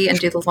was dirty and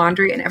do the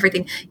laundry and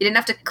everything. You didn't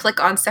have to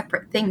click on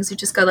separate things. You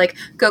just go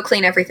go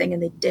clean everything,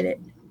 and they did it.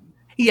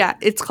 Yeah,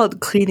 it's called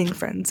Cleaning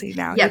Frenzy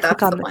now. Yeah, you that's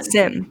click on the one.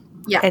 Sim.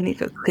 Yeah, and you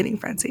go Cleaning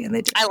Frenzy, and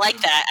they do. I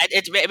like that.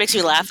 It makes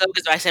me laugh though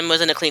because my Sim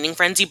was in a cleaning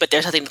frenzy, but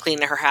there's nothing to clean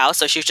in her house,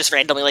 so she was just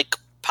randomly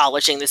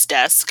polishing this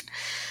desk.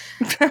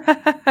 Clean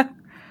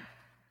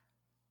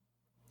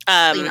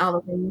all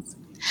the things.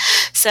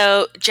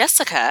 So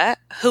Jessica,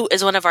 who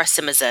is one of our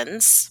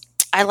Simazons,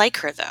 I like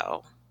her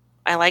though.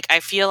 I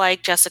feel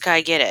like Jessica.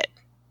 I get it.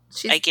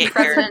 She's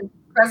President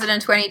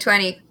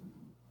 2020.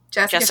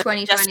 Jessica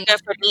 2020. Jessica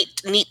for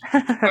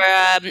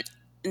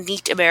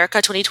Neat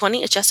America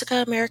 2020. Is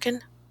Jessica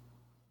American?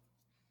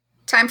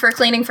 Time for a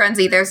cleaning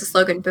frenzy. There's a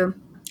slogan.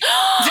 Boom.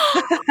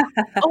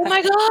 Oh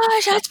my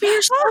gosh, that's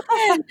your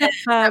slogan.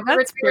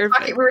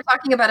 We were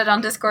talking about it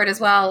on Discord as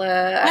well.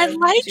 I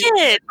like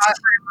it.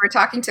 We were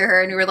talking to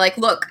her and we were like,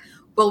 look,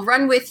 we'll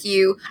run with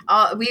you.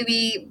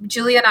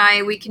 Julia and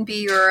I, we can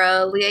be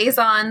your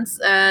liaisons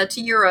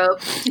to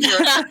Europe.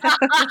 Euro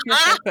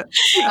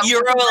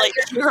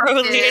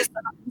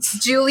liaisons.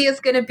 Julia's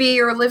going to be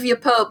your Olivia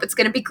Pope. It's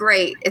going to be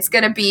great.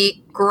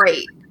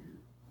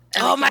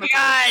 And oh my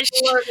gosh!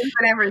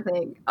 And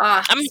everything.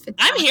 I'm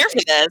here for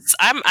this.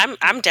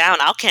 I'm down.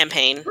 I'll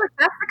campaign. Look,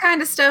 that's the kind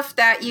of stuff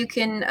that you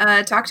can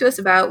talk to us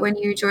about when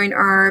you join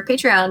our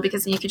Patreon,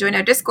 because then you can join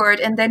our Discord,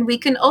 and then we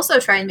can also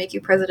try and make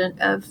you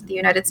president of the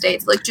United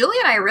States. Like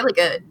Julia and I are really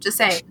good. Just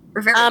saying,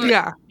 we're very good.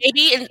 Yeah.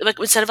 Maybe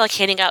instead of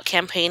handing out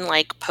campaign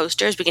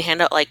posters, we can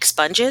hand out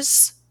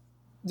sponges.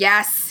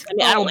 Yes. I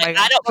mean,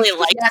 I don't really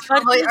like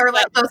sponges, or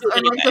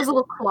those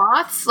little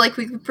cloths. Like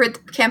we could put the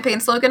campaign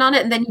slogan on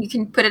it, and then you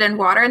can put it in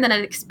water, and then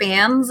it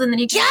expands, and then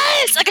you can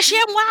like a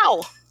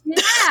ShamWow.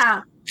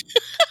 Yeah.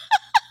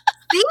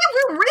 See,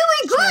 we're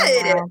really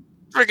good.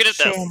 We're good at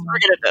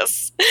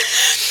this.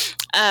 If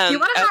you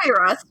want to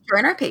hire us,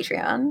 join our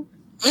Patreon.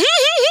 We'll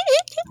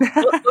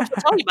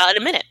tell you about it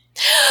in a minute.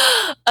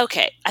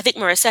 Okay, I think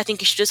Marissa, you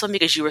should do this one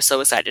because you were so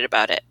excited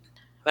about it.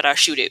 About our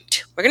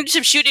shoot-out. We're going to do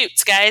some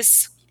shoot-outs,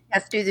 guys.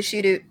 Let's do the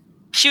shoot-out.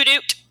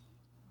 Shoot-out.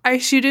 Our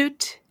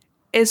shoot-out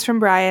is from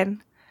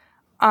Brian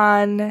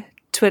on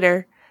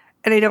Twitter.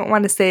 And I don't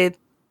want to say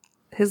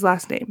his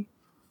last name,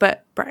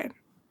 but Brian.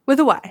 With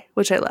a Y,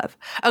 which I love.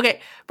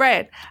 Okay,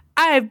 Brian,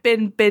 I've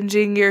been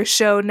binging your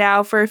show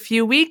now for a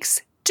few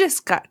weeks.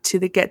 just got to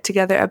the get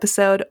together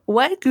episode.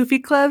 What goofy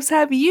clubs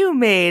have you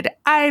made?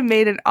 I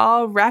made an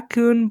all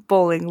raccoon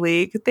bowling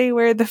league. They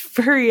wear the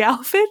furry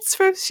outfits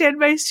from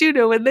Shanmai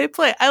Shuno when they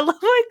play. I love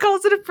how he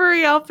calls it a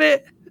furry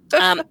outfit.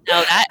 No,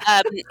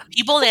 that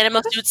people in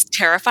animal suits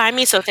terrify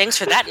me. So thanks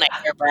for that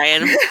nightmare,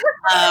 Brian.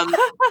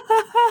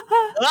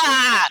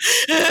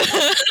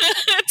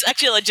 It's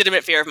actually a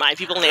legitimate fear of mine.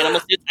 People in animal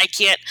suits.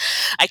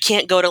 I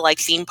can't go to like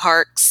theme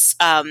parks.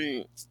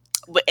 And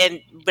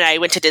when I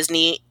went to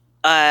Disney,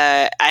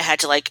 I had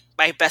to like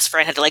my best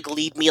friend had to like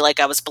lead me like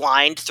I was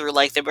blind through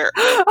like the.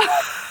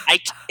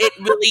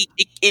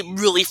 It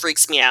really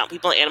freaks me out.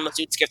 People in animal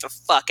suits scare the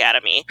fuck out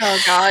of me. Oh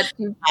God,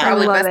 you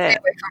probably best stay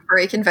away from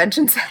furry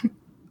conventions.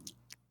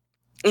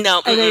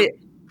 No,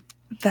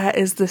 that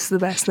is the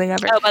best thing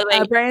ever. Oh, by the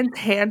way, Brian's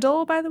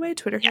handle, by the way,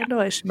 Twitter handle,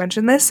 I should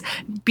mention this,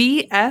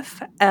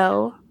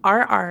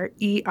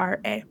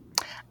 BFLRRERA.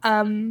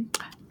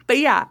 But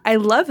yeah, I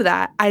love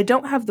that. I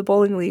don't have the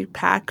bowling league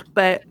pack,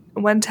 but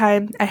one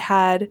time I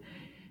had,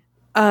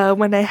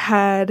 when I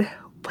had,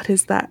 what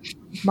is that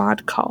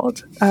mod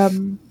called?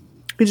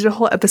 We did a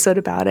whole episode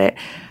about it.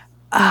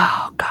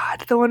 Oh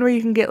God, the one where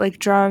you can get like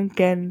drunk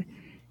and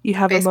you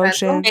have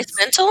emotions. Base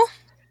mental?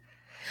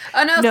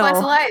 Oh no, Slice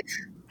of Life.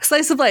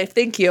 Slice of Life,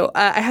 thank you.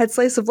 I had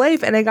Slice of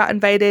Life, and I got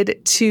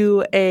invited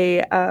to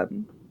a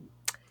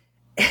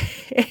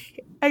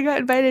I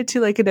got invited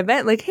to like an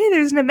event. Like, hey,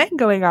 there's an event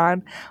going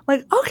on. I'm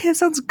like, okay, that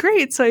sounds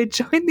great. So I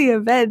joined the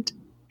event,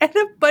 and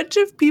a bunch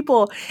of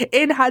people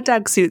in hot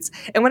dog suits.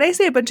 And when I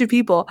say a bunch of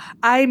people,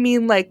 I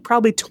mean like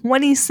probably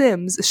 20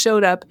 Sims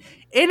showed up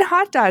in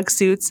hot dog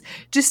suits,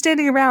 just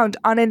standing around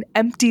on an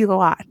empty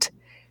lot,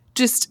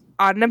 just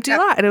on an empty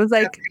lot. And it was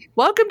like,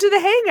 welcome to the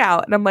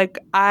hangout. And I'm like,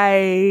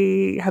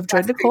 I have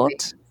joined the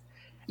cult.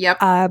 Yep.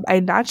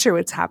 I'm not sure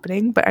what's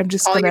happening, but I'm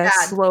just going to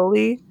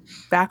slowly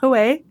back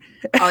away.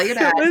 All your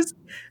dad.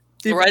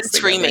 Run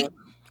screaming.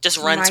 Just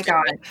run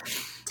screaming. God.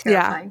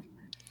 Terrifying. Yeah.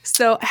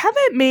 So I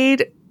haven't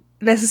made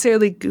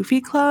necessarily goofy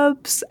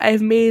clubs.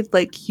 I've made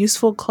like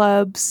useful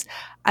clubs.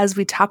 As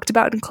we talked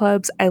about in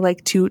clubs, I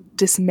like to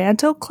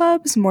dismantle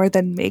clubs more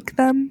than make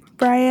them,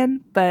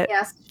 Brian. But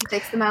yes, she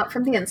takes them out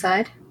from the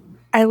inside.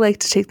 I like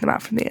to take them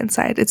out from the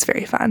inside. It's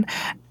very fun.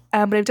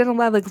 But I've done a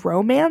lot of like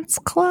romance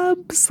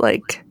clubs,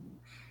 like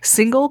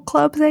single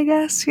clubs, I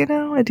guess, you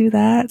know, I do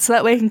that. So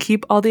that way I can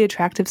keep all the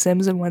attractive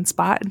Sims in one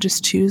spot and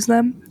just choose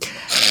them.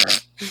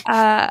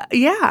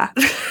 Yeah.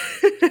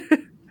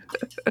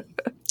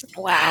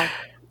 Wow.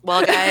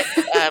 Well, guys,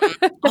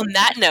 on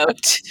that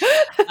note,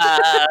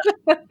 I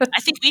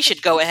think we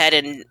should go ahead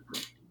and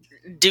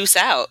deuce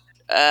out.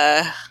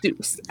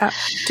 Deuce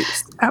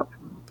out.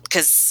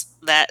 Because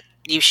that,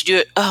 you should do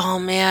it. Oh,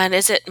 man.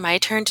 Is it my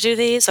turn to do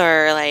these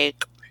or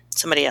like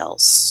somebody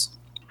else?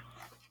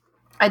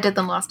 I did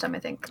them last time, I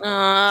think.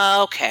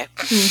 Okay.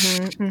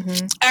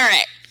 All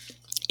right.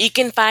 You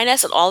can find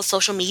us on all the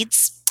social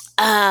medias.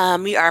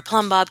 We are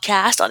Plum Bob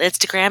Cast on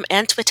Instagram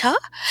and Twitter.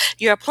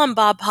 We are Plum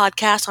Bob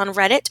Podcast on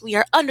Reddit. We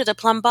are Under the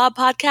Plum Bob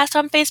Podcast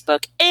on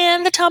Facebook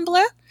and the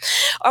Tumblr.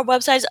 Our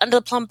website is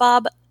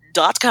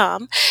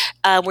undertheplumbbob.com,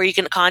 where you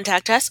can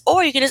contact us,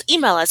 or you can just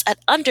email us at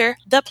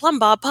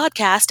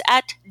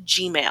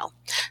undertheplumbobpodcast@gmail.com.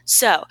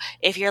 So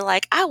if you're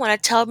like, I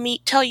want to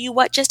tell you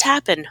what just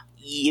happened,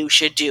 you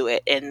should do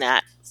it in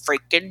that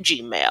freaking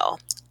Gmail.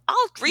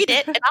 I'll read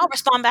it and I'll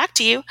respond back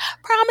to you.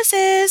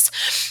 Promises.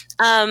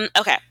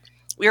 Okay.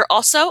 We are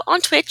also on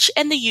Twitch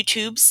and the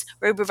YouTubes,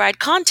 where we provide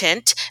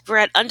content. We're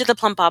at Under the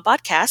Plum Bob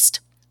Podcast.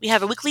 We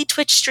have a weekly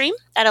Twitch stream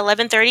at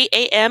 11:30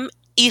 a.m.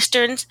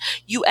 Eastern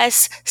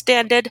U.S.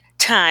 Standard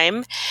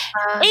Time.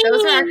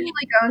 Those are actually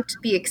going to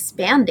be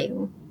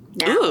expanding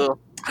now. Ooh.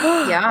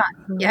 Yeah.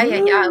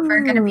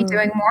 We're going to be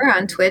doing more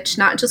on Twitch,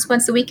 not just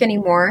once a week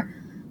anymore.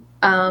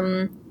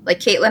 Like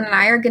Caitlin and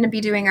I are going to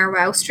be doing our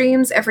WoW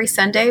streams every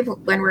Sunday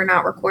when we're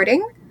not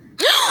recording.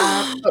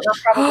 But we're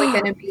probably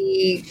going to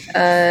be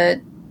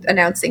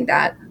announcing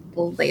that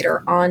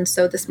later on.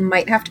 So this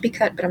might have to be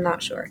cut, but I'm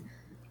not sure.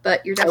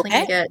 But you're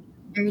definitely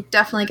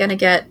going to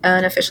get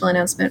an official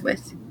announcement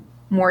with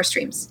more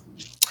streams.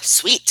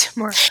 Sweet.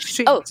 More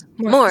streams. Oh,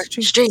 more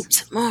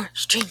streams.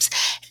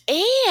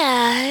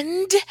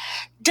 And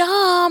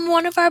Dom,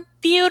 one of our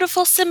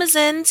beautiful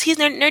Simizens, he's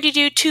Nerdy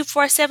Dude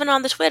 247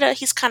 on the Twitter.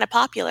 He's kind of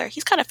popular.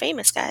 He's kind of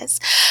famous, guys.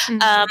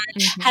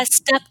 Has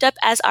stepped up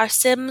as our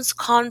Sims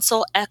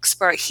console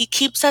expert. He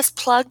keeps us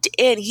plugged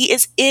in. He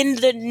is in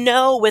the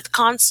know with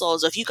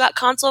consoles. If you got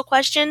console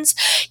questions,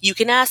 you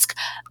can ask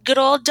good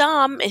old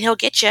Dom, and he'll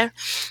get you.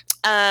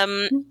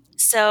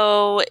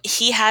 So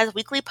he has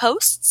weekly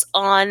posts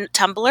on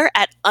Tumblr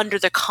at Under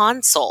the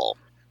Console.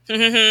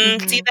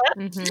 See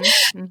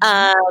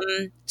that?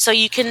 So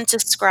you can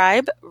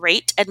subscribe,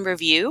 rate, and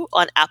review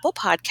on Apple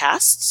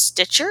Podcasts,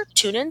 Stitcher,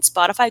 TuneIn,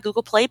 Spotify,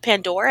 Google Play,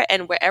 Pandora,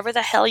 and wherever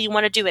the hell you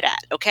want to do it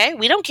at. Okay?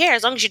 We don't care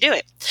as long as you do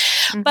it.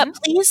 But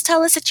please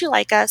tell us that you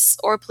like us,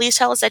 or please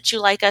tell us that you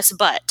like us,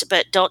 but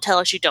don't tell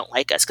us you don't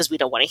like us, because we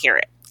don't want to hear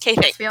it. Okay,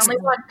 thanks. We only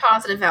want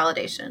positive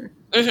validation.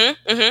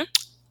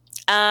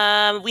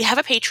 We have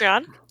a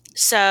Patreon.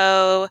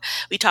 So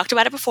we talked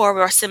about it before.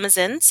 We're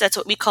Simazins. That's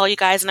what we call you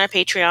guys in our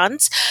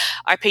Patreons.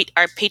 Our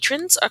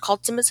patrons are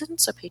called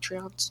Simazins or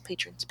Patreons?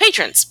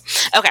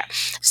 Patrons. Okay.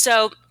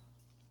 So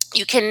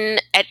you can,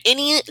 at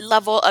any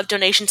level of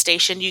donation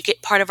station, you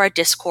get part of our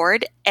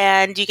Discord,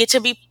 and you get to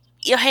be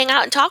hang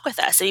out and talk with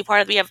us and be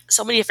part of. We have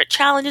so many different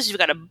challenges. We've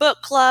got a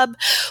book club.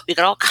 We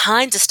got all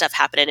kinds of stuff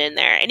happening in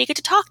there, and you get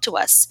to talk to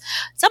us.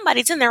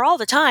 Somebody's in there all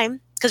the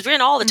time because we're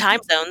in all the time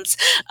zones.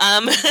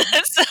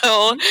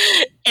 So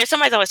if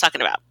somebody's always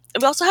talking about.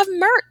 We also have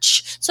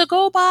merch. So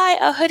go buy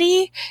a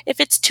hoodie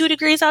if it's 2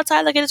 degrees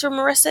outside like it is where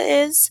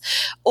Marissa is.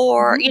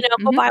 Or,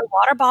 go buy a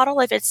water bottle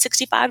if it's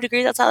 65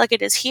 degrees outside like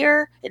it is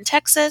here in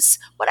Texas.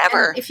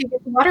 Whatever. And if you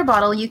get the water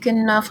bottle, you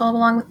can follow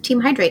along with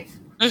Team Hydrate.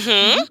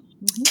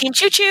 Team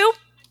Choo Choo.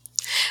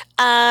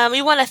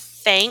 We want to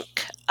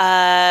thank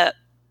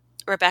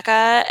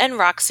Rebecca and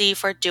Roxy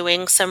for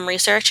doing some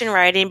research and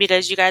writing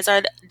because you guys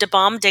are the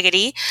bomb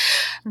diggity.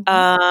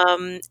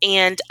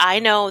 And I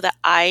know that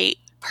I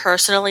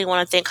personally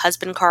want to thank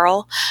husband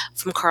Carl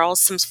from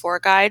Carl's Sims 4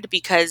 guide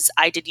because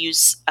I did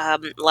use a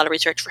lot of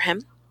research for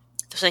him.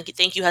 So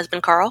thank you,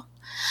 husband Carl.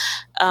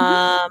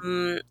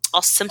 Also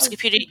Sims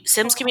Community,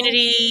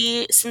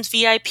 Sims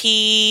VIP,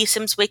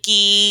 Sims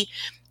Wiki,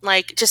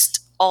 like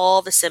just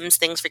all the Sims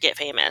things for Get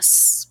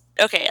Famous.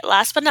 Okay,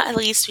 last but not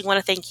least, we want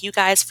to thank you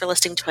guys for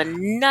listening to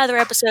another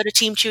episode of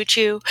Team Choo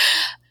Choo.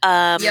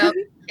 Yep.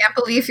 Can't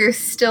believe you're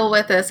still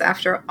with us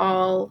after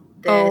all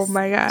this. Oh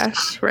my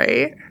gosh,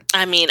 right?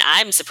 I mean,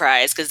 I'm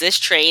surprised because this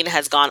train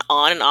has gone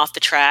on and off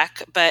the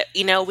track, but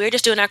we're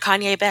just doing our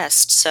Kanye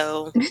best,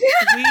 so we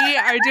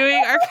are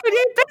doing our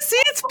Kanye best. See,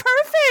 it's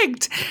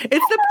perfect.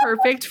 It's the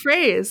perfect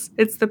phrase.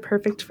 It's the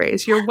perfect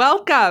phrase. You're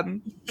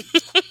welcome.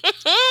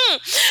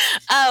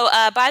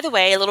 By the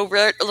way, a little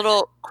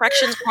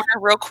corrections corner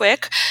real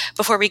quick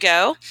before we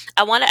go.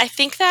 I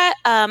think that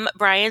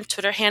Brian's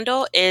Twitter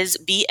handle is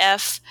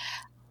BFIRRERA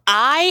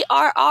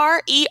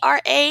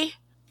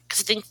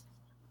because I think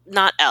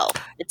not L.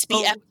 It's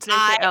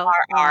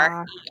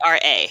BFIRRERA.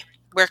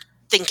 We're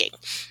thinking.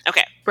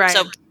 Okay. Brian.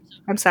 So,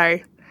 I'm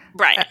sorry.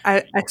 Brian.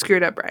 I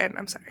screwed up, Brian.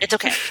 I'm sorry. It's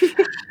okay.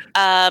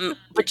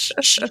 But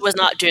she was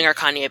not doing her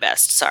Kanye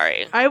best.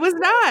 Sorry. I was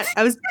not.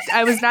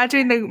 I was not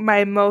doing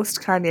my most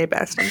Kanye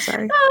best. I'm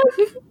sorry. Oh,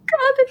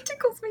 God, that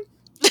tickles me.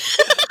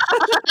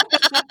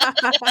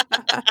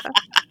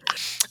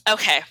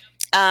 Okay.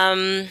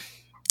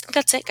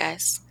 That's it,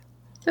 guys.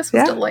 This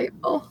was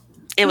delightful.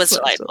 It was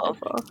delightful.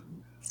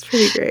 It's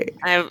pretty great.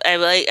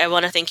 I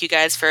want to thank you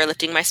guys for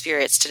lifting my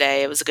spirits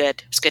today. It was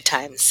good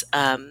times.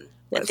 And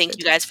thank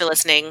you guys for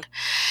listening,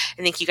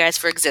 and thank you guys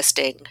for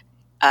existing.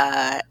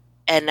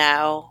 And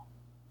now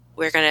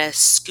we're gonna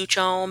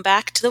scooch on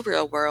back to the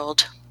real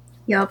world.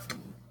 Yep.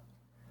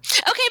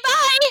 Okay,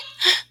 bye.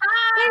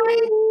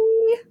 Bye.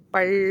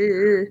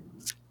 Bye.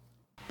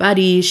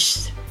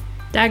 Badish.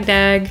 Dag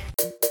dag.